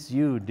convince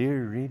you,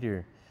 dear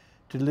reader,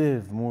 to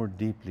live more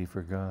deeply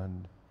for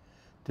God,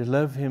 to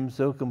love Him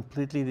so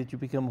completely that you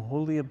become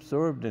wholly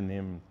absorbed in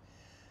Him.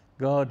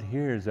 God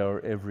hears our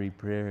every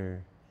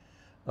prayer.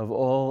 Of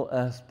all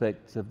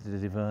aspects of the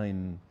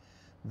divine,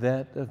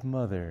 that of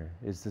Mother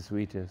is the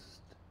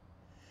sweetest.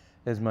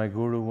 As my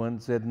Guru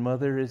once said,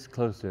 Mother is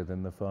closer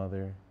than the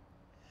Father.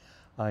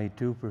 I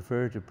too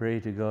prefer to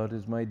pray to God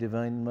as my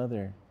Divine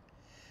Mother.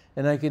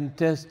 And I can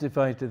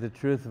testify to the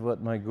truth of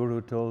what my Guru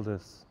told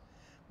us.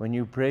 When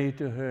you pray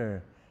to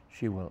her,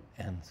 she will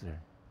answer.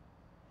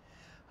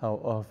 How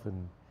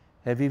often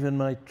have even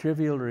my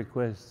trivial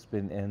requests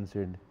been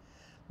answered?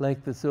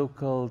 Like the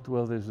so-called,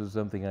 well, this was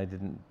something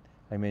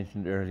I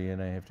mentioned earlier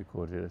and I have to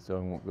quote it, so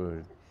I won't go to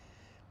it.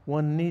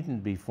 One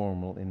needn't be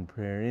formal in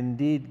prayer.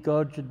 Indeed,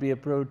 God should be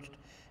approached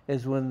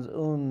as one's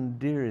own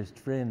dearest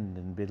friend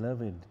and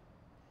beloved.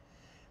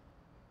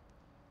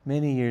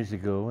 Many years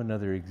ago,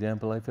 another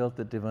example, I felt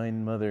that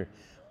Divine Mother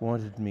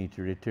wanted me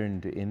to return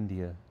to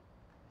India.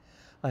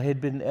 I had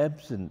been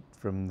absent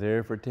from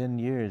there for 10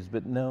 years,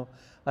 but now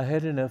I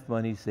had enough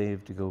money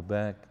saved to go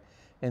back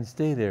and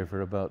stay there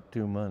for about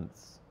 2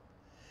 months.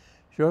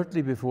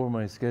 Shortly before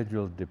my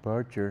scheduled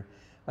departure,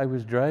 I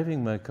was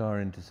driving my car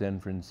into San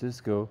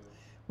Francisco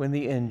when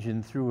the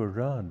engine threw a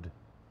rod.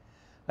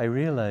 I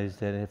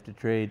realized I'd have to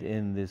trade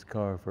in this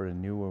car for a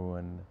newer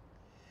one.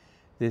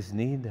 This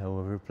need,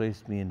 however,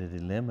 placed me in a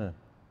dilemma.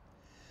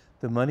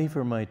 The money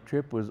for my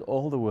trip was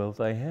all the wealth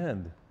I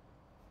had.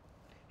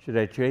 Should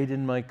I trade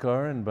in my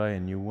car and buy a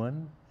new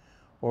one?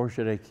 Or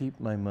should I keep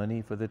my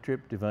money for the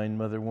trip Divine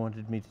Mother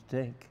wanted me to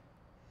take?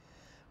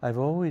 I've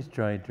always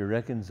tried to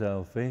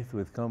reconcile faith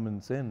with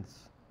common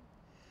sense.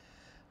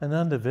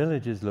 Ananda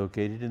village is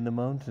located in the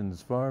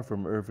mountains, far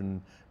from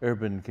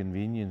urban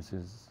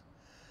conveniences.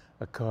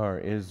 A car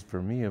is,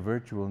 for me, a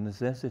virtual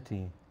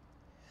necessity.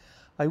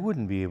 I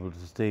wouldn't be able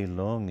to stay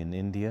long in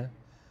India.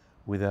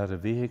 Without a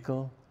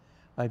vehicle,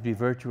 I'd be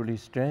virtually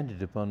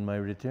stranded upon my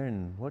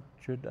return. What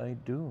should I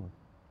do?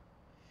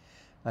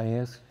 I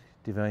asked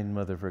Divine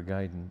Mother for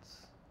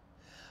guidance.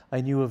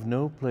 I knew of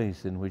no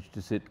place in which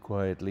to sit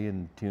quietly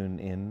and tune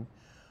in.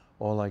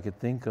 All I could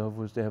think of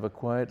was to have a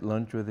quiet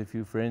lunch with a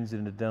few friends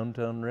in a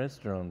downtown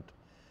restaurant.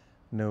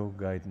 No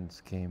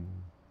guidance came.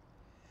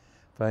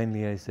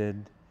 Finally I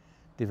said,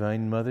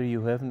 Divine Mother,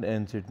 you haven't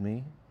answered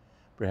me.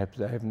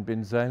 Perhaps I haven't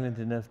been silent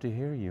enough to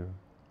hear you.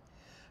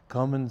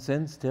 Common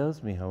sense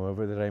tells me,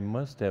 however, that I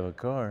must have a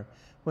car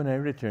when I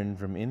return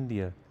from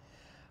India.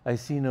 I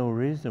see no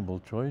reasonable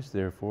choice,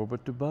 therefore,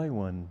 but to buy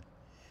one.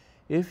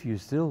 If you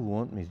still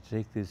want me to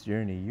take this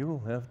journey,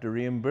 you'll have to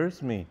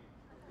reimburse me.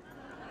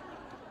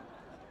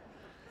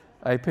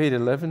 I paid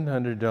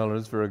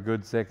 $1,100 for a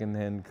good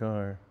second-hand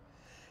car.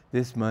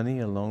 This money,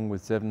 along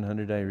with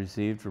 $700 I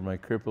received for my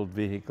crippled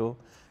vehicle,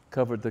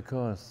 covered the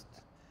cost.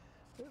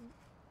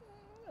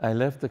 I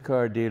left the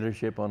car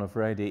dealership on a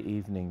Friday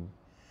evening.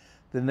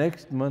 The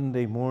next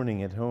Monday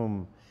morning at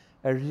home,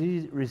 I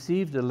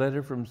received a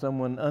letter from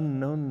someone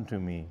unknown to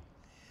me.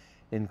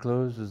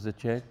 Enclosed was a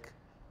check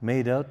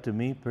made out to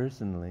me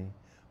personally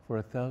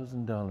for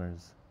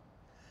 $1,000.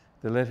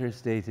 The letter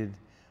stated,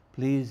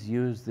 please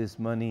use this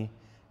money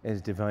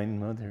as Divine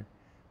Mother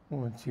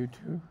wants you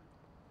to.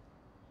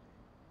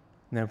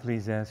 Now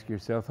please ask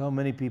yourself, how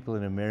many people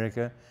in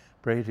America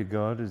pray to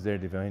God as their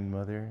Divine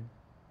Mother?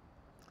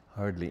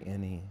 Hardly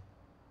any.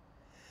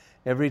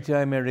 Every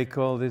time I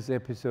recall this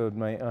episode,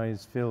 my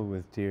eyes fill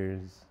with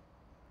tears.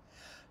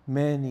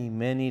 Many,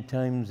 many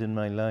times in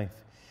my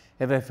life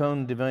have I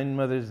found Divine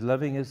Mother's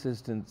loving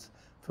assistance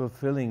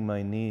fulfilling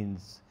my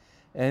needs,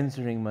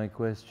 answering my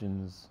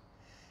questions.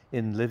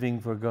 In living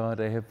for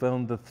God, I have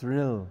found the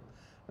thrill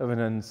of an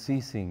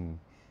unceasing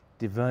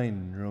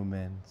divine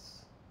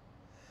romance.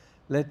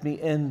 Let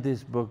me end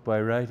this book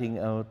by writing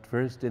out,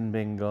 first in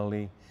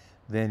Bengali,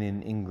 then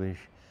in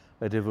English,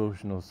 a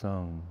devotional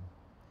song.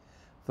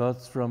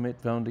 Thoughts from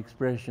it found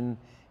expression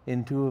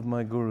in two of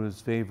my Guru's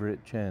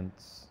favorite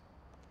chants.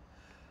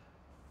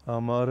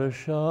 Amar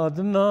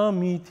sadhana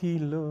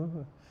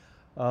mithilo,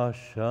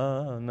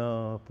 asha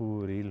na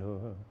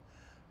purilo,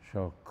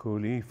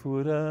 shakuli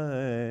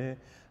furai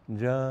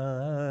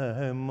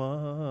jai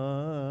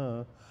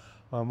ma.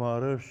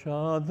 Amar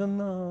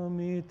sadhana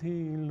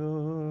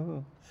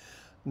mithilo,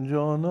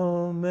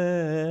 jonomer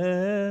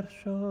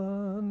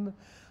shad,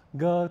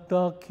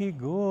 gataki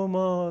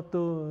goma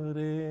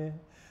tore,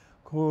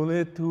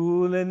 kole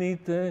tule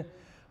nite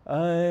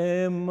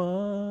aema.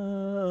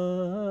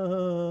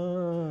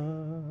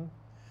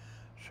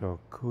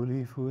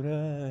 Shakuli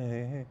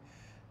furai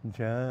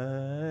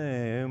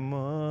jai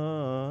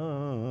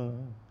ma.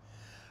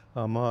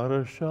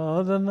 Amar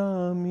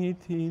sadhana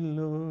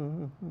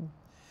mithilo,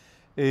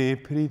 e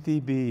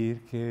pritibir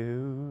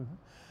keu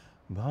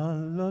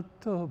bhalo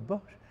to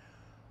bash.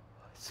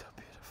 It's so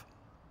beautiful.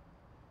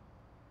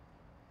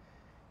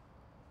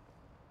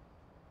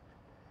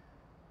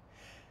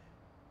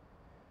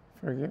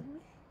 Forgive me.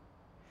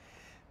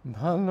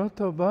 Bhalo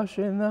to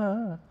bashe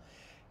na,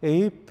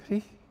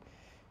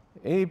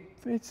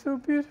 it's so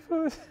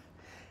beautiful.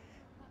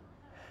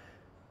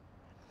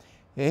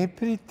 E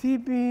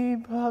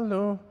prithibi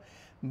bhalo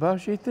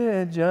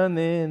bashite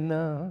jane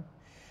na,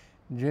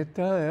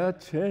 jeta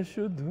ache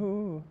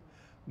shudhu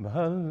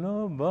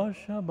bhalo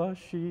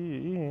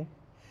bashabashi,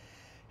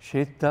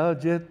 sheta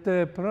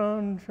jete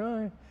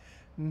pranjay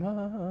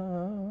ma.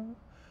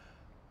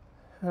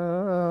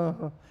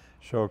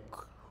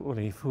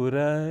 Shokuri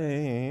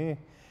furai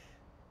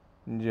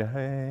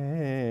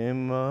jai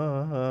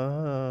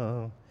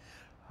ma.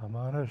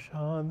 Amara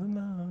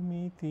sadhana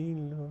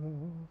mithilo,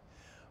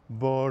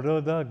 boro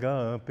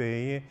daga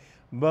peye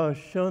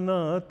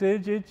bashana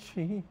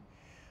tejechi,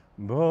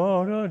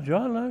 boro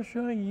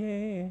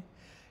jalashaye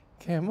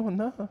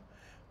kemona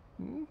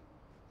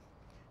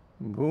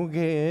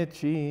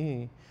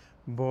bugechi,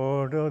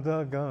 boro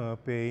daga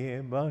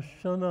peye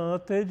bashana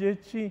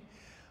tejechi,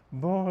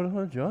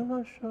 boro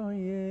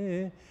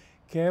jalashaye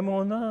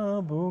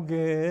kemona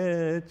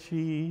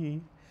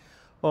bugechi,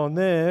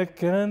 onek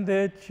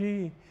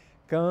kandechi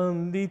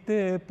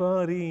kandite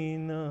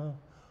parina,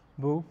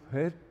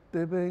 bufette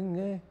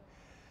benge.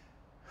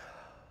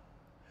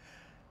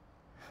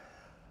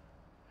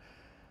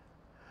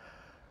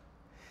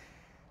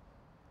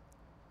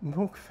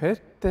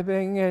 Bufette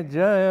benge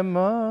jaya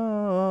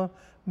ma,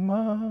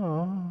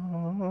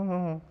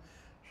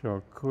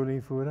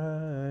 shokuli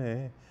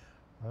furai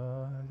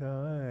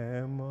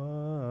jaya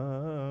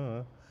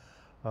ma.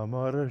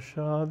 Amar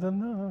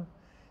sadhana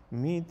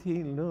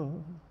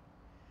mithilo.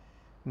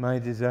 My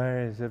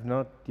desires have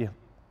not yet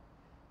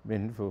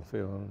been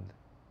fulfilled.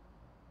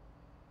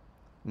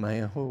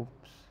 My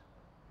hopes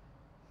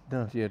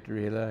not yet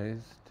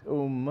realized.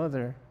 Oh,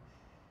 Mother,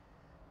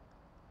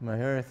 my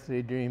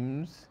earthly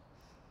dreams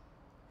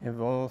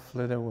have all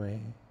fled away.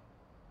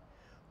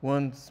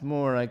 Once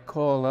more I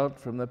call out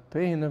from the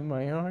pain of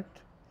my heart,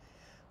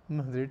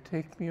 Mother,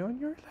 take me on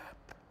your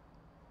lap.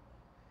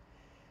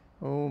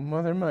 Oh,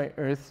 Mother, my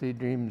earthly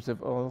dreams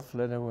have all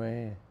fled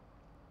away.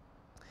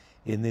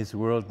 In this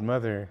world,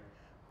 Mother,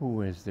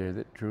 who is there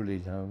that truly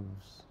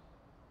loves?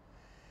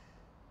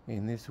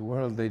 In this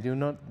world, they do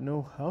not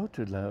know how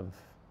to love.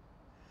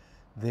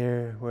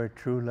 There where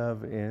true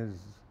love is,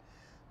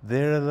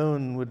 there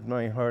alone would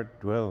my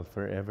heart dwell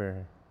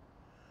forever.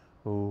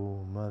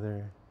 Oh,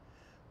 Mother,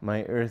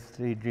 my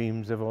earthly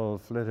dreams have all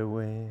fled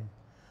away.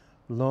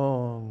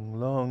 Long,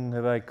 long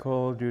have I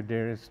called you,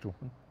 dearest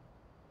one.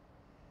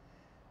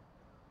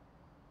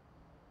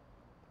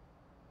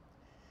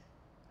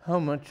 How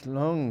much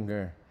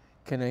longer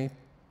can I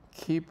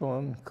keep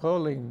on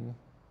calling?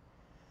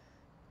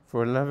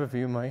 For love of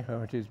you, my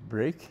heart is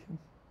breaking.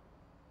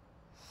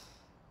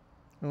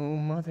 Oh,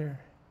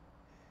 Mother,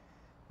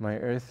 my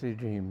earthly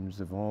dreams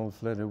have all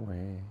fled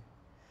away,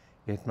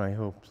 yet my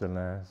hopes,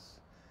 alas,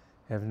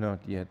 have not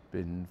yet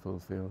been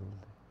fulfilled.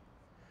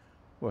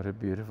 What a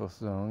beautiful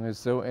song. And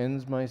so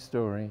ends my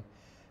story.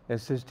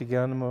 As Sister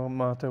Gyanama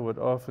Mata would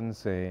often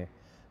say,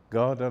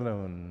 God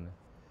alone,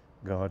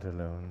 God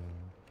alone.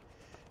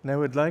 And I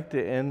would like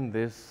to end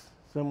this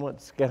somewhat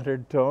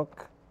scattered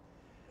talk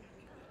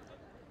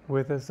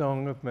with a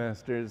song of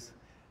Master's,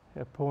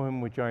 a poem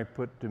which I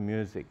put to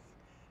music.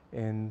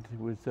 And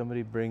would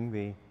somebody bring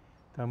the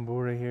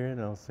tambura here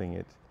and I'll sing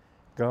it.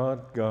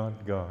 God,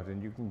 God, God.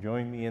 And you can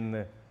join me in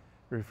the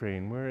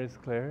refrain. Where is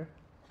Claire?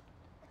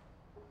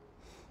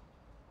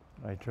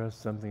 I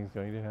trust something's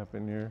going to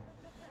happen here.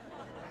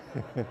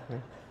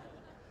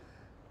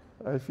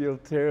 I feel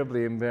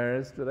terribly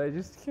embarrassed, but I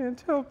just can't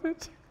help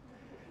it.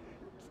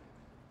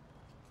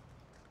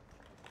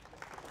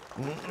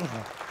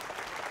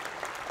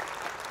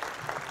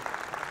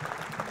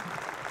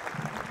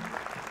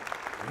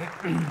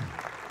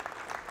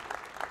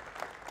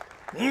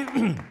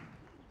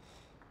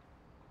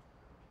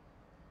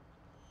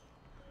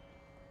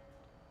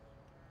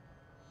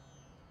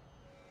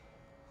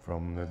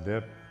 From the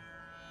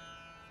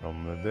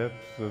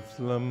depths of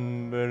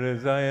slumber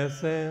as I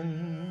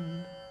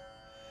ascend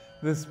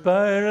the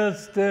spiral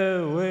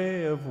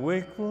stairway of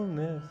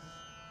wakefulness,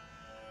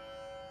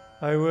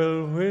 I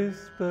will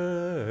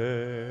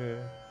whisper,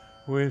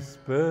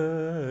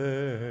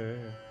 whisper,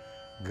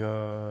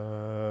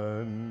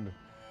 God,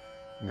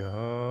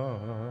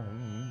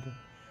 God,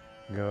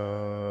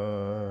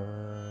 God.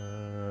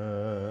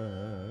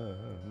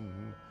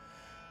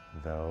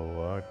 Thou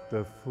art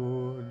the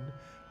food,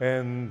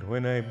 and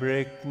when I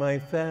break my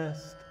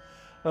fast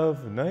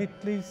of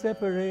nightly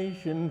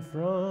separation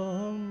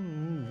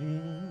from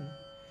thee,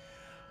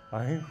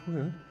 I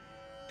will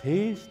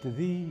taste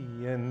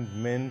thee and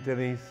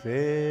mentally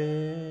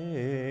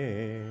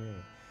say,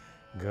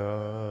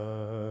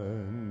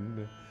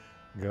 God,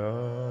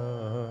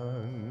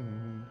 God,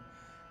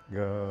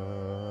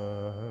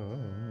 God.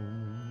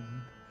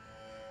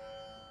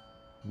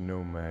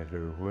 No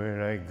matter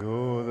where I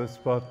go, the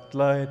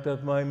spotlight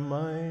of my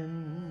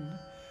mind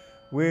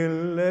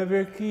will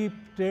ever keep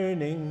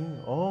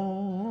turning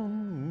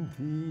on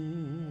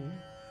thee.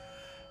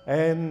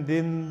 And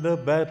in the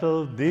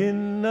battle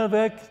din of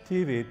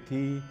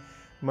activity,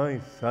 my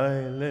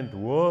silent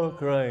war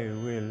cry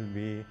will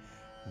be,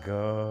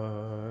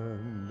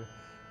 God,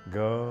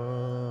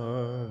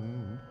 God,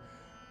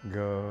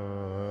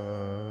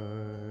 God.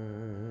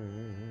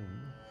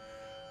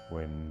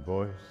 When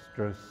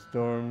boisterous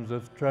storms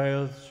of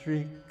trials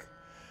shriek,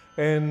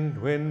 and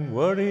when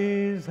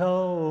worries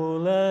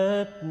howl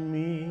at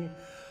me,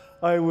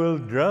 I will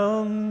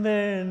drown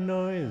their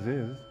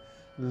noises,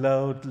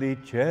 loudly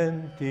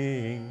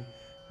chanting,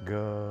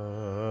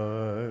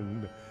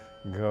 God,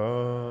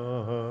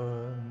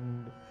 God,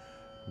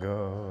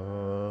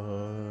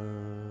 God.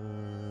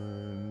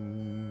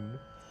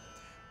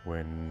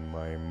 When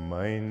my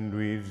mind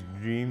weaves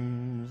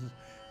dreams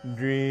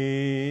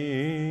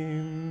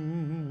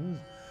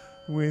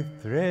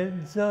with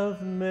threads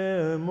of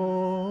memories,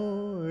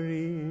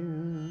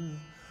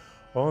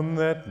 on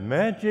that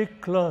magic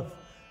cloth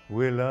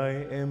will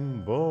I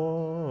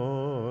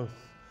emboss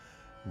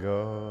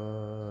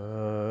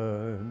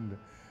God,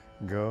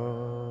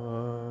 God,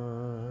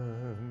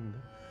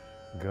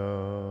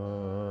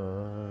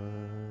 God.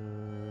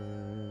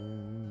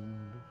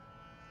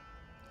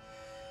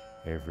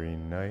 Every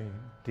night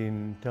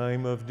in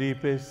time of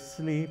deepest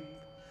sleep,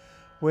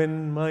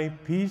 when my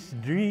peace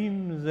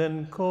dreams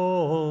and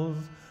calls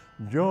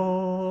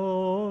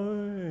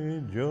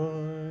joy,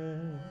 joy,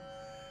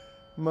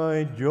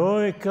 my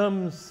joy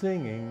comes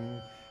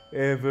singing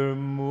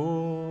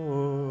evermore.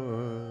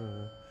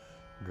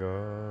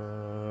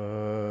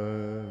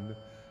 God,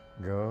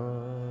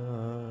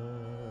 God,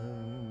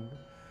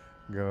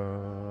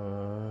 God.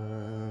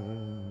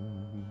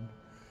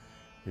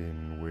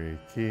 In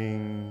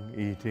waking,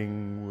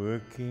 eating,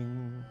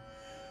 working,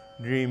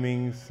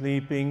 dreaming,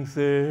 sleeping,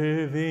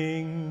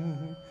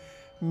 serving,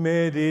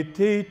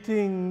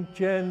 meditating,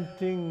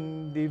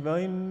 chanting,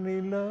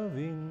 divinely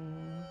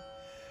loving,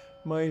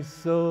 my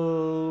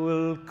soul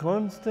will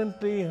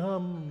constantly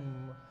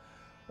hum,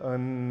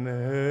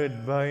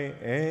 unheard by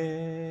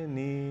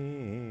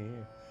any.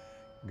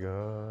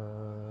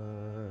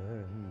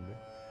 God,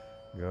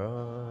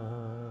 God,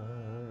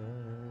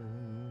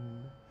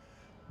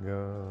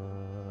 God.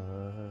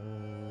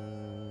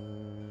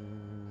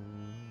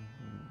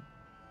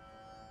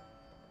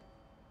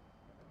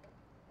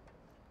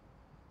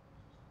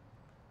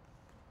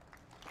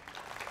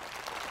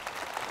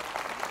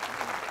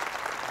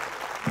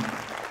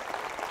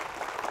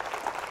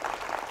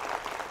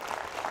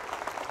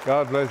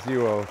 God bless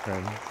you all,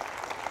 friends.